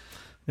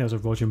 There was a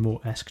Roger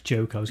Moore-esque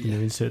joke I was going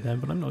to insert then,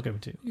 but I'm not going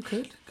to. You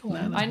could. Go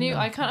on. I knew.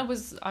 I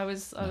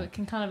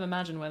can kind of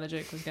imagine where the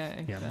joke was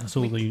going. Yeah, so. that's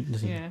all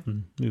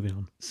moving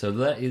on. So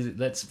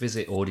let's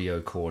visit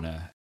Audio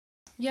Corner.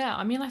 Yeah,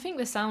 I mean, I think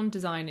the sound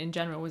design in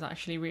general was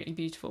actually really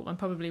beautiful and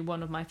probably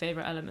one of my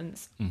favourite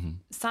elements.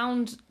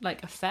 Sound,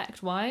 like,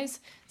 effect-wise,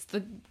 it's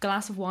the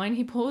glass of wine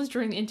he pours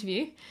during the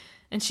interview.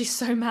 And she's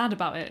so mad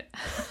about it.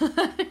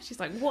 She's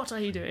like, "What are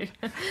you doing?"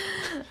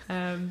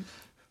 And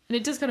And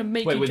it does kind of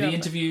make Wait, you with the jump.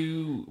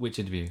 interview... Which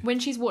interview? When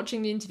she's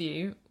watching the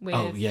interview with...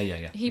 Oh,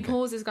 yeah. He Okay.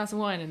 pours his glass of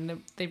wine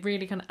and they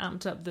really kind of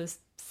amped up the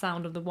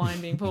sound of the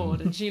wine being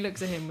poured and she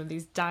looks at him with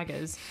these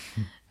daggers.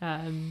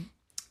 And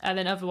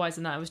then otherwise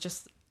than that, it was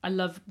just... I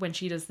love when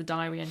she does the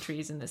diary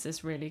entries and there's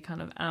this really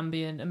kind of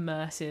ambient,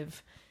 immersive,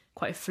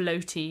 quite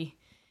floaty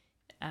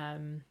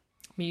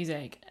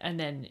music. And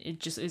then it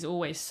just is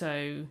always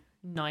so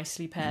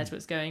nicely paired to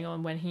what's going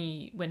on when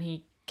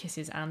he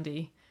kisses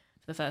Andy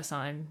for the first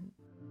time.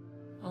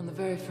 On the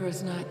very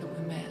first night that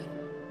we met,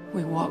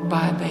 we walked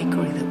by a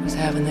bakery that was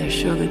having their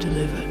sugar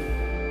delivered.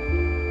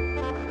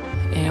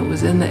 And it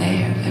was in the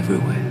air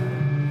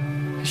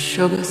everywhere. A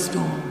sugar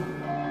storm.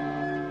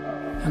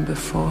 And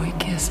before he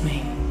kissed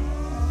me,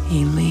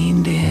 he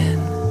leaned in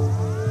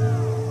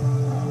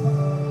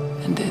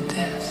and did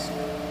this.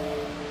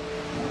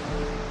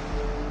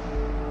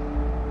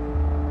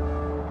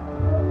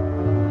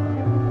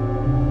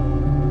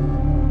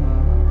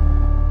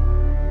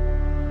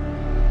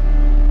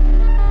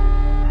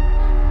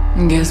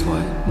 And guess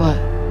what? What?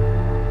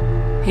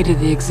 He did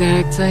the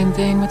exact same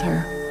thing with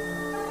her.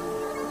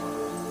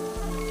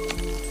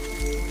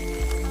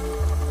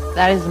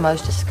 That is the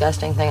most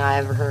disgusting thing I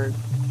ever heard.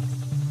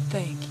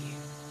 Thank you.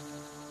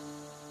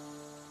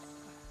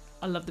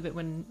 I love the bit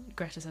when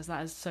Greta says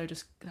that is so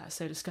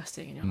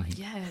disgusting, and you're like,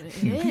 yeah,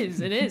 it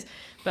is.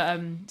 But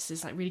it's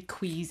just like really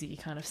queasy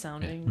kind of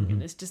sounding,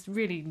 and it's just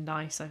really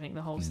nice. I think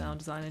the whole sound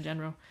design in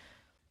general.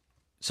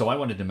 So I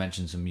wanted to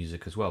mention some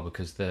music as well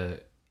because there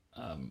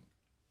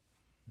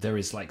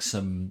is like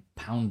some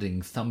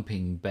pounding,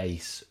 thumping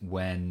bass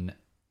when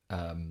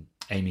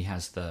Amy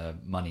has the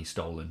money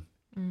stolen,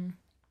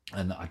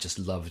 and I just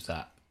loved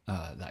that.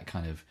 That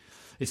kind of,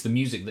 it's the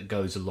music that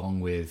goes along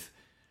with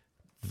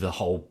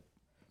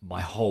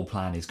my whole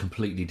plan is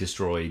completely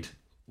destroyed.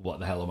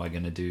 What the hell am I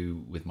going to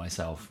do with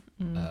myself?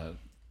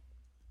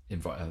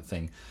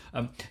 Thing.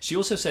 She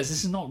also says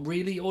this is not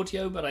really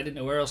audio, but I didn't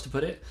know where else to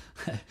put it.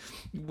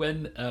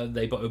 When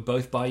they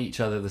both buy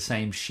each other the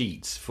same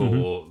sheets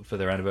for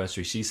their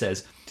anniversary, she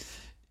says,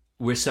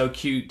 "We're so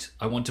cute.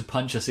 I want to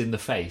punch us in the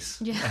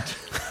face." Yeah,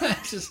 I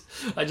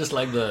just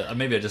like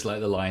maybe I just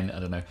like the line. I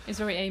don't know. It's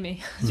very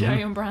Amy. It's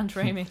very on brand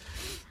for Amy.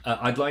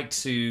 I'd like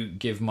to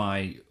give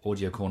my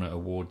Audio Corner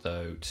award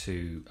though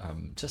to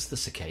just the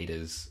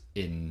cicadas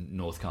in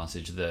North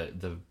Carthage.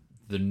 The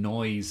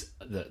noise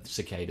that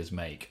cicadas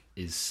make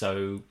is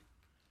so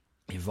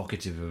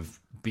evocative of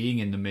being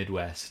in the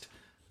Midwest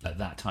at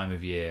that time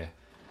of year.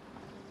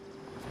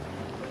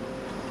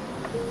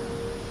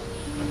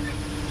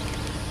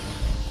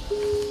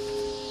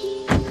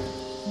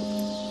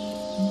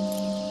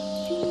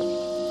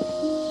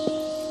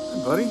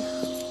 Hey, buddy.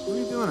 What are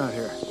you doing out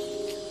here?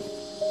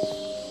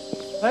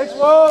 Thanks,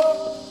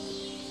 Wolf!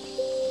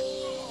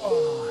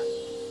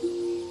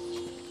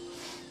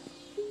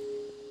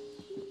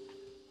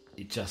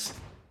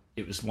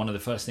 It was one of the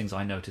first things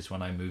I noticed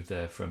when I moved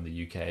there from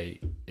the UK.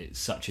 It's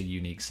such a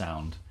unique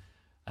sound,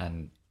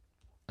 and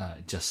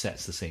it just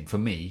sets the scene for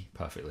me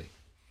perfectly.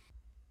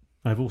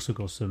 I've also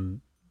got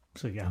some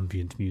sort of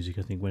ambient music.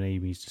 I think when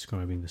Amy's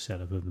describing the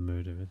setup of the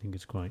murder, I think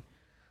it's quite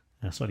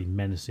slightly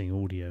menacing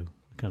audio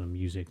kind of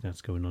music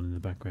that's going on in the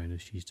background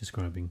as she's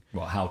describing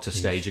how to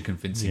stage a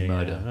convincing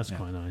murder. Yeah, that's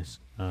quite nice.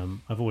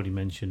 I've already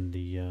mentioned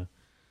the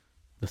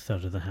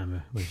thud of the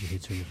hammer when she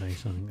hits her in the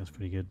face. I think that's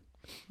pretty good.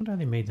 I wonder how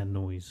they made that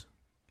noise.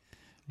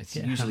 It's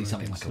usually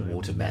something like a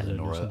watermelon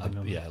or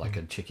like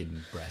a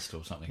chicken breast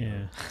or something.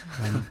 Yeah,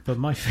 but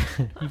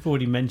you've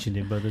already mentioned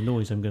it, but the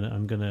noise I'm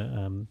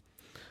gonna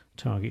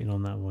target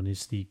on that one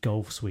is the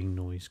golf swing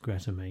noise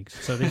Greta makes.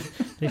 So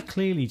they've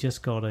clearly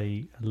just got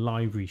a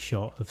library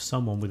shot of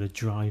someone with a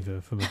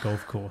driver from a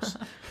golf course,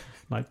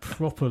 like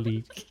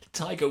properly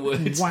Tiger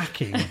Woods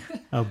whacking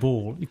a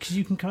ball, because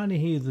you can kind of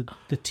hear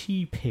the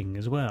tee ping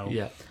as well.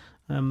 Yeah.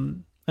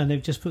 And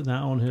they've just put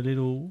that on her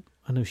little.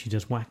 I know she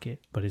does whack it,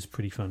 but it's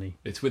pretty funny.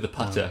 It's with a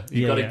putter.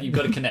 You've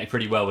got to connect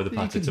pretty well with a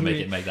putter to make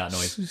it make that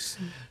noise.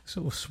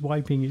 Sort of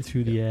swiping it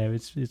through the air.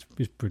 It's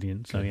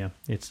brilliant. So yeah,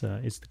 it's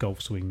the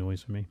golf swing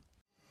noise for me.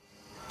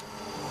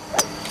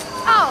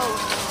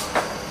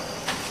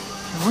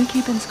 Oh! Are we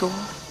keeping score?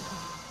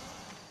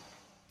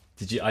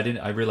 Did you?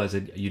 I realised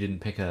that you didn't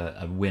pick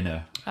a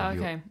winner.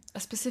 Okay, a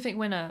specific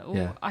winner. Ooh,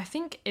 Yeah. I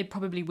think it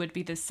probably would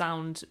be the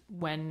sound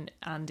when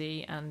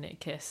Andy and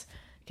Nick kiss,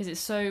 because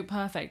it's so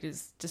perfect.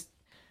 It's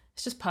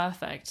just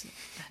perfect.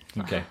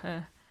 Okay.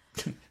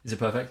 Is it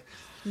perfect?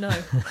 No.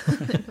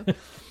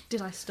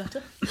 Did I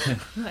stutter?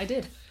 I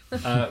did.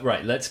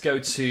 Right, let's go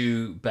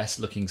to best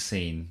looking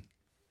scene.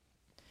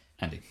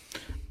 Andy.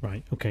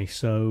 Right. Okay.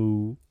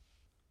 So,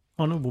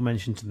 honourable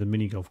mention to the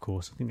mini golf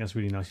course. I think that's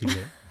really nicely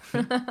lit.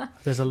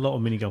 There's a lot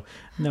of mini golf.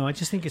 No, I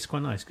just think it's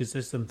quite nice because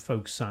there's some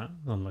folks sat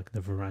on like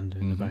the veranda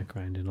in the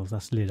background, and all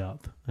that's lit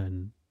up,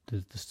 and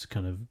there's this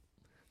kind of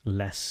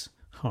less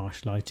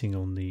harsh lighting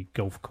on the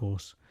golf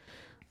course.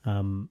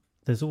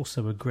 There's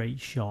also a great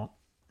shot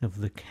of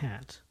the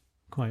cat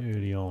quite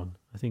early on.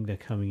 I think they're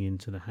coming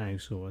into the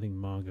house, or I think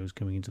Margot's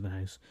coming into the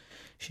house,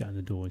 shutting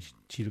the door, and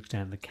she looks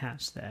down, the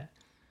cat's there,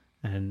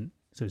 and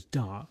so it's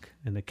dark,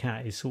 and the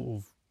cat is sort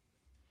of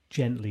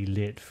gently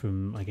lit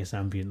from, I guess,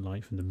 ambient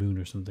light from the moon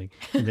or something,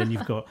 and then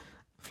you've got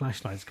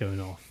flashlights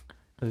going off.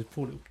 And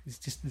it's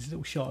just this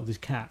little shot of this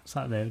cat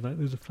sat there, like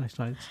those are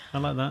flashlights. I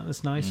like that.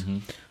 That's nice. Mm-hmm.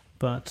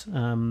 But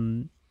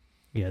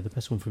the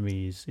best one for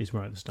me is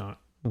right at the start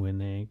when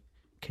they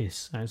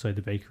kiss outside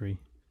the bakery.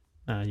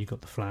 You've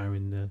got the flour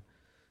in the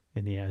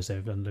air as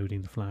they're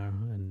unloading the flour,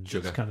 and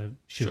Sugar. it's kind of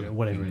sugar.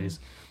 Whatever it is,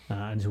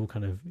 and it's all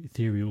kind of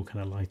ethereal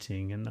kind of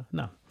lighting. And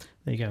there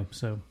you go.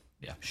 So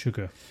yeah,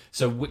 sugar.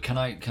 So can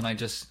I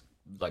just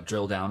like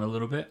drill down a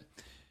little bit?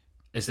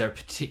 Is there a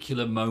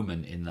particular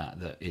moment in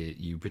that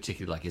you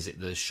particularly like? Is it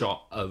the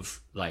shot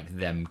of like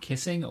them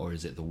kissing, or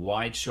is it the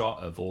wide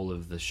shot of all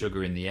of the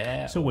sugar in the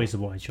air? It's always the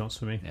wide shots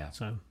for me. Yeah.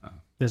 So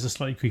there's a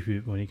slightly creepy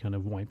bit when he kind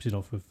of wipes it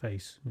off her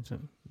face.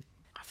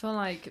 I feel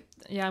like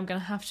I'm gonna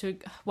have to.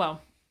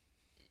 Well,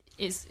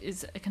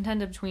 it's a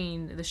contender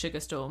between the Sugar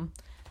Storm.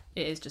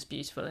 It is just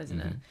beautiful, isn't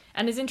it?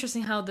 And it's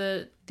interesting how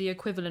the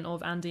equivalent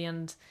of Andy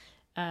and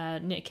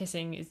Nick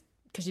kissing is,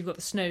 because you've got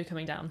the snow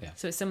coming down. Yeah.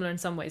 So it's similar in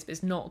some ways, but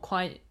it's not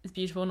quite as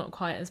beautiful, not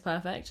quite as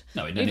perfect.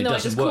 No, even though I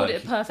just called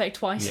it perfect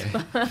twice.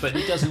 Yeah. But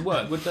it doesn't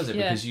work, does it?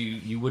 Yeah. Because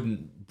you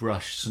wouldn't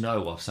brush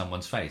snow off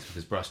someone's face,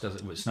 because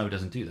snow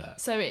doesn't do that.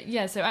 So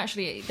so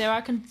actually there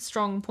are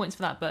strong points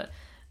for that, but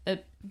a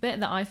bit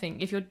that I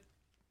think, if you're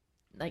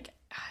like,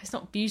 it's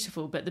not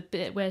beautiful, but the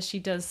bit where she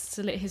does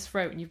slit his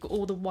throat and you've got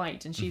all the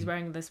white and she's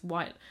wearing this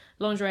white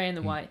lingerie and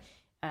the white,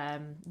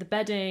 the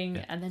bedding,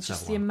 and then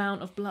just the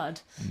amount of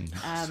blood.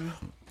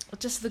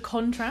 Just the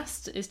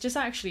contrast is just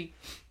actually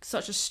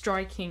such a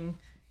striking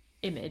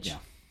image. Yeah.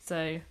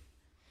 So,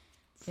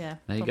 yeah.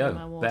 There you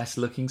go. Best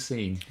looking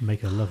scene.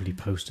 Make a lovely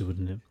poster,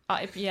 wouldn't it?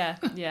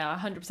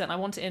 100%. I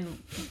want it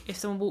in. If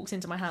someone walks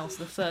into my house,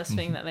 the first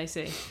thing that they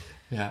see.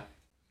 Yeah.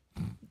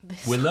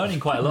 We're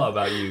learning quite a lot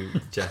about you,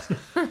 Jess.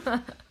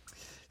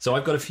 So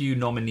I've got a few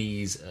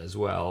nominees as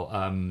well.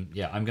 I'm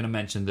going to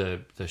mention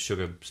the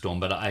Sugar Storm,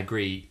 but I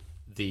agree.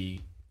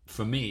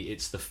 For me,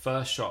 it's the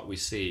first shot we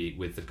see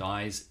with the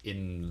guys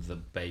in the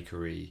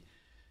bakery,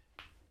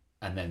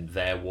 and then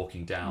they're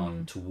walking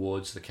down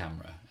towards the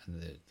camera,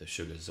 and the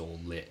sugar's all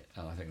lit,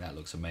 and I think that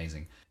looks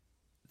amazing.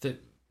 The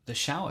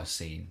shower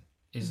scene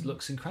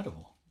looks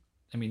incredible.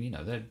 I mean,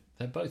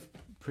 they're both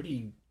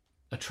pretty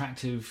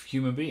attractive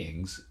human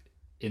beings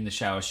in the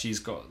shower. She's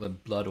got the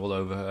blood all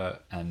over her,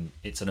 and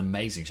it's an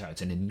amazing shower.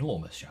 It's an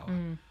enormous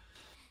shower.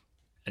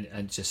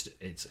 And just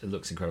it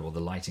looks incredible. The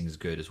lighting is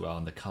good as well,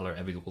 and the color,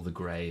 all the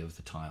grey of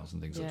the tiles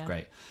and things looks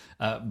great.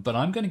 But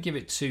I'm going to give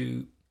it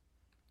to.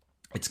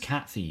 It's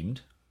cat themed.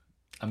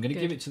 I'm going to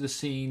give it to the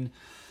scene.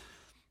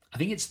 I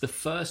think it's the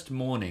first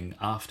morning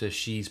after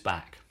she's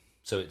back.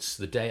 So it's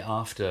the day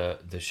after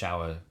the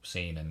shower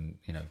scene, and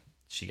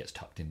she gets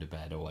tucked into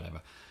bed or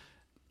whatever,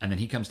 and then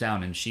he comes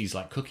down and she's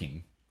like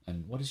cooking.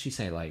 And what does she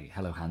say? Like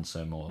 "Hello,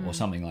 handsome" or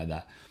something like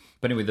that.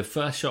 But anyway, the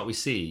first shot we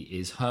see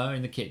is her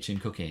in the kitchen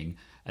cooking,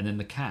 and then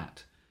the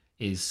cat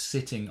is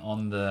sitting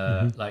on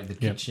the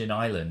kitchen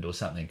island or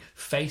something,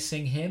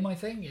 facing him, I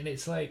think. And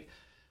it's like,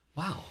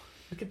 wow,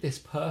 look at this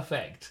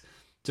perfect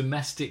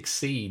domestic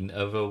scene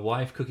of a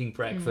wife cooking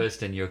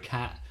breakfast and your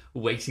cat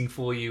waiting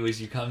for you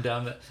as you come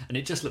down. And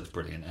it just looks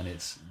brilliant. And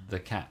it's the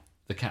cat.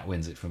 The cat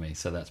wins it for me.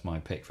 So that's my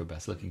pick for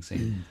best looking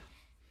scene.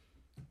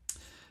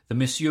 The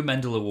Monsieur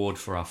Mendel Award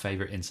for our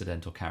favourite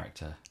incidental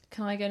character.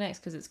 Can I go next?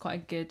 Because it's quite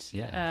a good.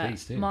 Yeah,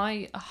 please do.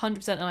 My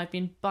 100%, and I've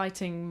been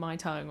biting my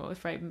tongue, or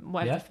afraid.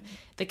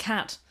 The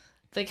cat.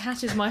 The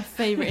cat is my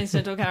favourite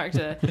incidental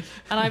character.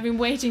 And I've been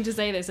waiting to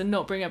say this and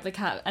not bring up the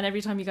cat. And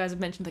every time you guys have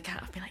mentioned the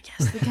cat, I've been like,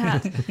 yes, the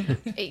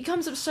cat. It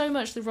comes up so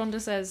much that Rhonda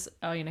says,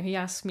 he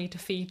asks me to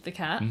feed the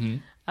cat.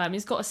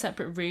 He's got a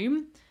separate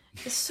room.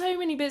 There's so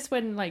many bits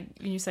when, like,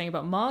 you're saying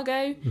about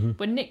Margot,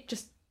 when Nick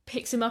just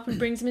picks him up and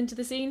brings him into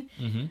the scene,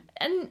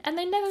 and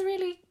they never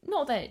really,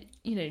 not that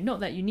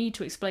you need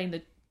to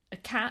explain a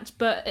cat,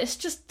 but it's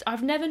just,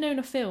 I've never known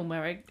a film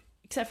where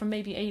except from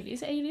maybe Alien.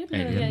 Is it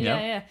Alien?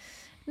 Yeah.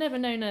 Never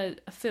known a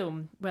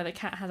film where the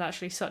cat has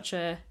actually such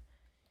a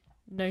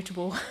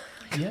notable.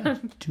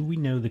 Do we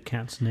know the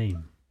cat's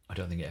name? I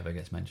don't think it ever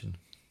gets mentioned.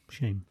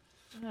 Shame.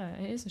 No,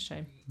 it is a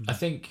shame. I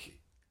think,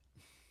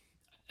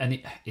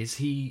 is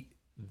he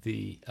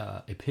the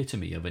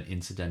epitome of an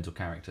incidental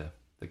character,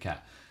 the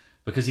cat?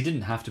 Because he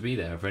didn't have to be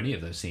there for any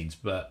of those scenes,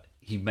 but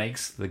he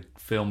makes the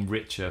film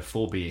richer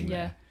for being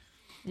there.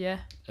 Yeah.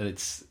 And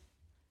it's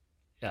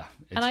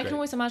and I can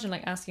always imagine,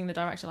 like, asking the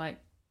director, like,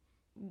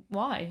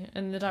 why?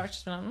 And the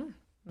director's been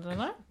like, I don't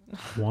know.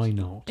 Why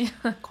not?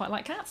 Quite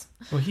like cats.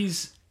 Well,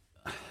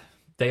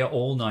 they are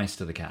all nice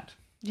to the cat.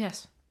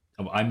 Yes.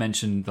 I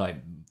mentioned, like,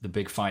 the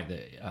big fight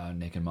that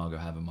Nick and Margot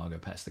have, and Margot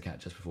pets the cat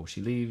just before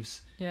she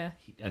leaves. Yeah.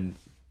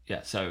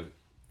 So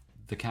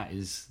the cat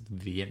is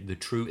the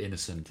true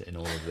innocent in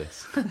all of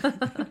this.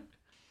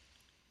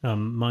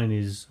 Mine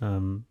is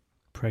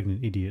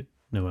pregnant idiot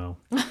Noelle.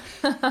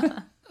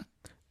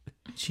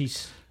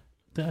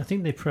 I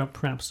think they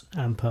perhaps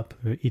amp up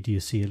her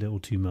idiocy a little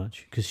too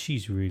much, because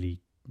she's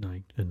really,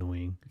 like,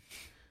 annoying.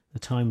 The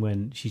time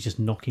when she's just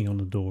knocking on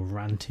the door,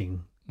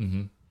 ranting,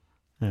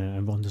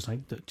 And Rhonda's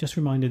like, just a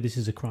reminder, this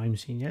is a crime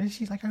scene. Yeah,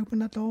 she's like, open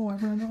the door.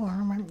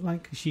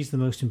 Like, she's the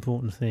most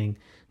important thing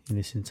in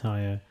this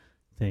entire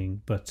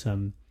thing. But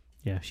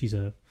yeah, she's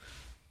my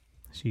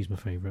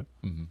favourite.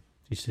 Mm-hmm.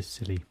 She's just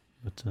silly,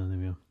 but there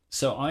we are.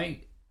 So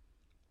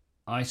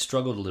I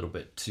struggled a little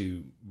bit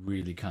to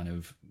really kind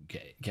of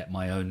get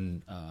my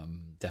own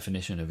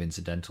definition of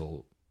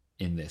incidental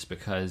in this,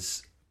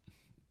 because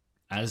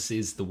as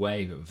is the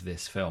way of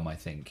this film, I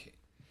think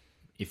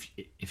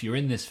if you're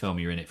in this film,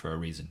 you're in it for a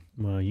reason.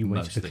 Well, you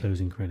wait to the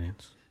closing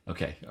credits.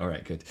 Okay, all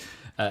right, good.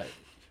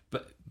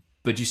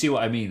 But you see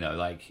what I mean, though?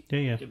 Like,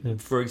 yeah.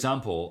 For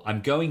example,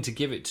 I'm going to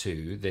give it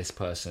to this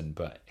person,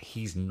 but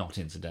he's not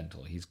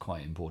incidental. He's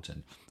quite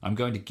important. I'm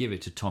going to give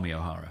it to Tommy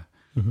O'Hara.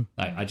 Mm-hmm.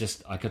 Like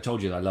I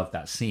told you, I love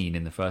that scene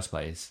in the first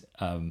place,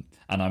 and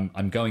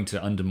I'm going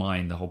to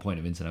undermine the whole point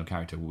of incidental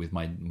character with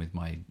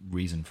my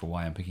reason for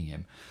why I'm picking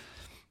him.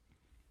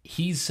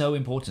 He's so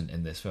important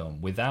in this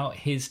film. Without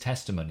his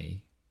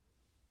testimony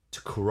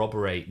to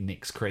corroborate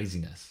Nick's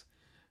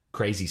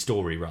crazy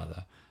story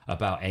rather,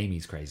 about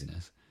Amy's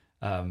craziness,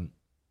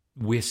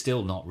 we're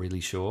still not really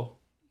sure.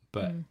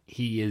 But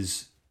he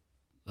is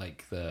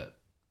like I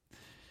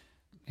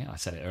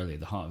said it earlier,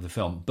 the heart of the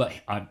film. But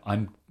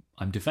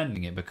I'm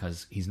defending it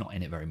because he's not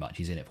in it very much.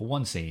 He's in it for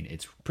one scene.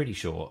 It's pretty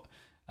short,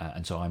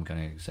 and so I'm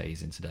going to say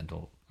he's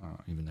incidental,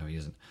 even though he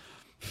isn't.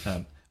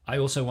 I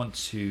also want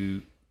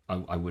to.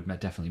 I would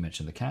definitely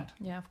mention the cat.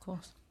 Yeah, of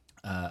course.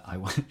 I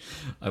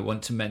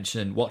want to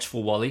mention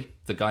Watchful Wally,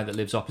 the guy that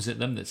lives opposite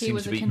them. That he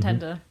was a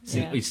contender.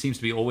 He seems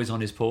to be always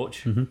on his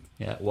porch. Mm-hmm.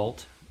 Yeah,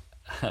 Walt.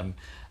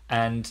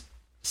 And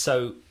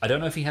so I don't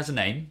know if he has a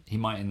name. He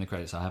might in the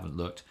credits. I haven't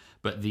looked.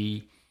 But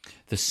the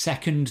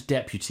second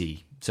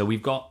deputy. So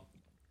we've got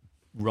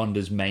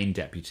Rhonda's main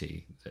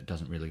deputy that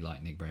doesn't really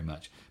like Nick very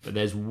much. But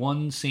there's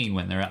one scene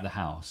when they're at the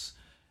house,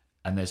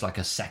 and there's like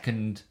a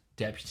second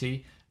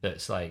deputy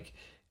that's like.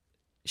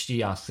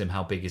 She asks him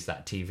how big is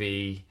that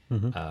TV,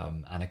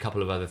 and a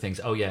couple of other things.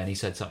 Oh yeah, and he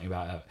said something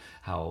about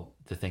how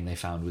the thing they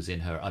found was in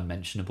her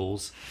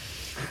unmentionables.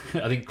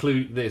 I think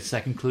the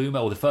second clue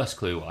or the first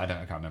clue. I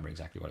can't remember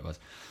exactly what it was,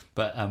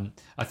 but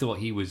I thought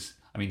he was.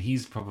 I mean,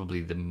 he's probably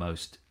the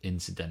most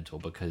incidental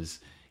because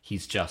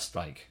he's just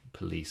like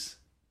police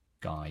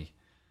guy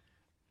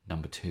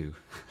number 2.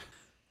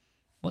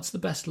 What's the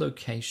best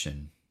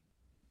location?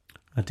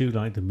 I do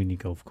like the mini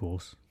golf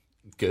course.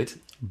 Good.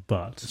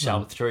 But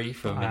Shout 3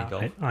 for mini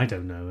golf. I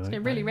don't know. It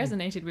really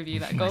resonated with you,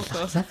 that golf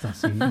course.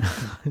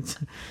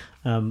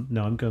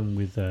 No, I'm going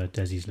with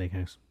Desi's Lake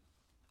House.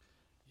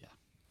 Yeah.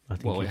 I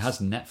think it has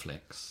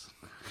Netflix.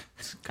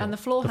 And the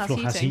floor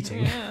has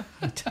heating. Yeah.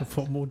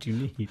 What more do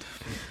you need?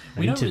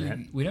 We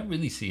don't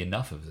really see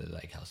enough of the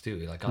lake house, do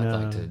we? Like, I'd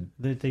like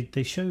to.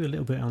 They show you a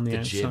little bit on the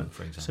outside. Gym,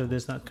 for example. So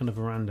there's that kind of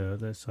veranda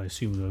that I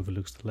assume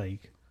overlooks the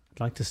lake. I'd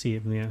like to see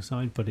it from the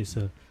outside, but it's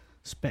a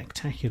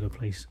spectacular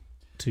place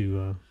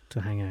to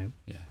hang out.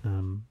 Yeah.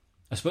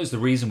 I suppose the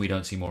reason we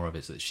don't see more of it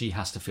is that she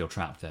has to feel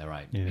trapped there,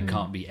 right? Yeah. It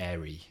can't be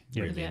airy,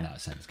 really, in that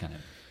sense, can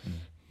it?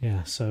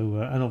 Yeah. So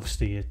and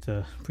obviously,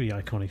 a pretty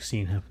iconic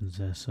scene happens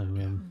there. So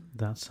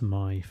that's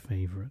my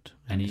favourite.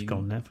 And it's got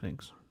on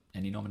Netflix.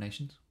 Any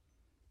nominations?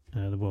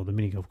 The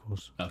mini golf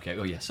course. Okay.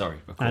 Oh yeah. Sorry.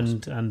 Of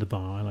course. And the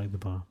bar. I like the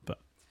bar, but.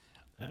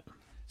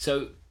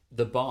 So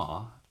the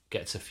bar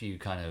gets a few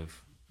kind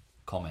of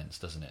comments,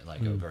 doesn't it?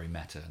 Like very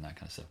meta and that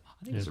kind of stuff.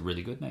 I think it's a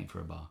really good name for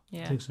a bar.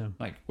 Yeah. I think so.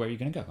 Like, where are you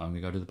going to go? I'm going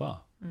to go to the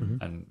bar.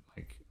 Mm-hmm. And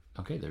like,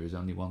 okay, there is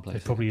only one place.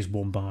 There probably is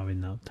one bar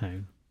in that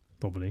town.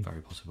 Probably.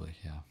 Very possibly.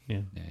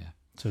 Yeah. Yeah.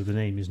 So the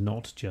name is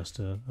not just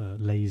a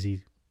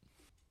lazy.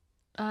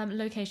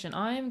 Location.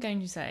 I am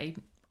going to say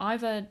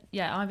either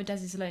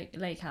Desi's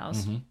Lake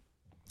House.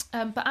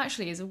 Mm-hmm. But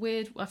actually, it's a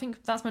weird. I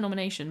think that's my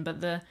nomination.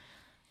 But the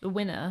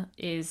winner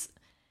is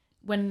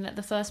when at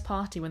the first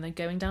party when they're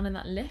going down in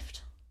that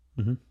lift.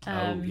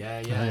 Mm-hmm.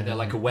 They're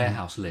like a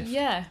warehouse lift.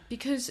 Yeah,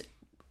 because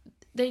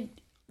the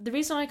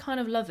reason I kind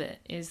of love it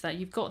is that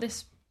you've got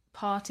this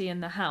party in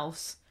the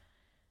house,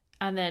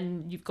 and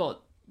then you've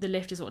got the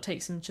lift is what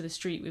takes them to the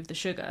street with the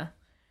sugar,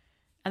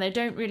 and they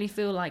don't really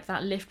feel like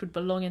that lift would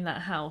belong in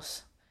that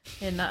house,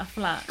 in that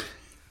flat,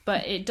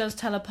 but it does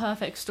tell a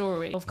perfect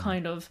story of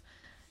kind of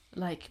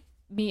like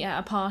meet at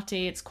a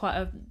party. It's quite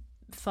a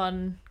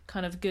fun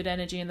kind of good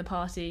energy in the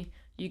party.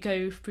 You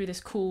go through this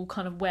cool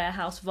kind of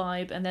warehouse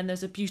vibe, and then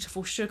there's a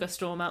beautiful sugar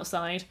storm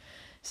outside.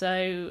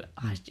 So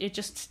it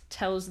just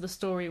tells the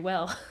story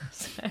well.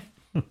 So.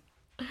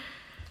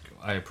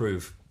 I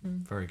approve.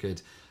 Very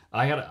good.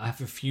 I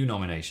have a few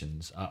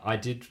nominations. I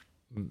did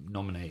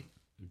nominate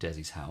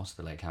Desi's house,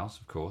 the lake house,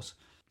 of course.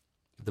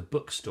 The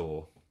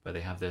bookstore, where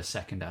they have their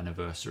second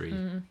anniversary.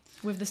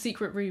 With the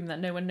secret room that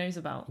no one knows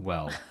about.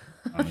 Well,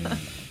 I mean,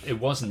 it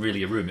wasn't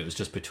really a room. It was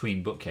just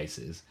between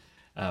bookcases.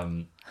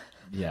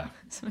 Yeah.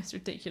 It's the most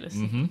ridiculous.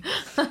 Mm-hmm.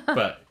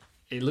 But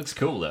it looks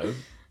cool, though.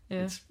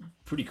 Yeah. It's a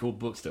pretty cool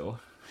bookstore.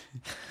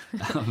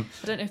 I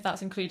don't know if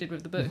that's included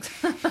with the books.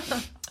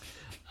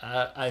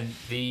 And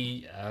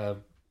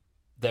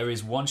there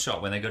is one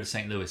shot when they go to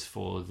St. Louis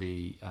for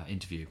the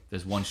interview.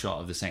 There's one shot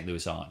of the St.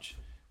 Louis Arch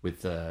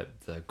with the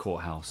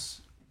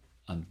courthouse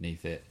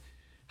underneath it.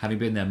 Having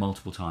been there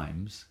multiple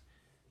times,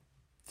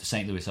 the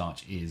St. Louis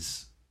Arch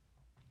is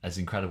as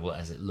incredible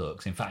as it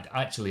looks. In fact,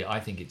 actually, I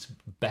think it's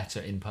better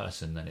in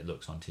person than it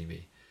looks on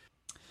TV.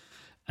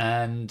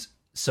 And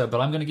so,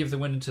 but I'm going to give the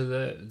win to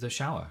the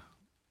shower.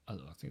 I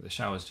think the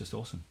shower is just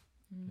awesome.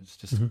 It's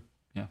just,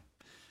 yeah.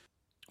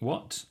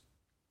 What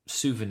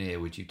souvenir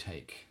would you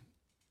take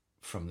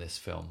from this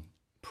film?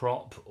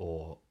 Prop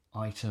or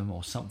item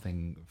or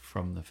something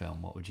from the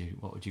film? What would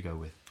you go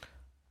with?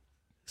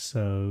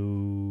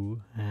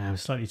 So I'm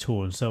slightly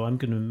torn. So I'm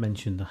going to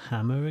mention the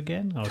hammer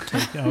again.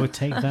 I would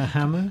take that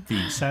hammer.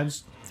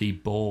 The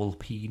ball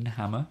peen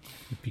hammer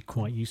would be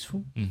quite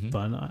useful.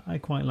 But I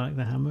quite like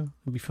the hammer.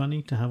 It'd be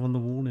funny to have on the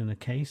wall in a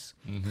case,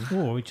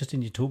 or just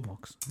in your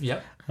toolbox.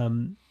 Yep.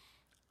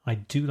 I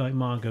do like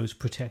Margot's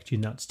 "Protect Your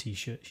Nuts"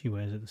 T-shirt she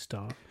wears at the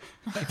start.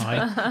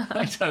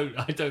 I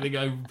don't think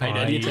I paid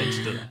any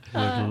attention to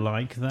that. Would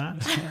like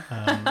that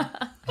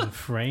in a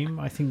frame.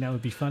 I think that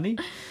would be funny.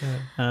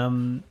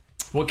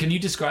 Well, can you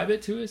describe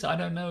it to us? I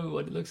don't know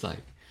what it looks like.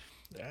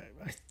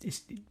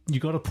 You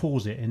got to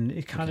pause it, and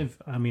it kind of.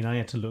 I mean, I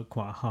had to look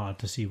quite hard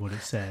to see what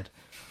it said,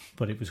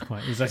 but it was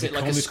quite. It was like Is it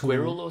like a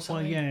squirrel or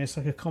something? Well, yeah, it's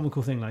like a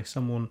comical thing, like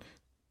someone,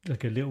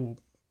 like a little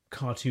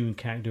cartoon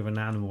character of an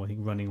animal, I think,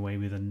 running away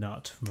with a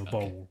nut from a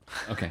bowl.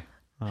 Okay.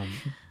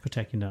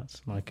 Protect your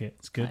nuts, like it.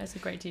 It's good. That is a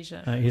great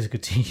T-shirt. It is a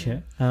good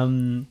T-shirt. So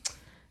I'm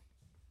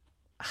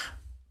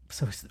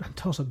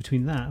tossed up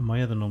between that and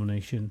my other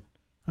nomination.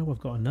 Oh, I've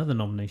got another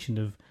nomination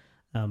of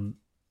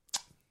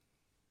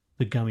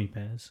the gummy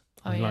bears.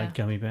 I like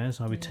gummy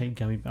bears. I would take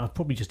gummy bears. I'd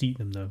probably just eat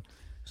them though.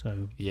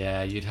 So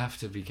yeah, you'd have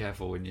to be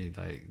careful when you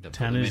like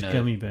Tanner's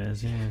gummy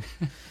bears. Yeah.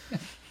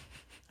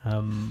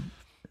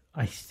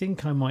 I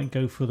think I might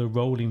go for the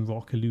Rolling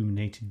Rock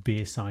illuminated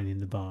beer sign in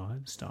the bar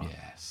at the start.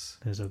 Yes,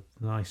 there's a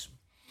nice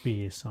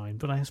beer sign,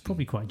 but it's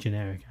probably quite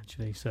generic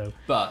actually. So,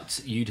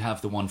 but you'd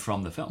have the one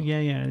from the film. Yeah,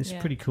 it's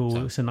pretty cool.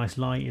 So, it's a nice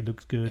light. It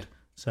looks good.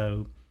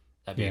 So.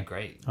 That'd be a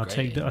great. I'll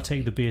take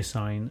the beer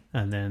sign,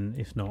 and then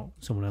if not,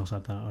 someone else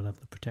had that. I'll have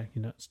the Protect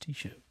Your Nuts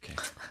T-shirt. Okay,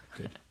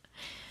 good.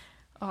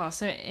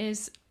 So it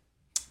is.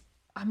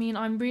 I mean,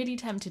 I'm really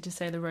tempted to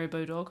say the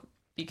Robo-Dog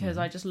because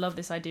I just love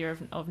this idea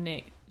of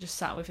Nick just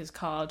sat with his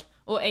card,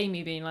 or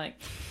Amy being like,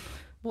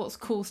 "What's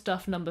cool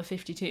stuff number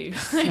 52?"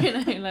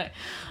 Like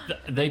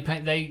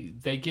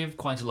they give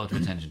quite a lot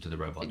of attention to the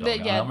robot dog.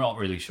 I'm not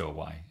really sure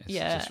why. It's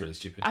just really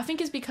stupid. I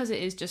think it's because it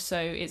is just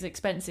it's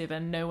expensive,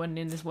 and no one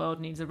in this world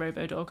needs a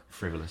Robo-Dog.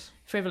 Frivolous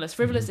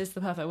is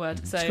the perfect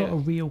word. So he's got a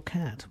real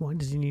cat. Why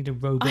does he need a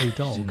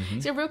Robo-Dog?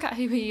 He's a real cat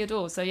who he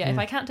adores. So if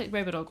I can't take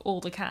Robo-Dog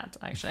or the cat,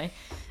 actually,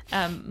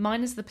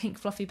 mine is the pink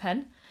fluffy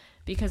pen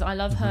because I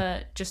love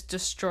her just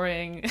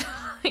destroying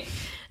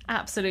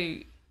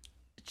absolute.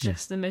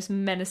 Just the most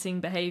menacing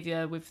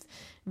behaviour with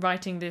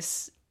writing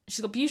this.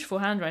 She's got beautiful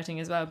handwriting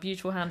as well.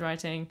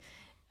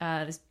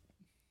 And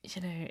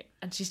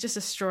she's just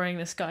destroying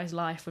this guy's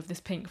life with this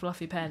pink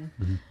fluffy pen.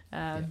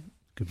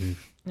 Good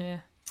move. Yeah.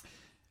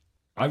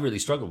 I really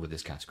struggled with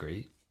this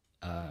category.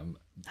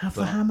 Have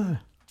the hammer.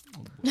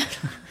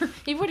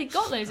 You've already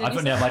got those.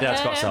 My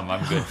dad's got some.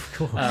 I'm good.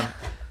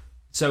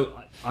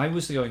 So I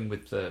was going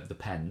with the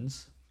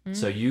pens.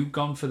 So you've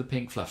gone for the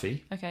pink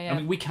fluffy. Okay, yeah. I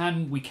mean, we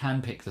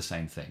can pick the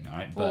same thing, all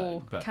right?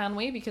 But can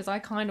we? Because I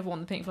kind of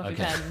want the pink fluffy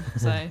pen.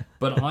 So,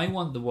 but I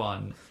want the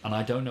one, and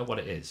I don't know what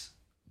it is,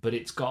 but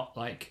it's got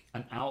like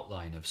an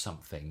outline of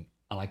something,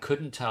 and I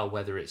couldn't tell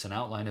whether it's an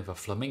outline of a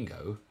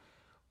flamingo,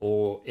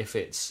 or if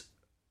it's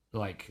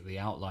like the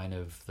outline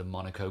of the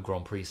Monaco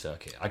Grand Prix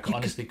circuit. I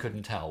honestly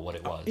couldn't tell what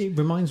it was. It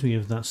reminds me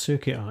of that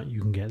circuit art you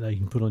can get there. You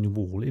can put on your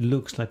wall. It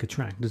looks like a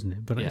track, doesn't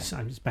it? But it's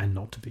bad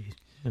not to be.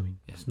 I mean,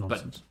 it's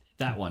nonsense. But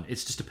that one,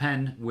 it's just a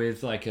pen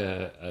with like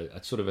a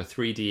sort of a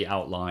 3D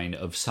outline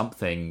of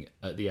something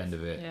at the end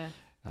of it. Yeah.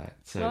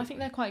 Well, I think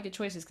they're quite good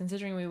choices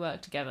considering we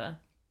work together.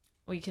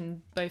 We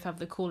can both have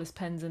the coolest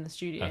pens in the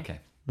studio. Okay.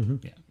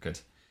 Yeah, good.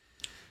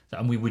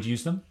 And we would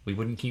use them. We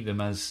wouldn't keep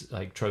them as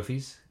like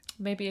trophies.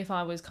 Maybe if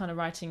I was kind of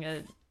writing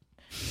a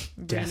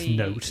death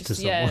note to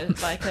someone,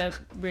 like a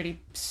really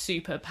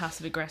super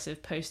passive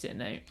aggressive post-it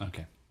note.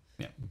 Okay.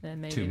 Yeah.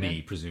 Then maybe to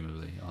me,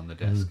 presumably on the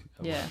desk.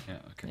 Yeah.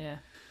 Okay. Yeah.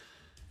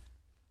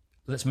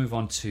 Let's move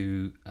on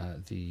to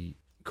the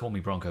Call Me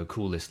Bronco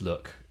Coolest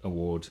Look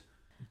Award.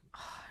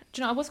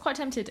 Do you know, I was quite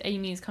tempted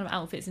Amy's kind of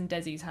outfits in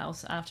Desi's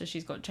house after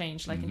she's got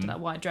changed into that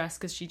white dress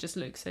because she just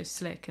looks so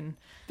slick and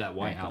that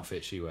white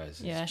outfit she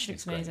wears. She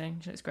looks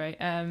amazing. She looks great.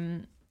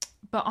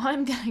 But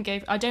I'm gonna go.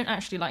 I don't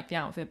actually like the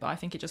outfit, but I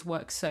think it just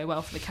works so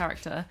well for the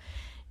character.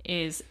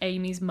 Is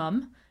Amy's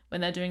mum when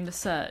they're doing the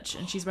search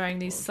and she's wearing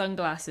these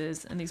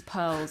sunglasses and these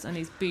pearls and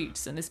these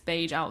boots and this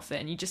beige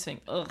outfit, and you just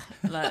think, ugh.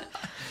 Like,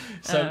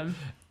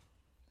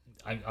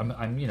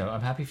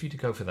 I'm happy for you to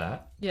go for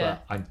that. Yeah.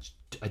 But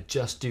I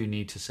just do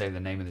need to say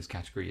the name of this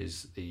category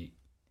is the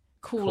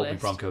coolest. Call Me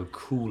Bronco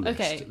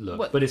coolest look.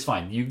 Well, but it's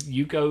fine.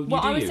 You go.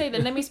 Well, I would say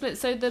then let me split.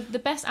 So the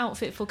best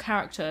outfit for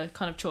character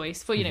kind of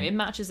choice for it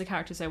matches the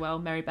character so well.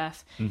 Mary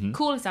Beth.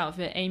 Coolest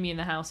outfit, Amy in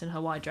the house in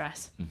her white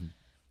dress.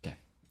 Okay,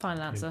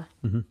 Final answer.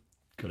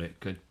 Got it.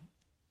 Good.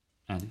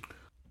 Andy?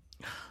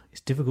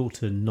 It's difficult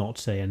to not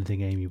say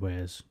anything Amy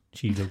wears.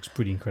 She looks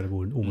pretty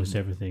incredible in almost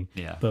everything.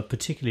 Yeah. But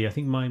particularly, I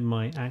think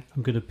my act,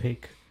 I'm going to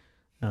pick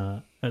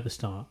at the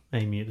start,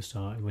 Amy at the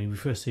start. When we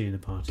first see her in the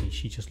party,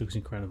 she just looks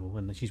incredible.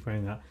 And she's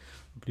wearing that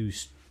blue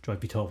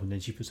stripy top, and then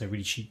she puts a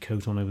really chic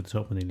coat on over the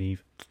top when they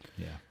leave.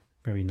 Yeah.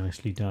 Very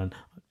nicely done.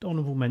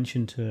 Honourable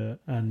mention to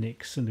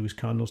Nick St. Louis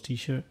Cardinals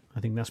t-shirt. I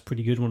think that's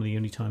pretty good. One of the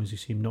only times you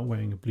see him not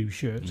wearing a blue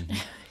shirt,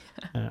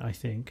 I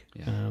think.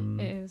 Yeah.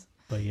 It is.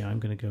 But yeah, I'm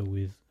going to go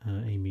with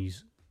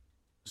Amy's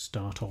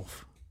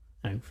start-off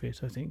outfit,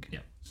 I think.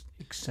 Yeah. It's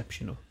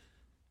exceptional.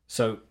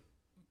 So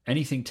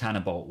anything Tanner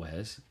Bolt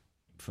wears,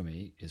 for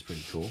me, is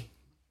pretty cool.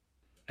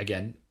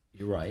 Again,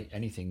 you're right.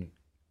 Anything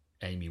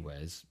Amy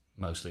wears,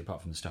 mostly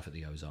apart from the stuff at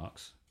the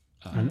Ozarks.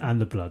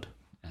 And the blood.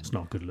 It's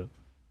not a good look.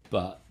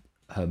 But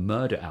her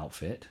murder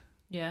outfit,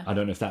 Yeah. I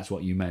don't know if that's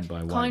what you meant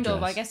by white Kind of.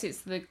 dress. I guess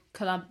it's the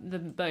collab, the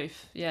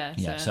both. Yeah.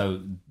 Yeah,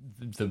 so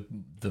the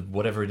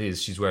whatever it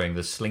is she's wearing,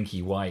 the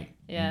slinky white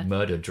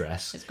murder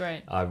dress. It's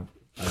great. I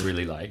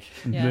really like.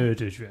 Yeah.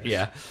 Murder dress.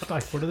 Yeah.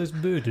 Like one of those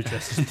murder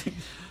dresses.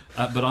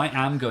 But I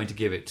am going to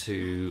give it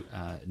to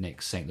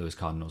Nick's St. Louis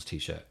Cardinals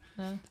t-shirt.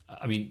 Yeah.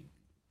 I mean,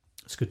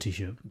 it's a good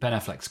t-shirt. Ben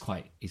Affleck's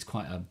he's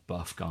quite a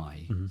buff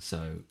guy.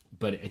 So,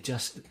 but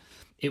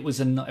it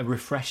was a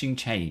refreshing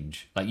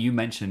change. Like you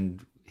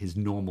mentioned his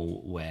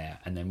normal wear,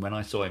 and then when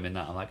I saw him in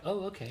that, I'm like,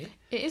 oh, okay.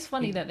 It is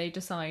funny that they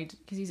decide,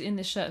 because he's in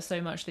this shirt so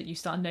much that you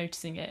start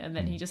noticing it, and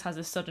then he just has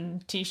a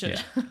sudden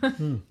t-shirt. Yeah.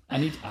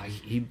 And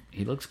he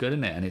looks good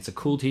in it, and it's a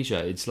cool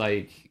t-shirt. It's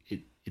like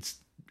it's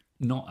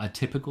not a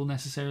typical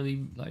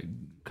necessarily like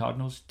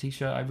Cardinals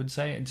t-shirt, I would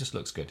say. It just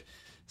looks good.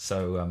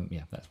 So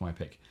yeah, that's my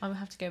pick. I'm gonna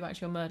have to go back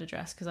to your murder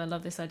dress, because I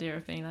love this idea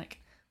of being like,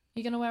 are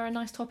you gonna wear a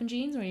nice top and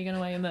jeans, or are you gonna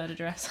wear your murder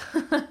dress?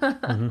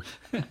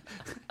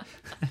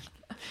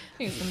 I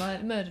think it's the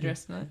murder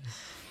dress tonight.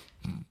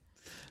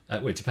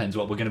 Well, it depends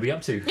what we're going to be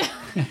up to.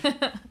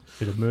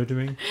 Bit of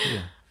murdering.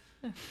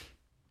 Yeah.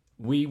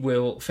 We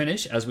will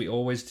finish, as we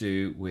always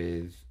do,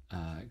 with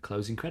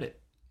closing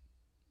credit.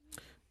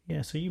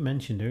 Yeah, so you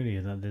mentioned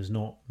earlier that there's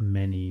not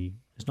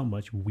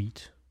much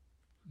wheat.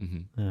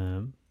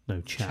 No,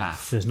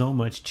 chaff. There's not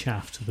much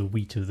chaff to the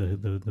wheat of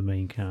the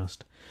main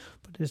cast.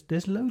 But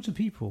there's loads of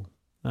people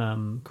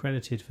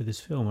credited for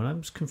this film, and I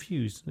was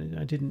confused.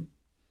 I didn't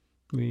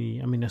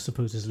really... I mean, I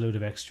suppose there's a load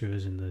of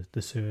extras in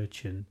the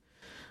search and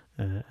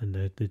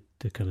the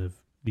kind of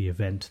the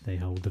event they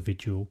hold, the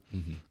vigil.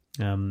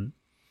 But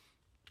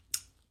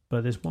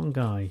there's one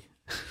guy,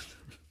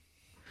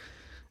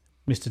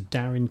 Mr.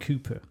 Darren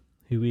Cooper,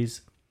 who is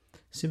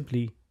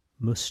simply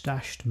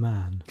Mustached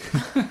Man.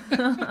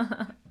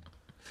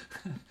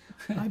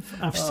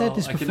 I've said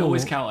this before. I can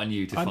always count on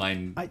you to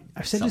find.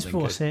 I've said this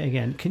before. I'll say it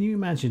again. Can you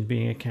imagine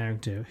being a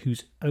character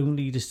whose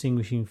only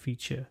distinguishing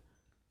feature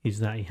is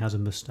that he has a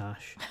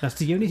mustache? That's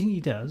the only thing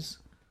he does.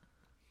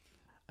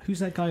 Who's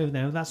that guy over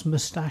there? That's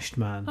Mustached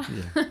Man.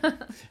 Yeah.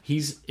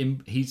 He's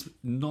an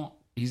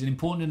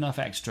important enough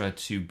extra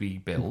to be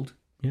billed.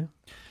 Yeah,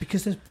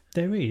 because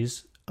there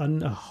is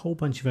a whole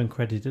bunch of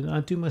uncredited. And I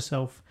do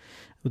myself.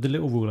 Well, the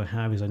little rule I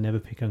have is I never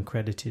pick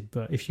uncredited,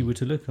 but if you were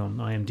to look on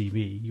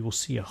IMDb, you will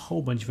see a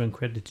whole bunch of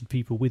uncredited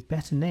people with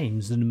better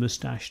names than a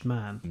Mustached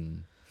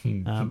Man.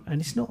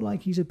 And it's not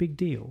like he's a big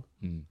deal.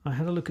 I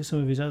had a look at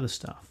some of his other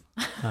stuff.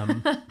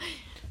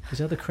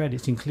 His other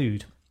credits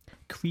include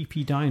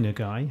Creepy Diner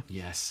Guy.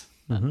 Yes.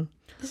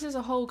 This is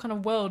a whole kind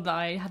of world that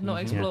I had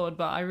not explored,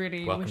 but I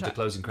really Welcome to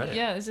closing credit.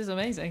 Yeah, this is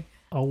amazing.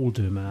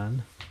 Older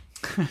Man.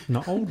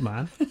 Not old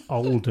man.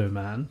 Older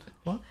Man.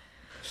 What?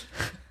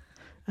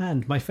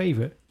 And my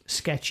favourite,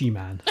 Sketchy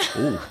Man.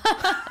 Ooh.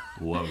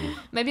 Whoa.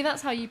 Maybe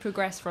that's how you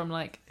progress from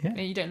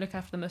you don't look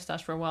after the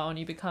moustache for a while and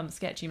you become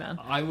Sketchy Man.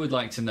 I would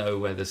like to know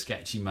whether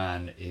Sketchy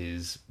Man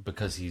is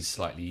because he's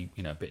slightly,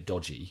 a bit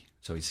dodgy,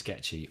 so he's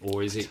sketchy,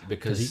 or is it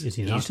because is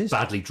he an he's artist?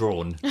 badly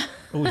drawn?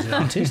 Oh, he's an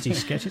artist. He's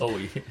sketchy. Oh,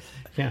 yeah.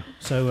 Yeah.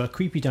 So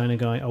Creepy Diner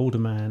Guy, Older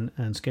Man,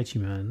 and Sketchy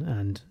Man,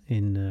 and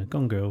in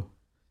Gone Girl,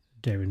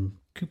 Darren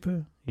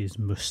Cooper is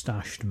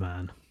Mustached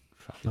Man.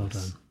 Fabulous.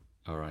 Well done.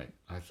 All right,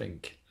 I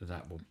think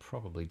that will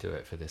probably do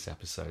it for this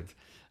episode.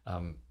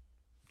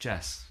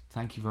 Jess,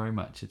 thank you very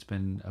much. It's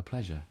been a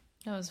pleasure.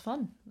 That was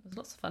fun. It was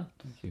lots of fun.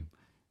 Thank you.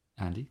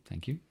 Andy,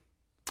 thank you.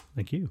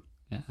 Thank you.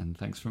 Yeah, and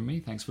thanks from me.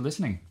 Thanks for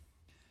listening.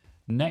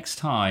 Next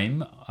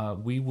time,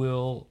 we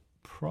will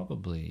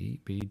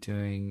probably be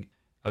doing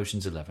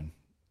Ocean's 11.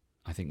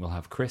 I think we'll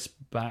have Chris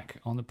back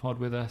on the pod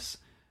with us,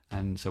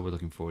 and so we're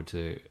looking forward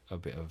to a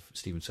bit of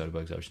Steven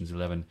Soderbergh's Ocean's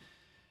 11.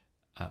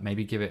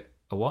 Maybe give it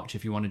a watch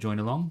if you want to join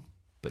along,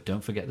 but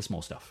don't forget the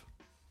small stuff.